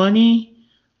Mad Money?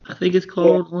 I think it's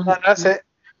called. Yeah, that's it.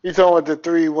 You talking about the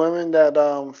 3 women that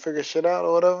figure shit out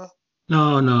or whatever?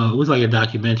 No, it was like a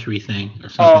documentary thing or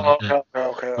something Oh, like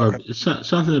that, or okay.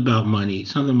 something about money.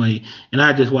 And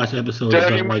I just watched episodes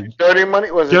Dirty of Money. like Dirty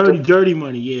Money was it? Dirty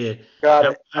Money. Yeah,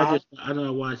 Got it. I know I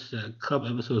watched a couple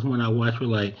episodes. One I watched with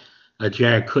like a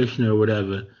Jared Kushner or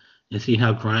whatever, and see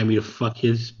how grimy the fuck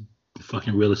his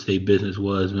fucking real estate business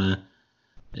was, man.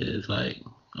 It's like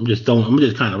I'm just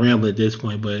kind of rambling at this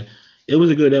point, but it was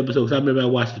a good episode. 'Cause I remember I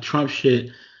watched the Trump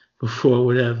shit before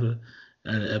whatever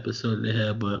the episode they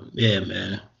had, but yeah,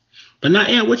 man. But not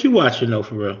yeah, what you watching though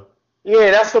for real?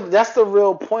 Yeah, that's the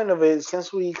real point of it.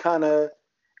 Since we kind of,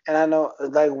 and I know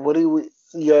like what do we?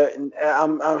 Yeah,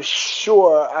 I'm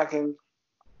sure I can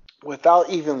without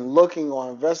even looking or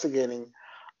investigating.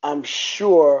 I'm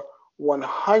sure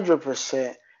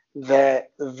 100%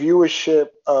 that the viewership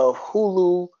of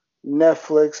Hulu,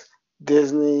 Netflix,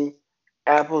 Disney,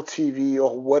 Apple TV,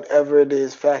 or whatever it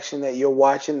is faction that you're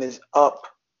watching is up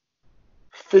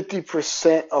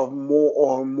 50% of more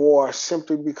or more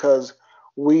simply because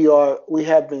we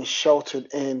have been sheltered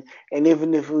in, and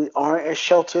even if we aren't as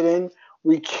sheltered in,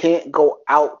 we can't go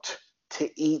out to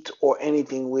eat or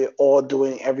anything. We're all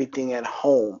doing everything at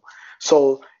home.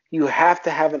 So you have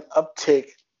to have an uptick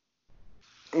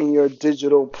in your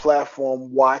digital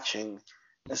platform watching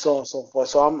and so on and so forth.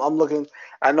 So I'm looking.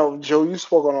 I know Joe, you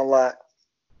spoke on a lot.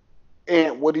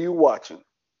 And what are you watching?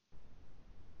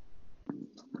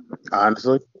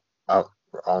 Honestly, I,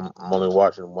 I'm only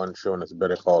watching one show, and it's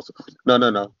Better Call Saul.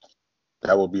 No.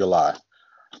 That would be a lie.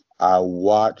 I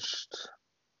watched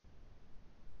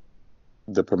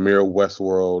the premiere of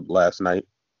Westworld last night.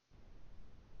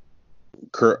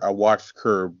 I watched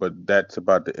Curb, but that's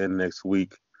about to end next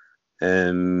week.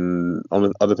 And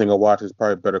only other thing I watch is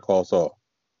probably Better Call Saul.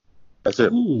 That's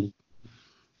it. Ooh,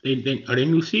 they are they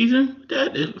new season?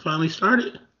 That it finally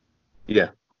started. Yeah,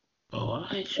 Oh,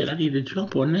 shit! I need to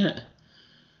jump on that.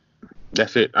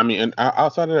 that's it. I mean, and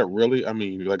outside of that, really, I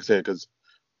mean, like I said, because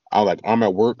I'm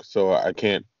at work, so I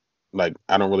can't I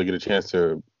don't really get a chance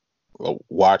to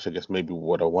watch. I guess maybe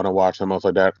what I want to watch, something else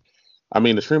like that. I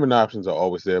mean, the streaming options are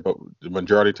always there, but the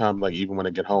majority of the time, like even when I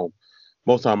get home,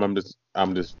 most time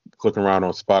I'm just clicking around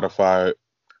on Spotify,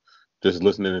 just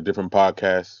listening to different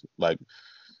podcasts, like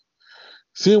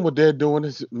seeing what they're doing,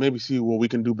 is maybe see what we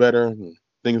can do better, and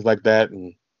things like that.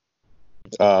 And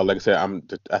like I said,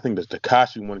 I think the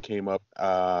Takashi one came up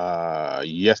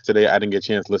yesterday. I didn't get a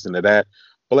chance to listen to that,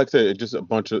 but like I said, it's just a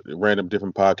bunch of random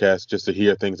different podcasts just to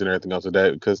hear things and everything else like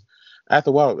that. Because after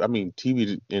a while, I mean,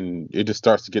 TV and it just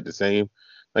starts to get the same.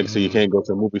 Like I said, you Mm, can't go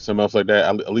to a movie, something else like that.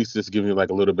 At least it's giving you like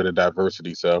a little bit of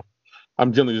diversity. So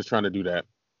I'm generally just trying to do that.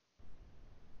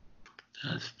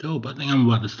 that's dope. I think I'm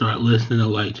about to start listening to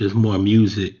like just more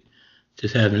music,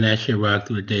 just having that shit rock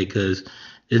through the day because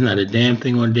there's not a damn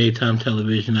thing on daytime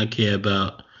television I care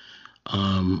about.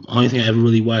 Only thing I ever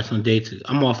really watched on dates,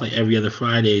 I'm off like every other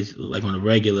Fridays, like on a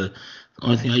regular. The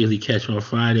only thing I usually catch on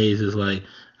Fridays is like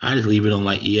I just leave it on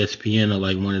like ESPN or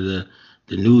like one of the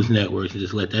news networks and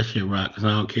just let that shit rock. Cause I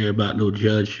don't care about no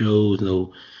judge shows,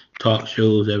 no talk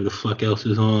shows, whatever the fuck else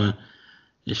is on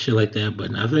and shit like that.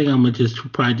 But I think I'm gonna just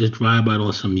probably just drive out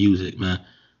on some music, man.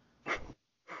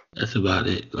 That's about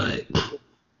it. Like,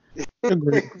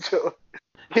 Agreed.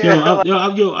 Yeah,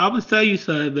 I was tell you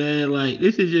something, man. Like,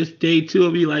 this is just day two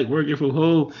of me like working from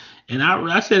home, and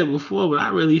I said it before, but I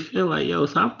really feel like yo,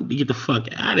 so I'm gonna get the fuck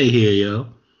out of here, yo.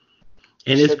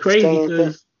 And it's said the crazy same thing.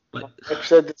 because like, My wife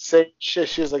said the same shit.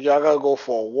 She was like, "Yo, I gotta go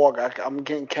for a walk. I'm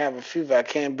getting cabin fever. I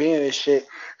can't be in this shit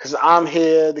because I'm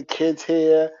here, the kid's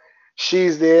here,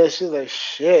 she's there." She's like,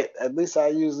 "Shit. At least I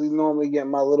usually normally get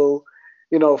my little,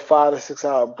 5 to 6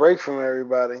 hour break from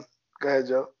everybody." Go ahead,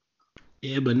 Joe.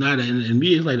 yeah, but not and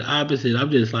me it's like the opposite.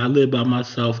 I live by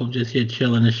myself. I'm just here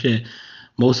chilling and shit.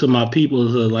 Most of my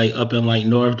peoples are like up in like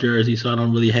North Jersey, so I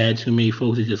don't really have too many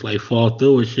folks that just like fall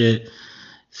through and shit.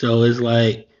 So it's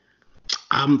like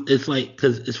it's like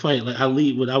because it's funny. Like I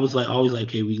leave, when I was like always like,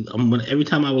 okay, I'm gonna every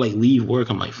time I would like leave work,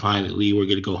 I'm like, fine, leave work,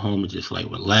 gonna go home and just like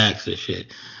relax and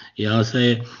shit. You know what I'm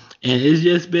saying? And it's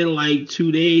just been like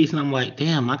 2 days, and I'm like,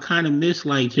 damn, I kind of miss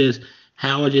like just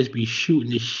how I just be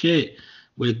shooting the shit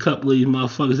with a couple of these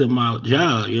motherfuckers at my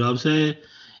job. You know what I'm saying?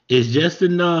 It's just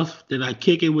enough that I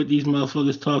kick it with these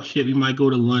motherfuckers, talk shit. We might go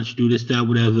to lunch, do this, that,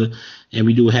 whatever, and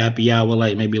we do happy hour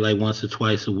like maybe like once or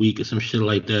twice a week or some shit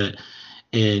like that.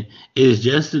 And it's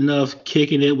just enough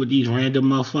kicking it with these random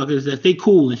motherfuckers that they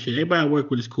cool and shit. Everybody I work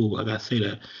with is cool. I gotta say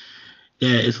that.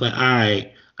 Yeah, it's like, all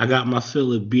right, I got my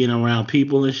fill of being around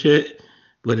people and shit.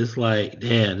 But it's like,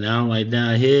 damn, now I'm like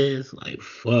down here, it's like,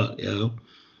 fuck, yo.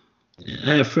 I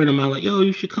had a friend of mine like, yo,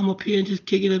 you should come up here and just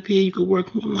kick it up here. You could work.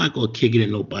 I'm not gonna kick it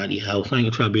in nobody's house. I ain't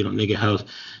gonna try to be in no nigga house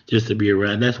just to be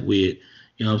around. That's weird.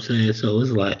 You know what I'm saying? So it's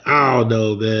like, I don't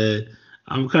know, man.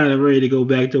 I'm kind of ready to go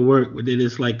back to work, but then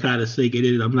it's like kind of sinking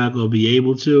in. I'm not gonna be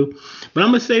able to. But I'm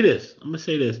gonna say this. I'm gonna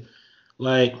say this.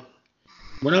 Like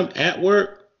when I'm at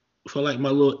work for like my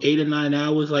little 8 or 9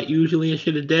 hours, like usually and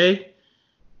shit a day,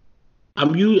 I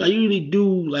usually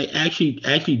do like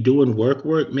actually doing work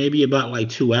maybe about like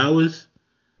 2 hours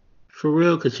for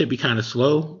real, cause shit be kind of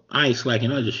slow. I ain't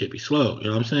slacking, I just shit be slow. You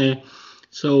know what I'm saying?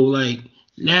 So like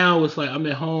now it's like I'm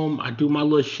at home, I do my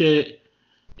little shit,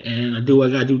 and I do what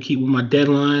I gotta do, keep with my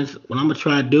deadlines. What I'm gonna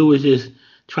try to do is just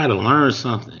try to learn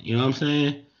something. You know what I'm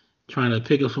saying? Trying to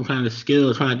pick up some kind of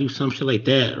skill, trying to do some shit like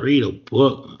that. Read a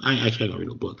book. I ain't actually gonna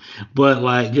read a book, but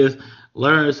like just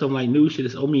learn some like new shit.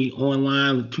 It's only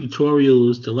online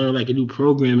tutorials to learn like a new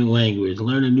programming language,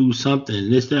 learn a new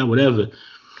something, this, that, whatever.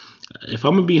 If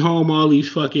I'm gonna be home all these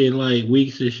fucking like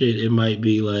weeks and shit, it might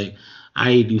be like I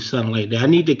need to do something like that. I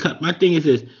need to cut. My thing is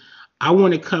this: I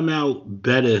want to come out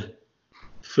better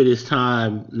for this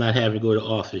time not having to go to the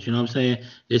office. You know what I'm saying?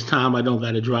 This time I don't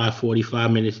got to drive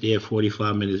 45 minutes there,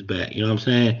 45 minutes back. You know what I'm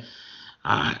saying?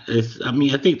 I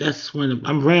mean, I think that's when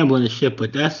I'm rambling and shit,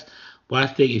 but that's why I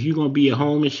think if you're gonna be at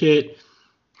home and shit,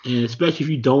 and especially if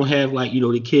you don't have like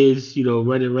the kids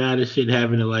running around and shit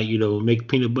having to like make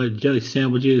peanut butter jelly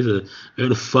sandwiches or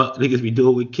whatever the fuck niggas be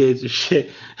doing with kids and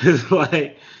shit. It's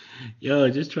like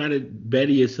just try to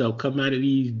better yourself. Come out of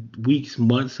these weeks,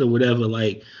 months, or whatever,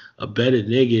 like a better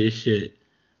nigga and shit.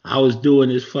 I was doing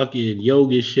this fucking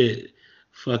yoga shit,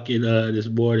 fucking this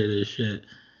morning and shit.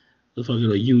 I was fucking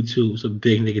on YouTube, some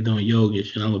big nigga doing yoga and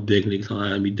shit. I'm a big nigga, so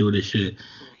I be doing this shit.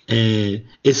 And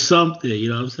it's something, you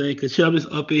know what I'm saying? Cause I'm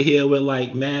just up in here with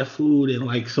like mad food and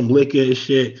like some liquor and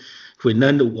shit with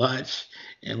nothing to watch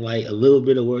and like a little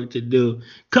bit of work to do.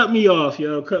 Cut me off,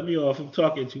 yo. Cut me off. I'm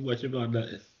talking too much about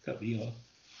nothing. Cut me off.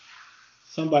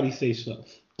 Somebody say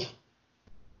something.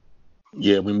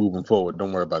 Yeah, we moving forward.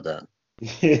 Don't worry about that.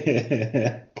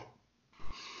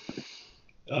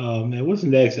 Oh man, what's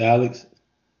next, Alex?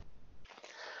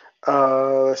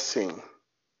 Let's see.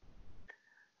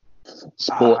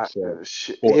 Sports.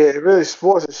 Yeah, really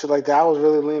sports and shit like that. I was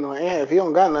really leaning on Ant. If he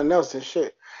don't got nothing else, then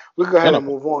shit, we go ahead and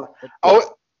move on.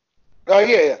 Oh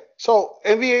yeah. So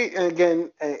NBA, and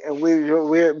again, and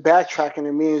we're backtracking,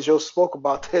 and me and Joe spoke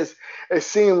about this. It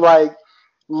seemed like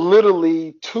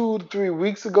literally 2 to 3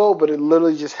 weeks ago, but it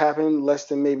literally just happened less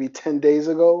than maybe 10 days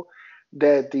ago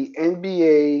that the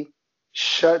NBA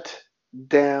shut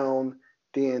down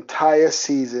the entire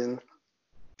season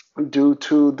due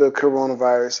to the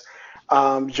coronavirus.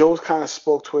 Joe's kind of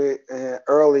spoke to it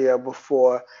earlier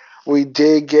before. We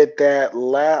did get that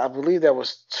I believe that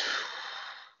was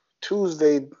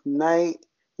Tuesday night.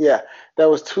 Yeah, that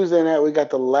was Tuesday night. We got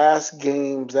the last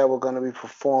games that were going to be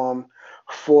performed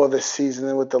for the season,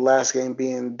 and with the last game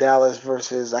being Dallas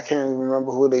versus, I can't even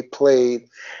remember who they played.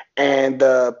 And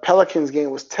the Pelicans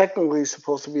game was technically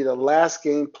supposed to be the last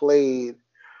game played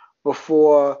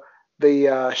before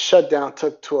the shutdown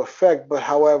took to effect. But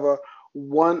however,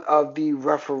 one of the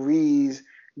referees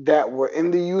that were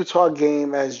in the Utah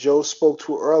game, as Joe spoke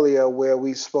to earlier, where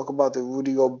we spoke about the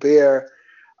Rudy Gobert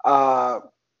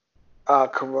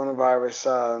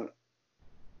coronavirus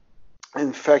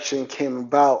infection came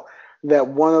about, that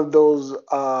one of those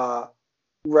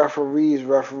referees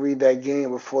refereed that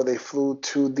game before they flew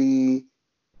to the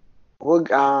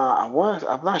I'm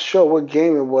not sure what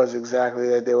game it was exactly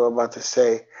that they were about to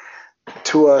say,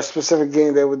 to a specific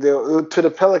game they were there, to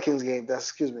the Pelicans game.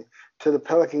 To the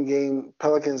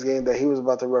Pelicans game that he was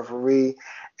about to referee,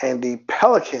 and the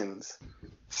Pelicans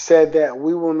said that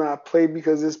we will not play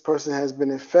because this person has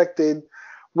been infected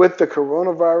with the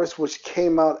coronavirus, which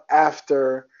came out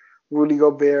after Rudy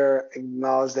Gobert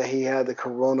acknowledged that he had the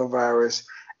coronavirus,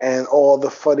 and all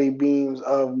the funny beams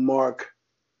of Mark.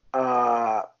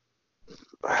 Cuban?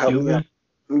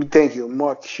 Thank you,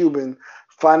 Mark Cuban,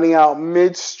 finding out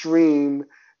midstream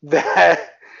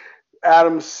that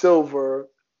Adam Silver,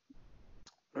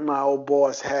 my old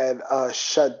boss, had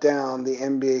shut down the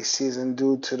NBA season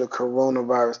due to the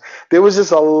coronavirus. There was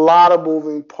just a lot of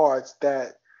moving parts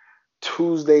that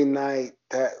Tuesday night,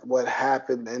 that what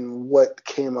happened and what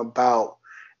came about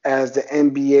as the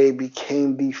NBA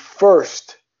became the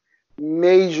first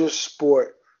major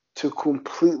sport to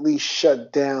completely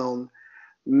shut down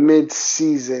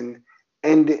mid-season,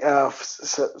 and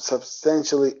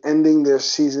substantially ending their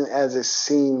season as it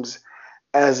seems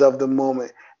as of the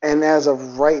moment. And as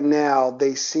of right now,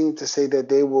 they seem to say that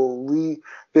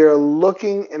they're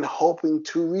looking and hoping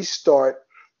to restart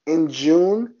in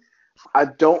June. I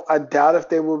doubt if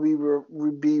they will be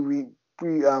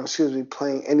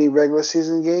playing any regular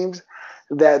season games.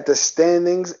 that the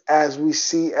standings as we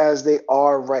see as they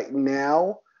are right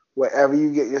now, wherever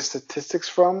you get your statistics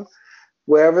from,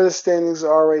 wherever the standings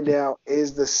are right now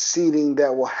is the seeding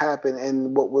that will happen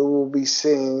and what we will be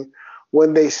seeing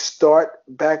when they start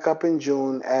back up in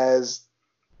June and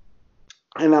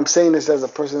I'm saying this as a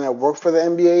person that worked for the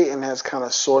NBA and has kind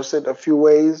of sourced it a few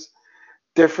ways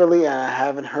differently, and I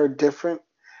haven't heard different,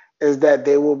 is that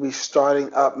they will be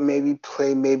starting up,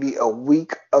 play a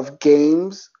week of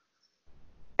games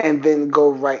and then go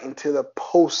right into the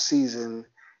postseason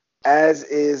as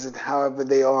is and however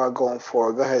they are going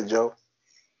forward. Go ahead, Joe.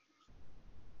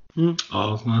 Oh,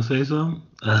 I was gonna say something.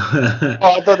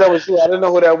 I thought that was you. I didn't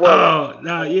know who that was. Oh,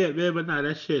 nah, yeah, man, but nah,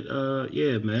 that shit,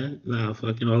 yeah, man, nah,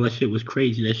 fucking all that shit was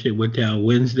crazy. That shit went down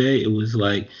Wednesday. It was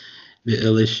like the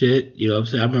illest shit. You know what I'm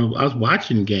saying? I remember I was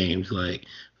watching games, like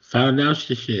found out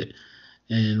the shit,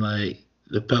 and like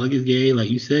the Pelicans game, like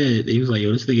you said, he was like,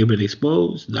 yo, this nigga been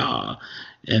exposed? Nah.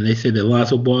 And they said that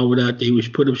Lonzo Ball went out there, he was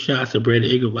put up shots, and Brandon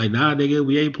Ingram like, nah, nigga,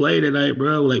 we ain't playing tonight,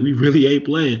 bro. Like, we really ain't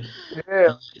playing.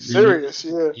 Yeah, serious,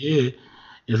 yeah. Yeah.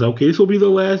 It's okay, this will be the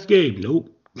last game. Nope.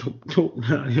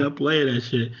 Nah, you're not playing that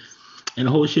shit. And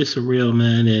the whole shit's surreal,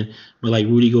 man. And with like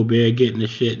Rudy Gobert getting the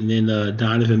shit, and then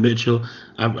Donovan Mitchell.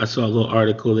 I saw a little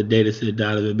article today that said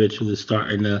Donovan Mitchell is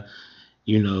starting to,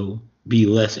 be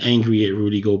less angry at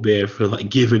Rudy Gobert for like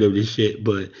giving him this shit.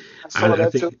 But I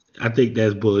think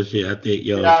that's bullshit. I think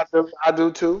I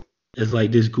do too. It's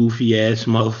like this goofy ass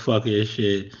motherfucker and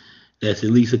shit that's at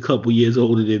least a couple years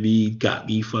older than me got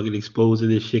me fucking exposed to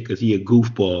this shit because he a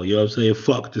goofball. You know what I'm saying?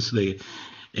 Fuck this nigga.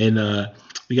 And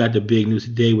we got the big news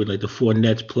today with like the 4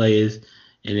 Nets players,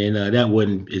 and then that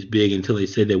wasn't as big until they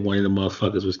said that one of the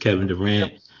motherfuckers was Kevin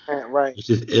Durant. Right. It's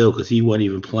just ill because he wasn't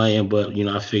even playing, but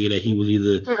I figured that he was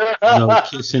either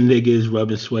kissing niggas,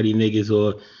 rubbing sweaty niggas,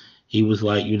 or he was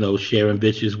like sharing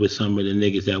bitches with some of the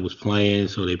niggas that was playing,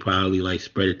 so they probably like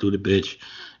spread it through the bitch.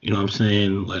 You know what I'm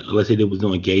saying? Like unless they was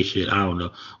doing gay shit, I don't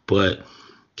know. But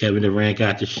Kevin Durant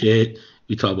got the shit.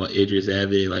 We talk about Idris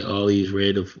Elba, like all these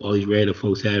random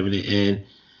folks having it, and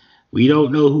we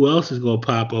don't know who else is gonna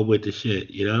pop up with the shit,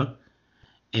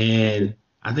 And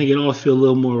I think it all feel a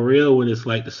little more real when it's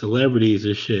like the celebrities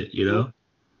and shit,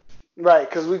 Right,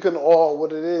 because we can all,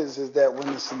 what it is that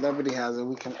when the celebrity has it,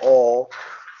 we can all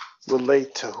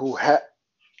relate to who has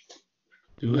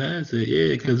it, yeah,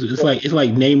 because it's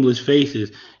like nameless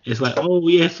faces. It's like, oh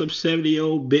yeah, some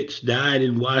 70-year-old bitch died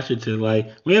in Washington.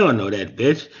 Like, we don't know that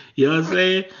bitch. You know what I'm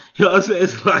saying?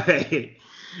 It's like,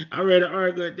 I read an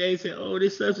article that they said, oh,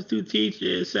 this substitute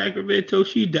teacher in Sacramento,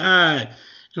 she died.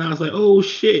 And I was like, oh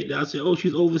shit. And I said, oh,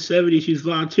 she's over 70, she's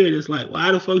volunteered. It's like,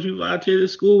 why the fuck you volunteered at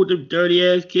school with them dirty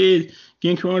ass kids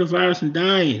getting coronavirus and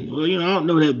dying? Well, I don't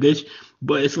know that bitch.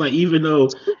 But it's like, even though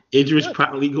Idris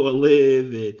probably gonna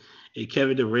live and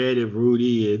Kevin Durant and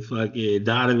Rudy and fucking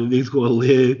Donovan Mitchell's gonna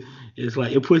live, it's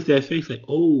like it puts that face like,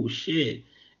 oh shit,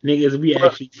 niggas we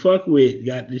actually fuck with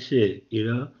got this shit,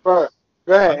 Right.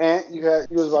 Go ahead, Ant. You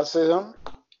was about to say something?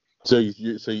 So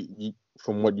you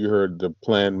from what you heard, the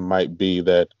plan might be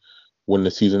that when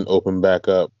the season open back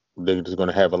up, they're just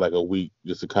gonna have like a week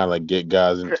just to kind of like get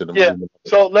guys into the movement.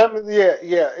 So let me,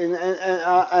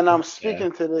 and I'm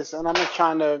speaking to this, and I'm not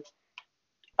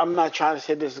trying to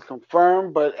say this is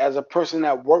confirmed, but as a person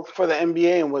that worked for the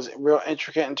NBA and was real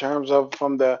intricate in terms of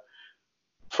from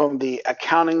the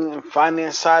accounting and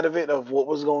finance side of it of what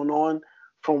was going on,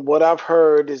 from what I've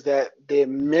heard is that there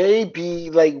may be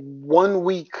like 1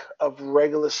 week of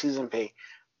regular season pay,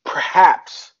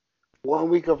 perhaps 1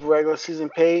 week of regular season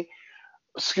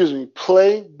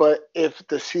play, but if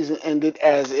the season ended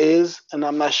as is, and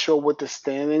I'm not sure what the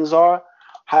standings are,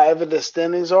 however the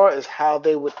standings are is how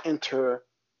they would enter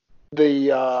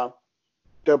the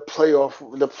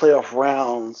playoff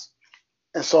rounds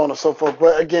and so on and so forth.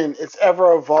 But again, it's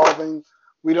ever evolving.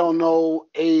 We don't know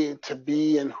A to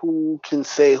B and who can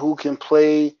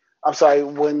play. I'm sorry,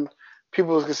 when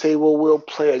people can say, well, we'll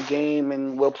play a game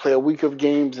and we'll play a week of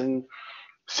games and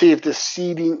see if the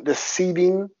seeding,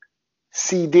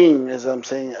 as I'm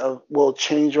saying, will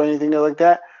change or anything like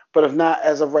that. But if not,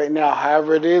 as of right now,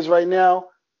 however it is right now,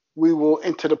 we will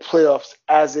enter the playoffs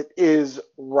as it is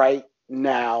right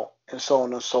now, and so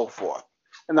on and so forth.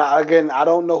 And again, I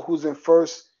don't know who's in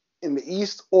first in the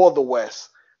East or the West,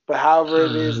 but however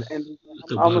it is, and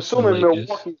I'm assuming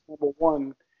Milwaukee's number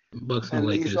one. Bucks and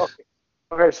Lakers.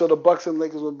 Okay, so the Bucks and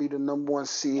Lakers will be the number one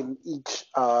seed in each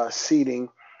seeding,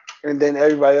 and then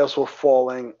everybody else will fall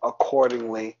in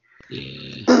accordingly.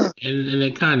 Yeah, and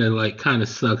it kind of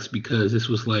sucks because this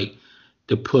was like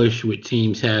the push with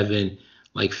teams having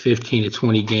like 15 to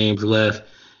 20 games left,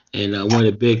 and one of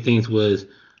the big things was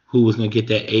who was gonna get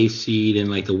that A seed in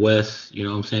like the West. You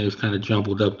know what I'm saying? It was kind of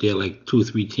jumbled up there, like 2 or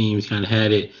 3 teams kind of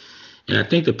had it. And I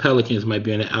think the Pelicans might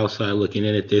be on the outside looking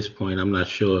in at this point. I'm not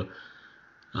sure.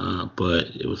 But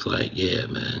it was like, yeah,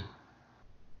 man.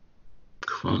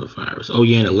 Coronavirus. Oh,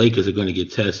 yeah, and the Lakers are going to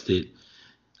get tested.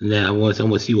 Now, I'm going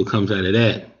to see what comes out of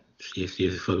that. See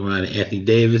if fucking around. Anthony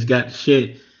Davis got the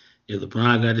shit. If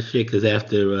LeBron got the shit, because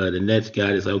after the Nets got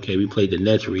it, it's like, okay, we played the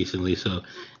Nets recently, so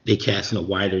they casting a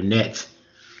wider net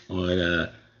on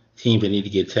teams that need to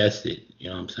get tested. You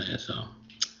know what I'm saying? So,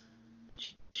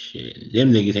 shit.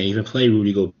 Them niggas ain't even play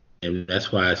Rudy Gobert. And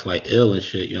that's why it's like ill and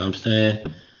shit. You know what I'm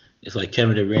saying? It's like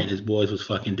Kevin Durant and his boys was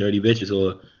fucking dirty bitches,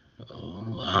 or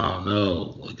I don't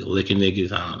know, like licking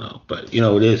niggas. I don't know, but you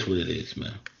know it is what it is,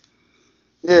 man.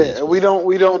 Yeah, we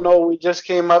don't know. We just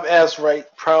came up as right,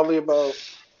 probably about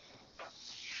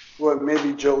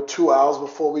maybe Joe 2 hours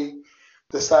before we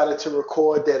decided to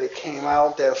record that it came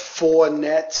out that 4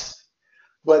 Nets,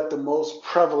 but the most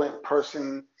prevalent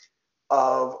person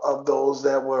of those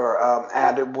that were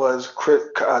added was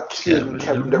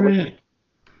Kevin Durant.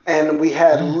 And we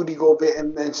had Rudy Gobert,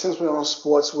 and since we're on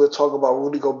sports, we'll talk about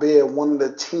Rudy Gobert. One of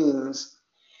the teams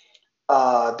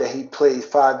that he played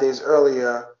 5 days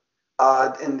earlier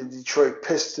in the Detroit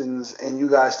Pistons, and you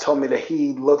guys told me that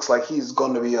he looks like he's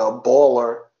going to be a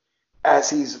baller as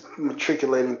he's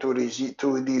matriculating through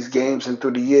these games and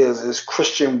through the years, is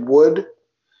Christian Wood,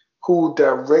 who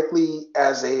directly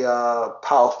as a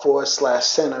power forward /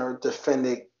 center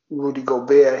defended Rudy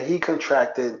Gobert. He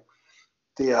contracted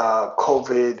the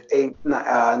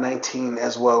COVID-19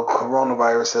 as well,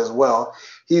 coronavirus as well.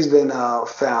 He's been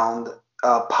found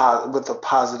with a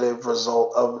positive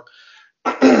result of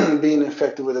being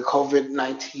infected with the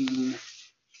COVID-19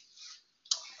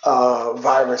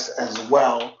 virus as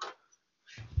well.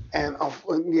 And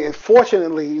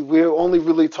unfortunately, we're only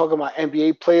really talking about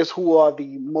NBA players who are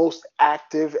the most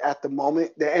active at the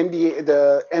moment.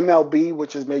 The MLB,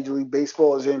 which is Major League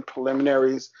Baseball, is in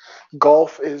preliminaries.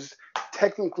 Golf is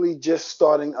technically just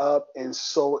starting up, and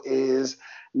so is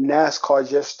NASCAR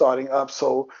just starting up.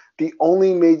 So the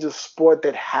only major sport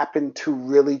that happened to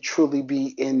really truly be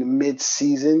in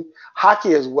mid-season,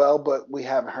 hockey as well, but we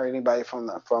haven't heard anybody from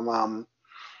the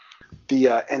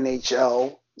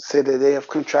NHL say that they have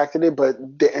contracted it, but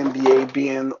the NBA,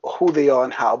 being who they are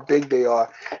and how big they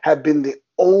are, have been the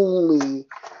only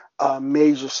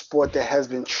major sport that has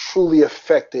been truly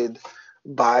affected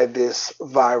by this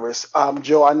virus.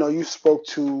 Joe, I know you spoke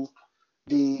to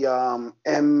the the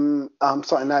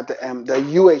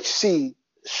UHC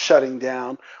shutting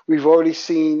down. We've already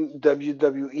seen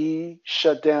WWE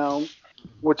shut down,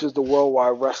 which is the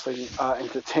Worldwide Wrestling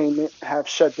Entertainment, have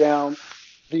shut down.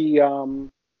 The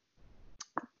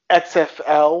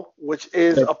XFL, which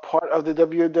is a part of the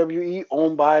WWE,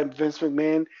 owned by Vince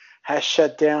McMahon, has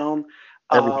shut down.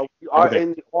 We are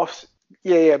in the off.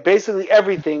 Yeah, basically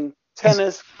everything.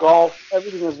 Tennis, golf,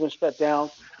 everything has been shut down.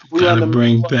 We gotta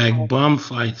bring back bum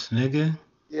fights, nigga.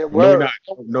 Yeah, we're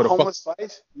homeless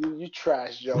fights. You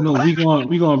trash, Joe. No, we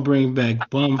gonna bring back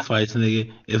bum fights,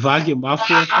 nigga. If I get my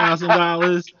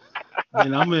 $4,000,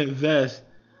 then I'm gonna invest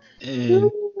in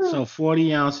some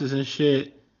 40 ounces and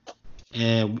shit.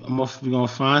 And we're gonna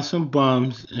find some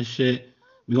bums and shit.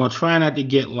 We're gonna try not to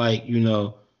get like,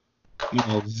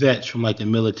 vets from like the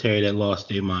military that lost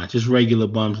their mind. Just regular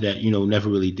bums that, never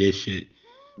really did shit.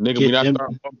 Nigga, we not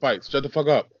starting bum fights. Shut the fuck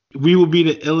up. We will be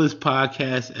the illest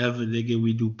podcast ever, nigga.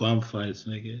 We do bum fights,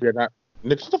 nigga. We're not.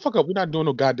 Nigga, shut the fuck up. We're not doing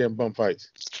no goddamn bum fights.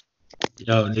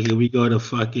 Yo, nigga, we go to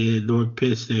fucking North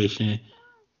Pitt Station,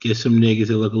 get some niggas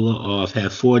that look a little off,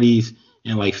 have 40s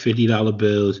and like $50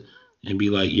 bills, and be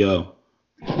like, yo.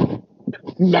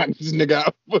 Knock this nigga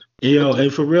out. Yo,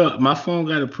 and for real, my phone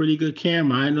got a pretty good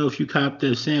camera. I know if you cop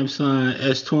the Samsung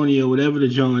S20 or whatever the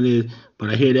joint is, but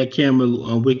I hear that camera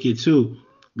on Wicked too.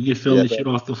 We can film this shit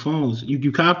off the phones.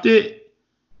 You copped it?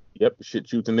 Yep, shit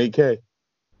shoots in 8K.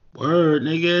 Word,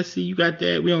 nigga. See, you got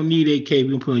that. We don't need 8K. We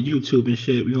gonna put on YouTube and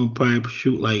shit. We gonna probably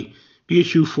shoot we can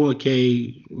shoot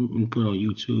 4K and put on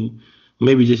YouTube.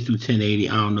 Maybe just do 1080.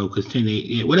 I don't know, cause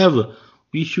 1080, whatever.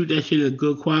 We shoot that shit at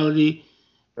good quality.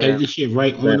 Edit this shit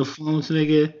right on the phones,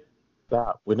 nigga.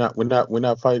 Stop. We're not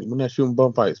fighting. We're not shooting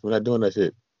bum fights. We're not doing that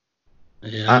shit.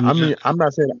 Yeah, I'm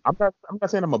not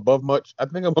saying I'm above much. I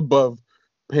think I'm above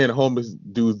paying homeless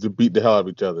dudes to beat the hell out of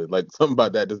each other. Like, something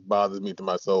about that just bothers me to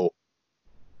my soul.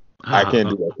 I can't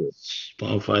do that shit.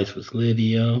 Bum fights was lit,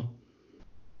 yo.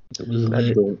 It was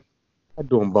lit. Not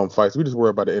doing bum fights. We just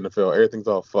worry about the NFL. Everything's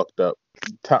all fucked up.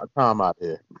 Tom out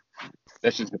here.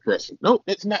 That's just depressing. No,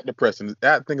 it's not depressing.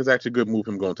 I think it's actually a good move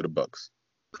him going to the Bucks.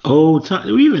 Oh, Tom,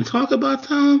 did we even talk about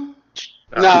Tom?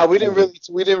 Nah, we didn't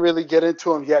really get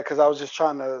into him yet because I was just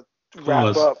trying to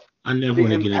wrap Pause. up I never the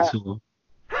want to get impact. into him.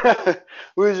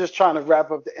 We were just trying to wrap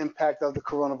up the impact of the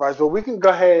coronavirus, but we can go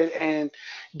ahead and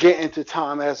get into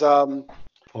time as Pause.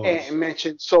 and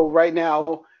mentioned. So right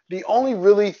now, the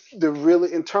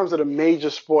really in terms of the major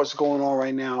sports going on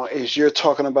right now is you're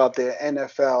talking about the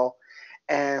NFL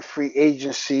and free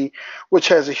agency, which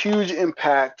has a huge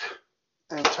impact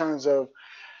in terms of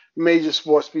major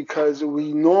sports because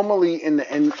we normally in the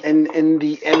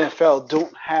NFL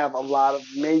don't have a lot of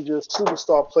major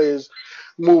superstar players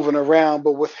moving around,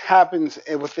 but what happens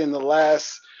within the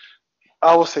last,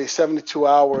 I would say, 72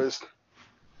 hours,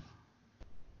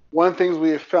 one of the things we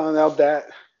have found out that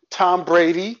Tom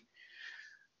Brady,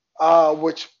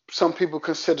 which some people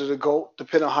consider the GOAT,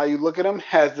 depending on how you look at him,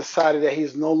 has decided that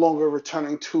he's no longer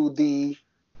returning to the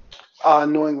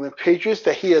New England Patriots,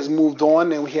 that he has moved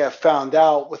on, and we have found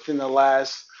out within the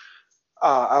last,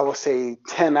 I would say,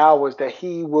 10 hours that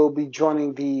he will be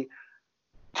joining the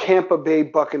Tampa Bay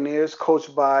Buccaneers,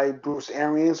 coached by Bruce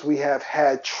Arians. We have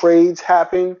had trades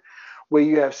happen where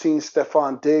you have seen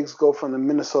Stephon Diggs go from the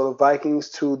Minnesota Vikings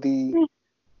to the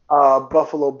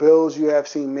Buffalo Bills. You have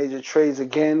seen major trades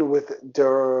again with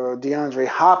DeAndre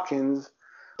Hopkins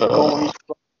going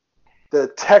from the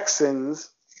Texans.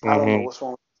 I don't know Mm-hmm. what's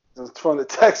wrong with this, from the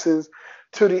Texans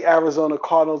to the Arizona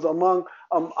Cardinals, among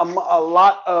a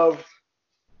lot of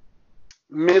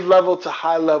mid-level to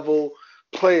high-level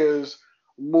players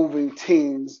moving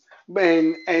teams.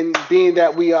 And being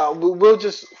that we'll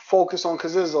just focus on,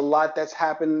 because there's a lot that's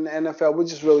happened in the NFL. We'll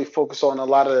just really focus on a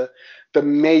lot of the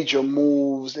major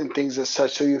moves and things as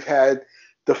such. So you've had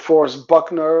DeForest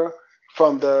Buckner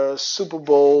from the Super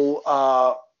Bowl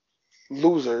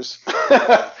losers.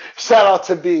 Shout out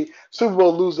to be Super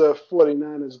Bowl loser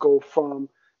 49ers go from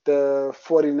the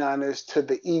 49ers to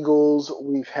the Eagles.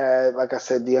 We've had, like I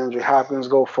said, DeAndre Hopkins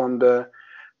go from the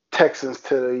Texans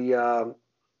to the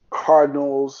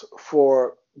Cardinals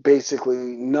for basically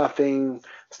nothing.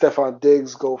 Stephon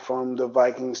Diggs go from the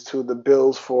Vikings to the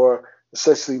Bills for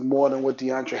essentially more than what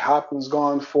DeAndre Hopkins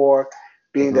gone for,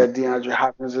 being Mm-hmm. that DeAndre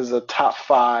Hopkins is a top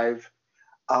 5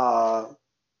 uh,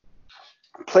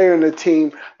 player in the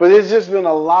team. But there's just been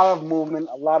a lot of movement,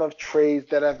 a lot of trades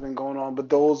that have been going on. But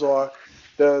those are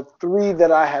the three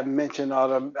that I have mentioned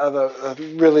are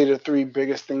really the three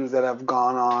biggest things that have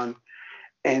gone on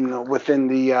and within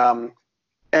the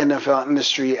NFL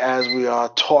industry as we are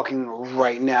talking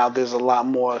right now. There's a lot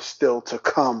more still to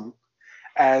come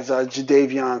as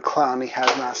Jadeveon Clowney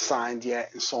has not signed yet,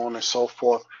 and so on and so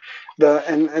forth.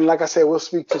 And like I said, we'll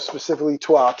speak to specifically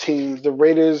to our teams. The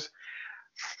Raiders,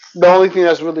 the only thing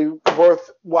that's really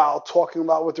worthwhile talking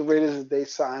about with the Raiders is they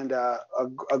signed a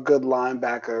good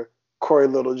linebacker, Corey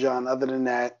Littlejohn. Other than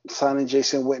that, signing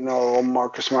Jason Witten or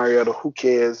Marcus Mariota, who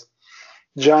cares?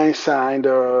 Giants signed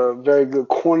a very good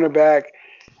cornerback,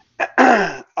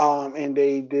 and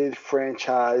they did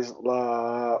franchise.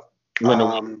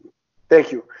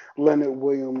 Thank you, Leonard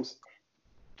Williams.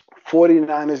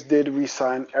 49ers did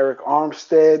re-sign Eric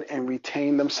Armstead and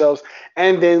retain themselves.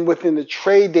 And then within the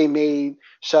trade they made,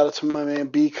 shout out to my man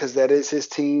B, because that is his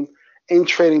team, in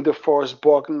trading DeForest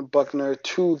Buckner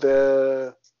to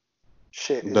the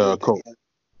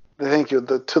thank you,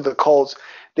 to the Colts.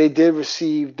 They did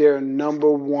receive their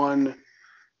number 1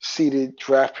 seeded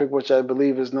draft pick, which I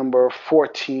believe is number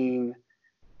 14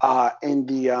 in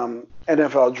the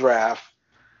NFL draft.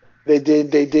 They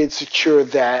did secure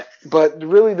that, but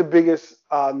really the biggest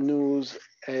news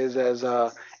is, as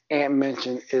Ant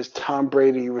mentioned, is Tom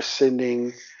Brady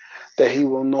rescinding that he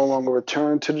will no longer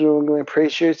return to the New England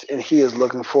Patriots, and he is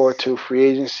looking forward to free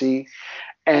agency.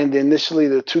 And initially,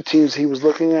 the two teams he was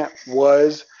looking at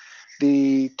was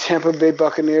the Tampa Bay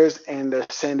Buccaneers and the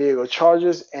San Diego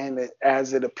Chargers. And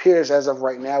as it appears, as of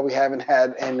right now, we haven't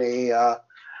had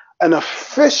an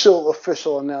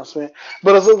official announcement,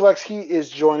 but it looks like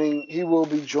he will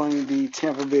be joining the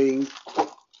Tampa Bay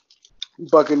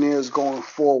Buccaneers going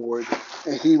forward,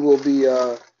 and he will be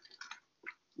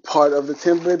part of the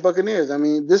Tampa Bay Buccaneers. I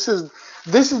mean, this is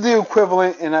the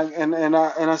equivalent, and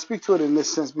I speak to it in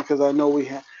this sense because I know we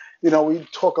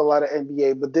talk a lot of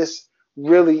NBA, but this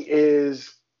really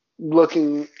is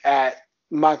looking at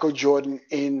Michael Jordan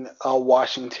in a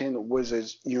Washington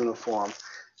Wizards uniform.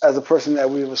 As a person that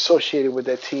we've associated with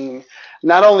that team,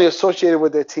 not only associated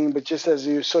with that team, but just as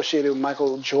you associated with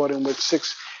Michael Jordan with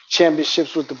 6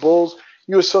 championships with the Bulls,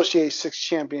 you associate 6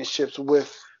 championships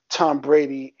with Tom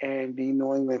Brady and the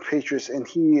New England Patriots, and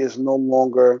he is no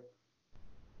longer,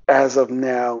 as of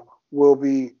now, will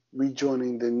be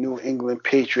rejoining the New England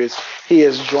Patriots. He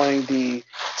is joining the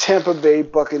Tampa Bay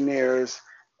Buccaneers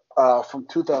from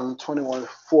 2021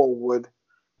 forward.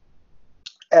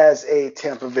 as a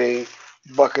Tampa Bay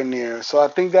Buccaneer. So I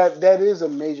think that is a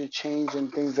major change in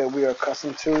things that we are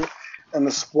accustomed to in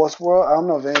the sports world. I don't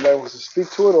know if anybody wants to speak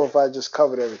to it or if I just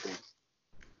covered everything.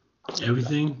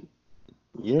 Everything?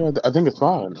 Yeah, I think it's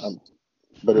fine.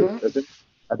 But Mm-hmm.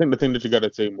 I think the thing that you got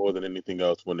to say more than anything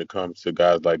else when it comes to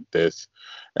guys like this,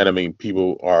 and I mean,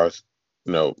 people are,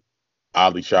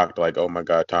 oddly shocked, like, oh my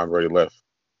God, Tom Brady left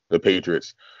the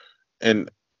Patriots.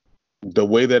 And the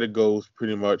way that it goes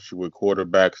pretty much with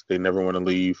quarterbacks, they never want to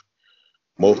leave.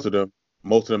 Most of them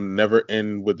never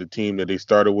end with the team that they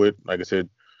started with. Like I said,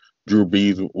 Drew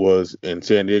Brees was in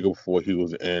San Diego before he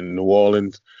was in New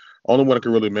Orleans. Only one I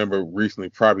can really remember recently,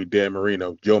 probably Dan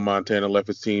Marino. Joe Montana left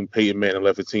his team. Peyton Manning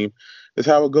left his team. That's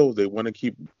how it goes. They want to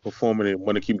keep performing and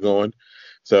want to keep going.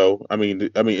 So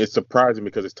it's surprising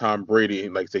because it's Tom Brady,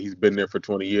 and like I said, he's been there for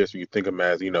 20 years. So you think of him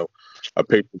as a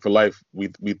Patriot for life. We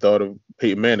thought of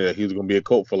Peyton Manning that he was going to be a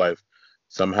Colt for life.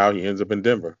 Somehow he ends up in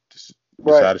Denver. Just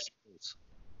Right.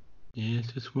 Yeah,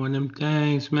 it's just one of them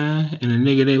things, man. And the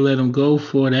nigga they let him go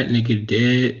for, that nigga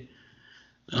dead.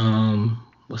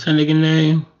 What's that nigga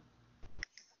name?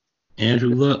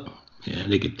 Andrew Luck. Yeah,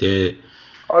 nigga dead.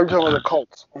 Oh, you're talking about the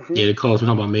Colts. Mm-hmm. Yeah, the Colts. We're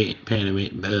talking about Peyton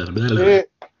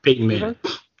Manning.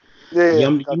 Mm-hmm. Yeah.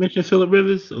 You mentioned Phillip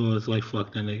Rivers, or it's like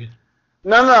fuck that nigga?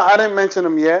 No, I didn't mention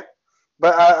him yet.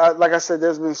 But I like I said,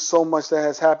 there's been so much that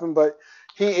has happened. But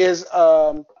he is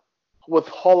with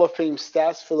Hall of Fame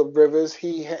stats. Phillip Rivers.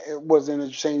 He was in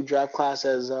the same draft class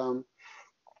as Ben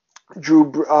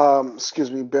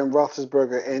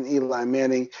Roethlisberger and Eli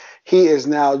Manning. He is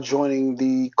now joining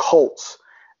the Colts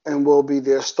and will be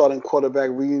their starting quarterback,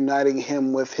 reuniting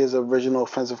him with his original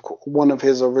one of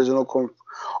his original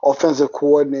offensive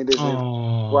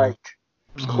coordinators, Reich,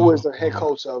 who is the head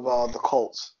coach of the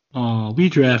Colts. Oh, we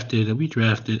drafted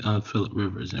Phillip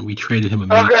Rivers and we traded him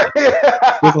with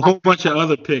a whole bunch of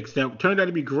other picks that turned out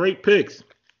to be great picks.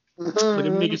 But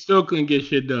them niggas still couldn't get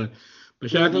shit done. But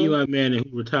shout out to Eli Manning,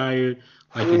 who retired.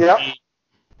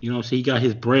 So he got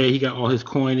his bread, he got all his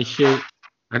coin and shit.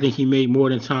 I think he made more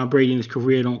than Tom Brady in his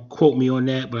career. Don't quote me on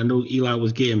that, but I know Eli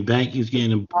was getting banked. He was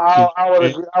getting him. I would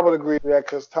agree with that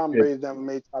because Tom Brady never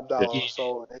made top dollar.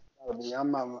 So it's gotta be. I'm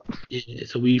not. Yeah,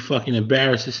 so we fucking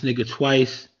embarrassed this nigga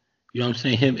twice. You know what I'm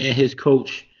saying? Him and his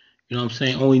coach. You know what I'm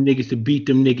saying? Only niggas to beat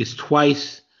them niggas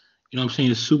twice. You know what I'm saying?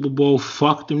 The Super Bowl,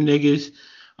 fuck them niggas.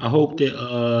 I hope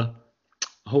that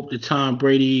Tom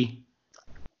Brady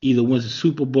either wins the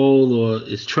Super Bowl or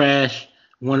is trash.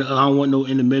 I don't want no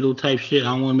in the middle type shit.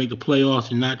 I don't want to make the playoffs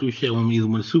and not do shit. I want to either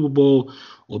win the Super Bowl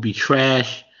or be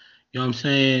trash. You know what I'm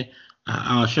saying?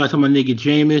 Shout out to my nigga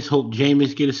Jameis. Hope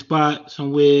Jameis get a spot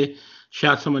somewhere.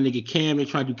 Shout out to my nigga Cam. They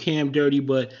try to do Cam dirty,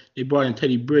 but they brought in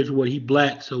Teddy Bridgewater. He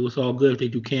black, so it's all good if they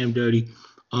do Cam dirty.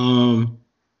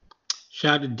 Shout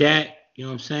out to Dak. You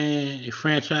know what I'm saying? They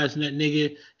franchising that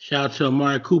nigga. Shout out to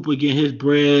Amari Cooper getting his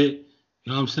bread. You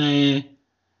know what I'm saying?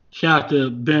 Shout out to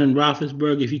Ben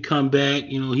Roethlisberger if he come back.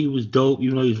 You know, he was dope,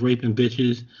 even though he was raping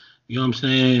bitches. You know what I'm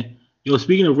saying? Yo,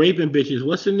 speaking of raping bitches,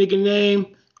 what's the nigga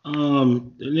name?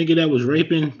 The nigga that was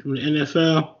raping from the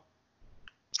NFL?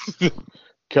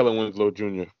 Kellen Winslow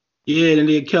Jr. Yeah, the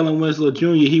nigga Kellen Winslow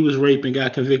Jr., he was raping,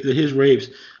 got convicted of his rapes.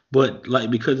 But,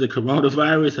 like, because of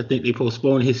coronavirus, I think they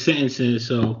postponed his sentencing.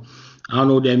 So, I don't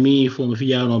know what that means for him if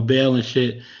he out on bail and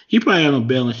shit. He probably out on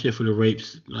bail and shit for the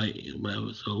rapes, like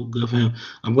whatever. So good for him.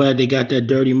 I'm glad they got that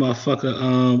dirty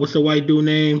motherfucker. What's the white dude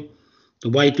name? The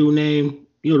white dude name?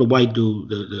 You know the white dude,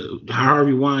 the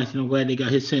Harvey Weinstein. I'm glad they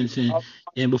got his sentencing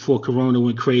in before Corona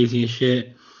went crazy and shit.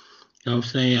 You know what I'm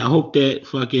saying? I hope that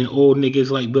fucking old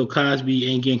niggas like Bill Cosby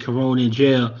ain't getting Corona in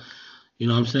jail. You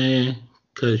know what I'm saying?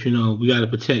 Because, we got to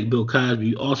protect Bill Cosby.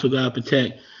 You also got to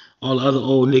protect all the other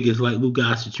old niggas like Lou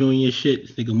Gossett Jr. and shit.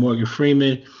 This nigga Morgan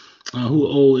Freeman, who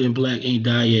old and black ain't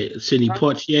died yet. Sidney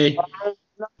Poitier.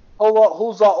 Hold on,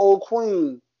 who's our old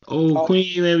queen? Old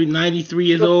queen, maybe 93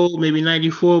 years old, maybe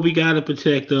 94. We gotta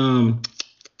protect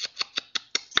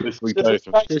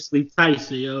Cicely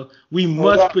Tyson, yo. We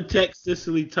must protect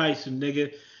Cicely Tyson,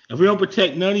 nigga. If we don't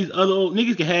protect none of these other old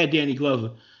niggas, can have Danny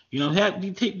Glover.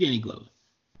 Take Danny Glover.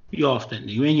 Be off that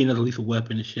nigga. We ain't get another lethal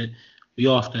weapon and shit. Be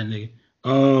off that nigga.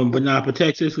 But nah,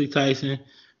 protect Cicely Tyson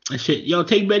and shit. Yo,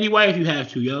 take Betty White if you have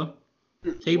to, yo.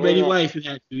 Take Betty White if you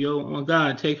have to, yo. Oh my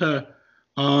God, take her.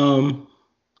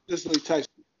 Cicely Tyson.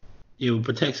 Yeah, well,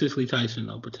 protect Cicely Tyson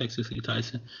though. Protect Cicely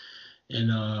Tyson.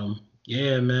 And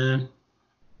yeah, man.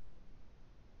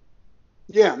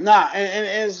 Yeah,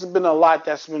 and it's been a lot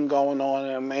that's been going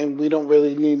on, and we don't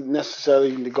really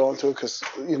necessarily need to go into it because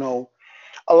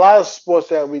a lot of sports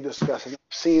that we discuss. I've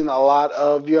seen a lot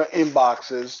of your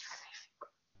inboxes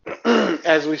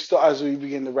as we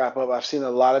begin to wrap up, I've seen a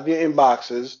lot of your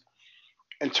inboxes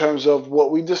in terms of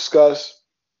what we discuss,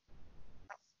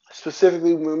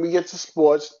 specifically when we get to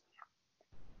sports.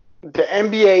 The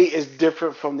NBA is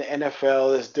different from the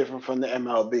NFL, it's different from the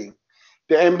MLB.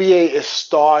 The NBA is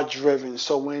star driven.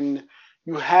 So when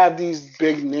you have these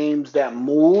big names that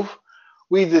move,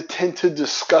 we tend to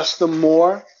discuss them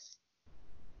more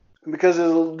because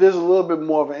there's a little bit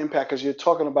more of an impact because you're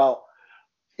talking about,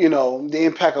 the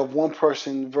impact of one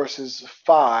person versus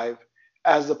five,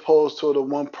 as opposed to the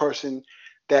one person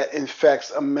that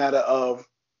infects a matter of,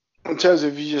 in terms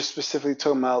of you just specifically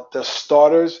talking about the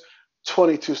starters,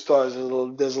 22 starters.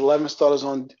 There's 11 starters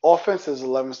on offense, there's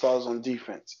 11 starters on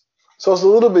defense. So it's a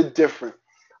little bit different.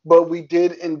 But we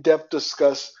did in depth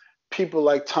discuss people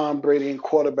like Tom Brady and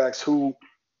quarterbacks who,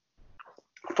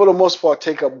 for the most part,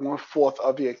 take up 1/4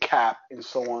 of your cap and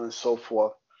so on and so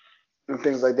forth and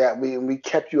things like that. We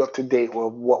kept you up to date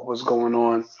with what was going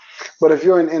on. But if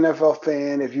you're an NFL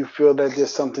fan, if you feel that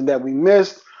there's something that we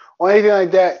missed or anything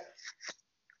like that,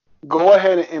 go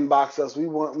ahead and inbox us. We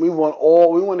want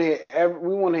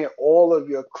to hear all of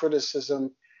your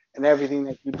criticism and everything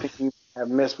that you think we have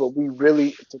missed. But we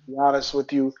really, to be honest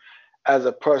with you, as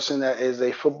a person that is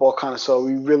a football connoisseur,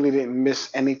 we really didn't miss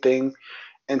anything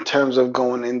in terms of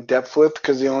going in depth with,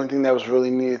 because the only thing that was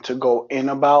really needed to go in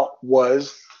about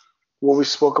was what we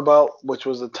spoke about, which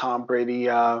was the Tom Brady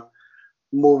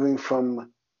moving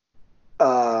from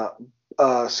Boston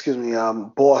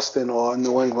or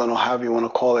New England or however you want to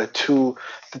call it to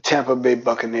the Tampa Bay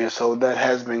Buccaneers. So that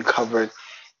has been covered.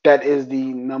 That is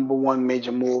the number one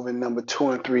major move, and number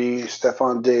 2 and 3,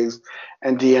 Stephon Diggs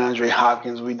and DeAndre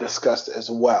Hopkins, we discussed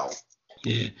as well.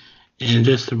 Yeah. And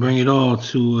just to bring it all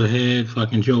to a head,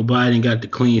 fucking Joe Biden got the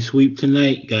clean sweep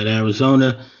tonight. Got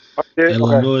Arizona, Okay.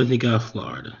 Illinois, they got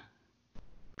Florida.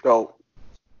 So,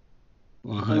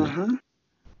 100.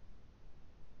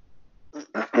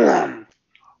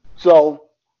 So,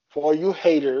 for all you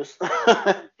haters,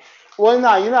 well,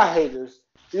 no, you're not haters.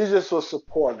 You're just for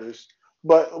supporters.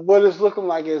 But what it's looking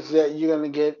like is that you're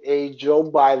going to get a Joe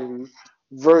Biden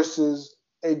versus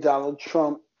a Donald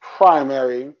Trump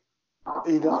primary,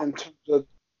 either in terms of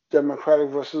Democratic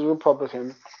versus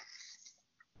Republican.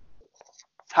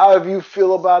 However you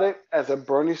feel about it as a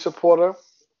Bernie supporter,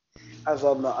 as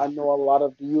I know a lot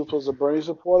of the youth was a Bernie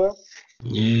supporter,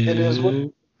 Yeah. it is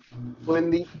when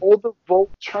the older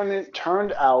vote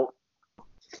turned out,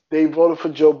 they voted for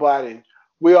Joe Biden.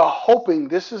 We are hoping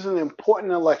this is an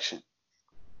important election.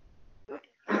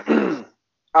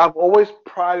 I've always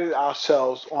prided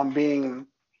ourselves on being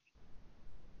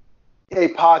a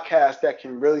podcast that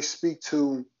can really speak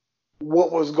to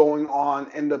what was going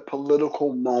on in the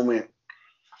political moment.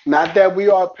 Not that we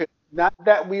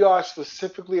are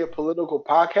specifically a political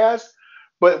podcast,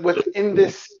 but within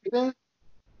this season,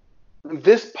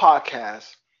 this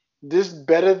podcast, this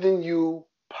Better Than You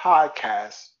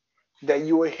podcast that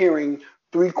you are hearing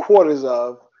 3/4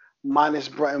 of, minus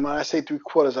Brian. When I say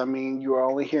 3/4, I mean you are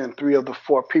only hearing 3 of the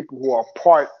 4 people who are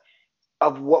part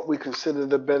of what we consider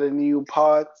the Better Than You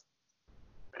pod.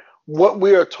 What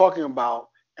we are talking about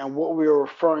and what we are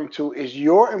referring to is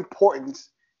your importance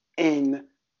in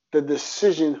the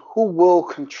decision who will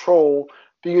control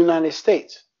the United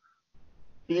States.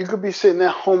 You could be sitting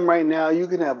at home right now. You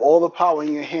can have all the power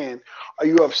in your hand. Are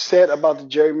you upset about the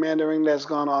gerrymandering that's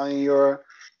gone on in your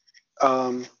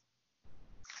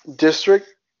district?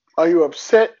 Are you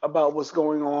upset about what's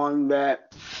going on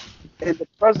that in the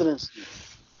presidency?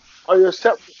 Are you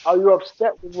upset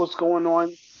with what's going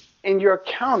on in your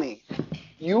county?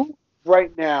 You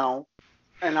right now,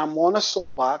 and I'm on a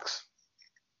soapbox,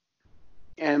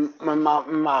 and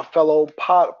my fellow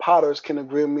potters can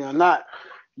agree with me or not.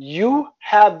 You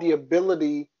have the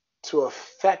ability to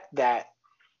affect that,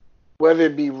 whether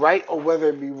it be right or whether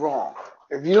it be wrong.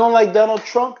 If you don't like Donald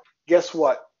Trump, guess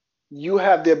what? You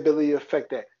have the ability to affect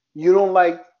that. You don't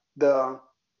like the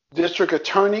district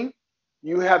attorney,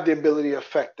 you have the ability to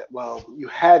affect that. Well, you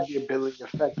had the ability to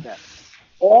affect that.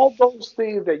 All those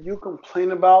things that you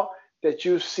complain about, that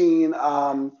you've seen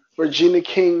Regina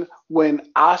King win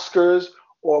Oscars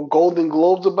or Golden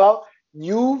Globes about,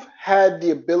 you've had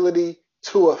the ability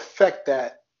to affect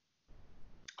that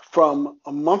from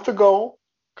a month ago,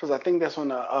 because I think that's when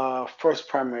the first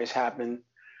primaries happened,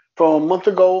 from a month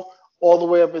ago all the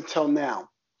way up until now.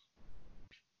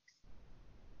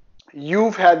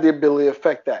 You've had the ability to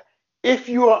affect that. If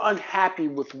you are unhappy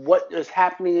with what is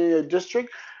happening in your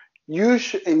district, you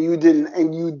should, and you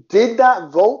did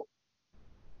not vote,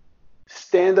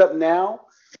 stand up now,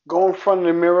 go in front of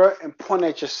the mirror and point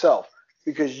at yourself,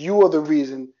 because you are the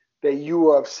reason that you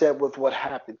are upset with what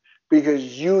happened.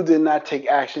 because you did not take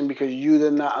action, because you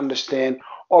did not understand,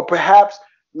 or perhaps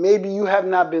maybe you have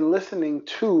not been listening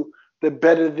to the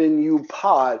Better Than You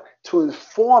pod to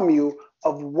inform you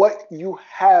of what you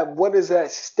have, what is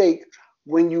at stake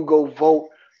when you go vote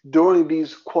during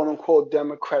these quote unquote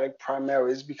Democratic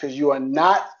primaries, because you are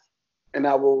not, and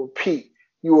I will repeat,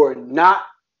 you are not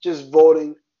just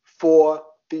voting for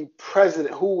the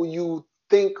president who you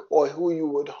think or who you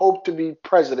would hope to be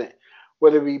president,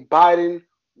 whether it be Biden,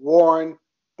 Warren,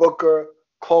 Booker,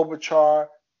 Klobuchar,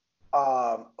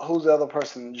 who's the other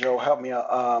person, Joe? Help me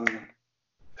out.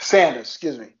 Sanders,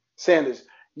 excuse me. Sanders.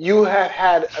 You have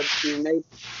had a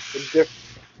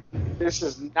difference. This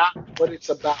is not what it's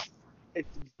about. It's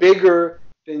bigger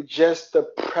than just the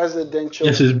This presidential.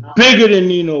 is bigger than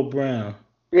Nino Brown.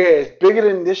 Yeah, it's bigger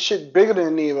than this shit. Bigger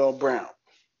than Nino Brown.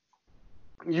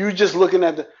 You just looking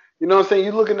at the. You know what I'm saying?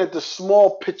 You're looking at the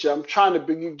small picture. I'm trying to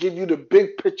give you the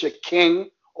big picture, king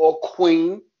or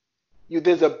queen.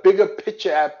 There's a bigger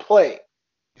picture at play.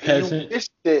 And you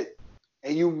missed it.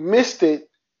 And you missed it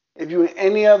if you were in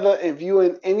any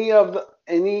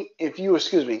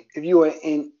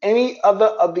other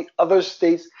of the other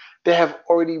states that have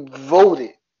already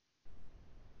voted.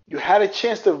 You had a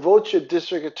chance to vote your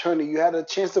district attorney. You had a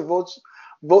chance to vote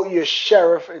your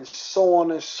sheriff and so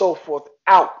on and so forth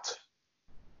out.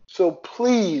 So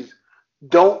please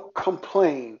don't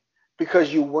complain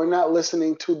because you were not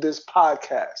listening to this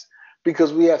podcast,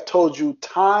 because we have told you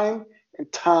time and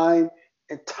time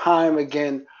and time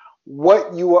again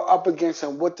what you were up against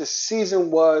and what the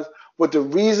season was, what the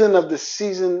reason of the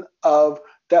season of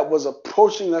that was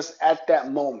approaching us at that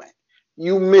moment.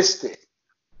 You missed it.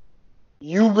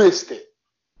 You missed it.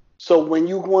 So when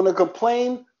you want to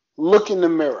complain, look in the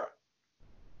mirror,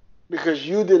 because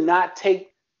you did not take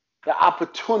the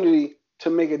opportunity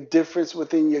to make a difference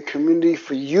within your community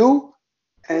for you,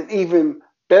 and even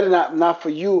better, not for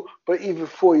you, but even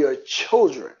for your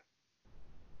children.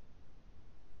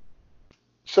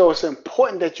 So it's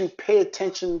important that you pay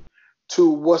attention to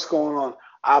what's going on.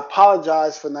 I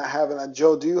apologize for not having a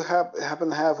Joe. Do you happen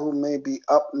to have who may be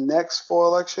up next for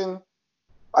election?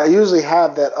 I usually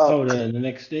have that up. Oh, the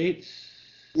next states?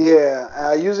 Yeah,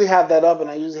 I usually have that up, and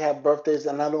I usually have birthdays,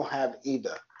 and I don't have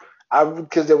either.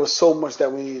 Because there was so much that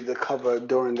we needed to cover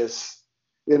during this,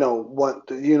 2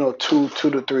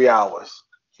 to 3 hours.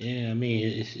 Yeah, I mean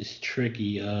it's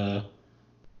tricky.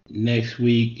 Next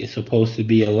week it's supposed to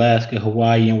be Alaska,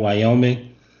 Hawaii, and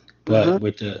Wyoming, but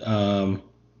with the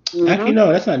actually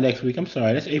no, that's not next week. I'm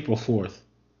sorry, that's April 4th.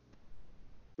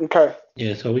 Okay.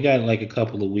 Yeah, so we got like a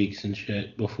couple of weeks and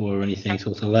shit before anything.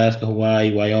 So it's Alaska,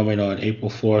 Hawaii, Wyoming on April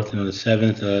 4th, and on the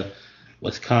 7th,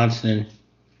 Wisconsin.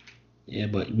 Yeah,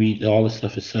 but all this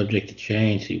stuff is subject to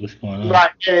change. See what's going on.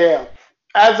 Right. Yeah.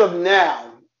 As of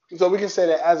now, so we can say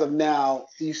that as of now,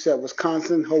 you said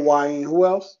Wisconsin, Hawaii, and who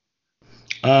else?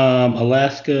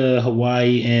 Alaska,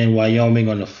 Hawaii, and Wyoming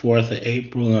on the 4th of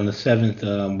April, and on the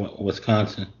 7th,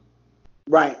 Wisconsin.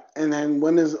 Right. And then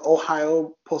when is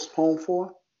Ohio postponed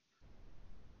for?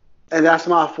 And that's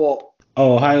my fault.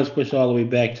 Oh, Ohio's pushed all the way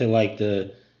back to like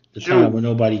the time when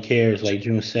nobody cares, like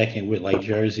June 2nd with like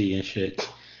Jersey and shit,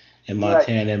 and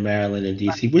Montana, and Maryland, and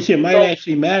DC, which it might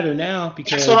actually matter now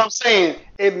because that's what I'm saying.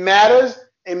 It matters.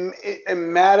 It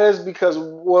matters because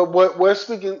what we're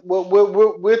speaking.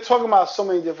 We're talking about so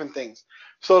many different things.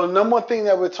 So the number one thing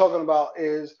that we're talking about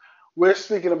is we're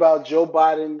speaking about Joe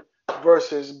Biden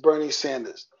versus Bernie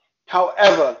Sanders.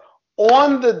 However,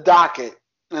 on the docket,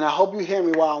 and I hope you hear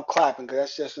me while I'm clapping because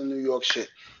that's just some New York shit.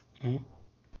 Mm-hmm.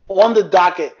 On the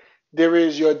docket, there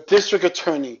is your district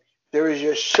attorney, there is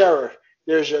your sheriff,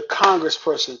 there's your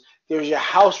congressperson, there's your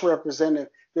House representative.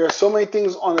 There are so many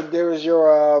things on it. There is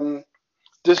your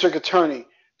district attorney.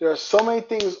 There are so many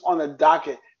things on the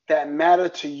docket that matter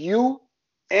to you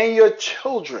and your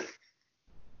children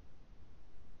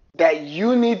that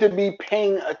you need to be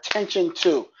paying attention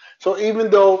to. So even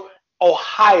though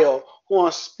Ohio, who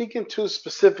I'm speaking to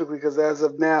specifically, because as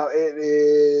of now it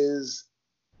is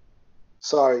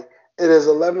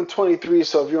 11:23.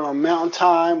 So if you're on Mountain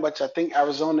Time, which I think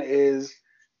Arizona is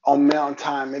on Mountain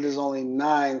Time, it is only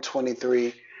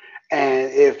 9:23.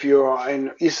 And if you're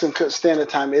in Eastern Standard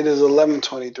Time, it is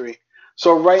 11:23.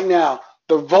 So right now,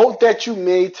 the vote that you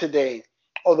made today,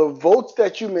 or the votes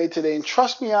that you made today, and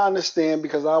trust me, I understand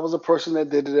because I was a person that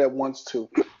did it at once too.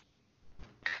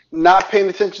 Not paying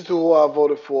attention to who I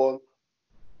voted for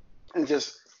and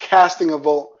just casting a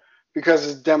vote because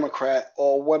it's Democrat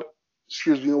or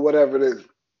whatever it is.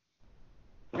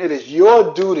 It is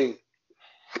your duty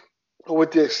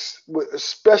with this,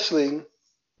 especially,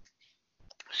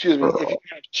 if you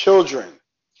have children.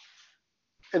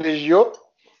 It is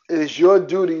it is your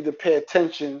duty to pay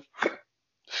attention,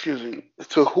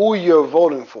 to who you're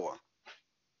voting for.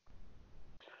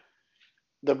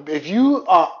 If you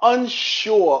are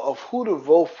unsure of who to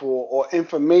vote for or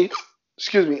information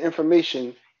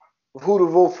of who to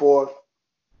vote for,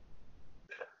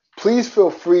 please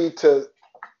feel free to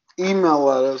email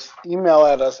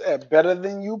at us at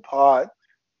betterthanyoupod,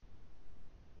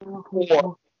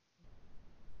 or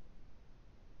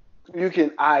you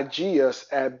can IG us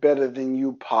at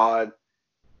betterthanyoupod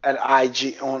at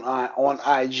IG on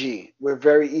IG. We're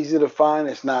very easy to find.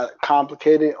 It's not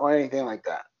complicated or anything like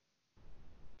that.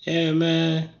 Yeah,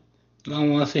 man. I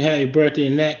want to say happy birthday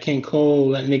to Nat King Cole.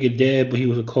 That nigga dead, but he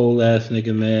was a cold ass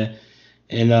nigga, man.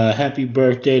 And happy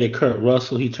birthday to Kurt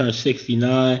Russell. He turned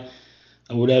 69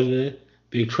 or whatever.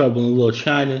 Big Trouble in Little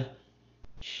China.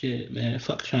 Shit, man.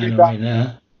 Fuck China right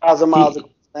now. 3,000 miles of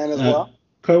land as well.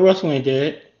 Kurt Russell ain't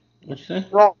dead. What you say?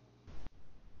 No.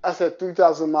 I said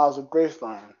 3,000 miles of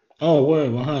Graceland. Oh,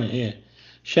 word, 100, yeah.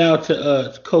 Shout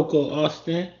out to Coco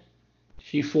Austin.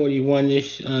 She 41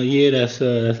 this year. That's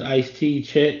Ice-T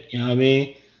chick. You know what I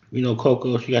mean? You know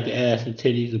Coco. She got the ass and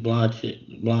titties, the blonde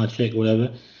chick,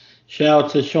 whatever. Shout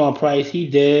out to Sean Price. He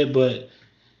dead, but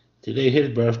today his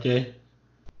birthday.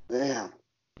 Damn.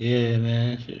 Yeah,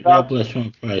 man. God bless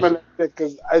Sean Price.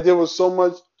 Because there was so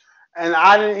much, and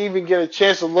I didn't even get a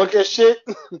chance to look at shit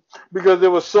because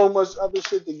there was so much other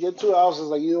shit to get to. I was just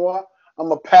like, you know what? I'm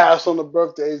going to pass on the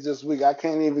birthdays this week. I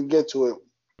can't even get to it.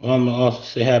 Well, I'm going to also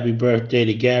say happy birthday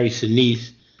to Gary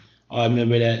Sinise. I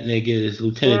remember that nigga is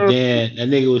Lieutenant Dan. That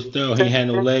nigga was thorough. He had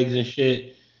no legs and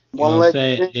shit. You know what I'm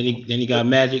saying? Then he got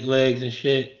magic legs and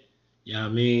shit. You know what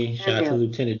I mean? Shout out to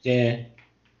Lieutenant Dan.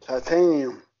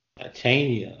 Titanium,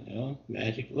 you know?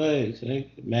 Magic legs,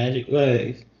 magic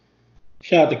legs.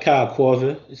 Shout out to Kyle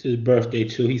Corver. It's his birthday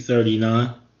too. He's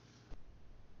 39.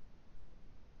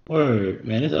 Word,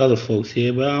 man. There's other folks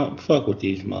here, but I don't fuck with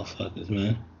these motherfuckers,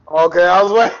 man. Okay, I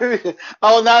was waiting.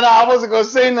 Oh, no, I wasn't going to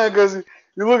say nothing because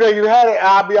you look like you had it.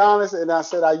 I'll be honest, and I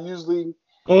said I usually.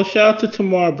 Oh, shout out to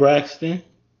Tamar Braxton.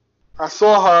 I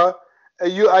saw her.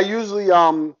 And I usually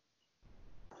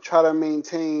try to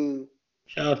maintain.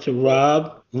 Shout out to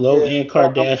Rob, and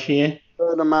Kardashian.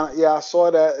 Yeah, I saw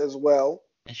that as well.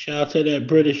 And shout out to that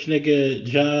British nigga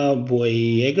John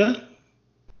Boyega.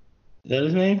 Is that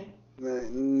his name?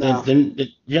 No.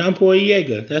 John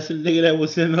Boyega. That's the nigga that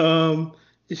was in the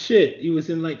shit. He was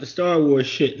in like the Star Wars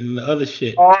shit and the other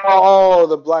shit. Oh,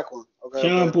 the black one. Okay.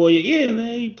 John Boyega, yeah,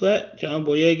 man, he black. John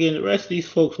Boyega, and the rest of these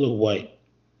folks look white.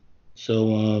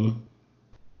 So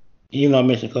you know, I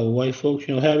mentioned a couple white folks.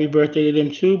 You know, happy birthday to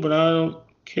them too. But I don't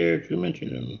care if you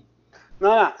mention them.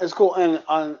 No, it's cool. And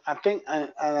I think,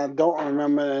 and I don't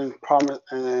remember, and promise,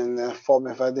 and fault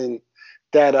me if I didn't,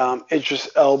 that Idris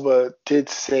Elba did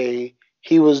say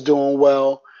he was doing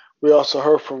well. We also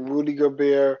heard from Rudy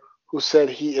Gobert, who said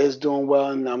he is doing well.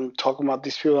 And I'm talking about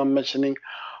these people I'm mentioning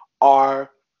have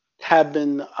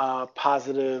been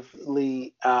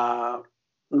positively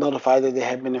notified that they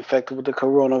have been infected with the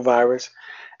coronavirus,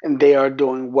 and they are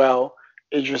doing well.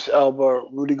 Idris Elba,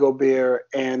 Rudy Gobert,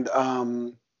 and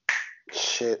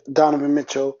Donovan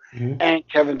Mitchell and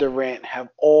Kevin Durant have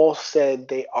all said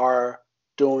they are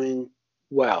doing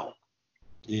well.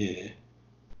 Yeah.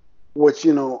 Which,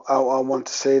 you know, I want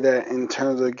to say that in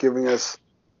terms of giving us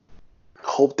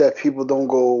hope that people don't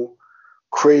go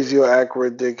crazy or act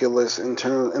ridiculous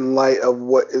in light of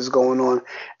what is going on.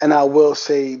 And I will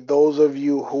say, those of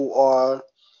you who are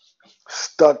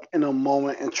stuck in a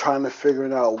moment and trying to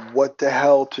figure out what the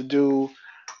hell to do,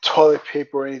 toilet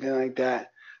paper or anything like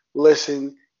that,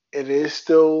 listen, it is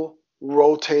still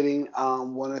rotating.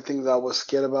 One of the things I was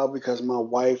scared about, because my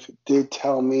wife did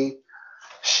tell me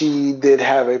she did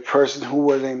have a person who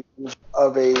was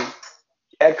of a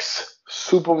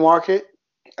ex-supermarket,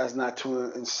 as not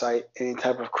to incite any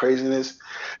type of craziness,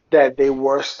 that they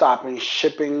were stopping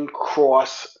shipping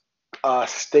cross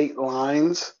state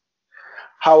lines.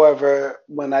 However,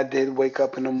 when I did wake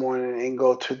up in the morning and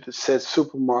go to the said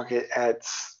supermarket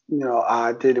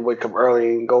I did wake up early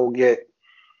and go get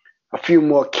a few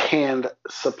more canned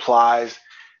supplies.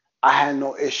 I had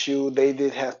no issue. They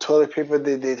did have toilet paper.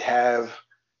 They did have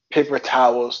paper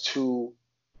towels for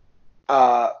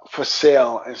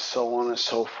sale and so on and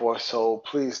so forth. So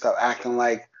please stop acting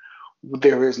like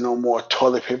there is no more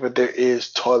toilet paper. There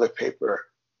is toilet paper.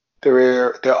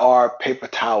 There are paper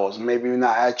towels. Maybe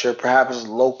not at your perhaps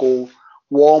local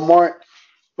Walmart,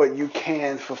 but you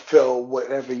can fulfill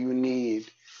whatever you need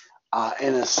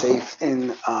in a safe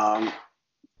and an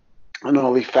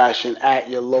orderly fashion at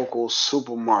your local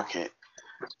supermarket.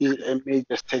 It may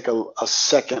just take a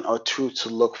second or two to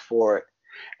look for it.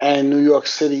 And New York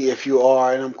City, if you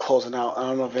are, and I'm closing out. I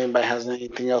don't know if anybody has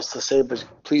anything else to say, but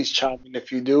please chime in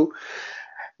if you do.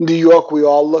 New York, we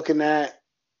are looking at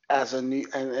as a new,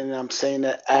 and I'm saying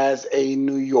that as a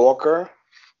New Yorker,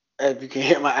 if you can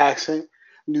hear my accent,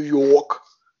 New York,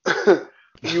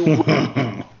 you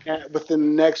will within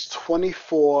the next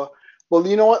 24. Well,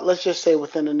 you know what? Let's just say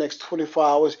within the next 24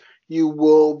 hours, you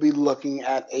will be looking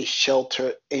at a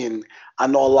shelter in. I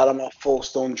know a lot of my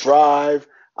folks don't drive.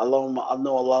 I know a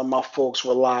lot of my folks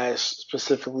rely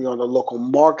specifically on the local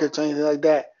markets or anything like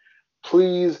that.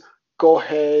 Please go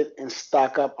ahead and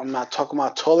stock up. I'm not talking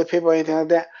about toilet paper or anything like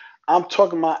that. I'm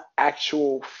talking about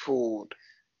actual food.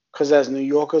 Because as New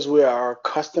Yorkers, we are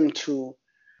accustomed to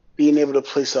being able to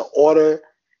place an order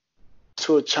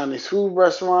to a Chinese food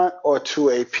restaurant or to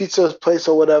a pizza place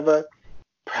or whatever.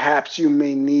 Perhaps you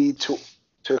may need to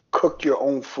cook your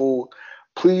own food.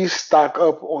 Please stock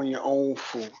up on your own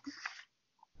food.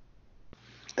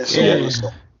 And so on Yeah, and so.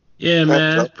 yeah, That's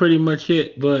man, that's pretty much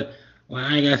it. But well,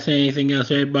 I ain't gotta say anything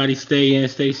else. Everybody stay in,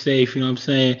 stay safe. You know what I'm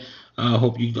saying?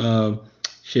 Hope you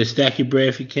should stack your bread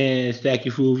if you can, stack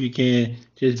your food if you can.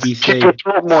 Just be keep your safe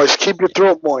throat moist. Keep your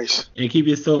throat moist. and keep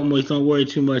your throat moist. Don't worry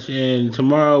too much. And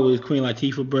tomorrow is Queen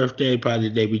Latifah's birthday. Probably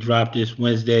the day we drop this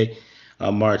Wednesday,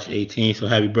 March 18th. So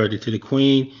happy birthday to the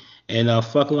Queen. And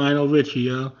fuck Lionel Richie,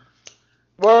 yo.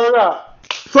 Word up.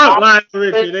 Fuck I'm Lionel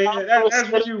gonna Richie. That's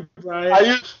for say, you,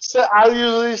 Brian. I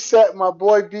usually set my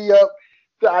boy B up.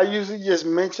 I usually just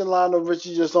mention Lionel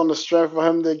Richie just on the strength for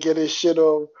him to get his shit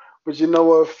off. But you know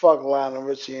what? Fuck Lionel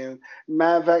Richie. And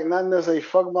matter of fact, not necessarily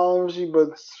fuck Lionel Richie,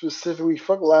 but specifically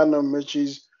fuck Lionel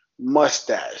Richie's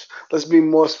mustache. Let's be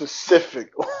more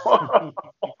specific.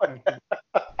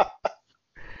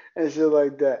 And shit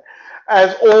like that.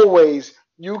 As always,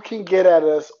 you can get at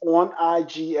us on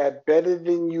IG at Better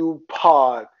Than You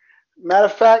Pod. Matter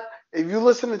of fact, if you're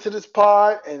listening to this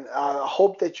pod, and I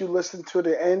hope that you listen to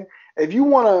the end, if you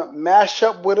want to mash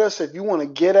up with us, if you want to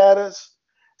get at us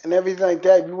and everything like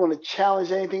that, if you want to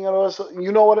challenge anything of us,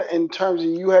 you know what, in terms of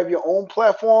you have your own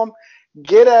platform,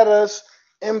 get at us,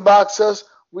 inbox us.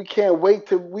 We can't wait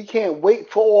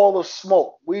for all the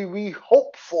smoke. We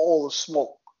hope for all the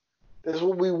smoke. That's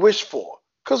what we wish for.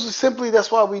 Because simply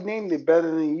that's why we named it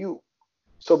Better Than You.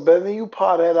 So Better Than You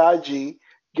Pod at IG.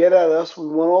 Get at us. We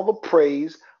want all the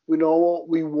praise. We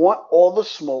want all the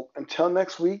smoke. Until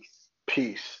next week,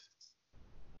 peace.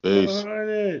 Peace.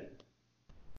 Alright.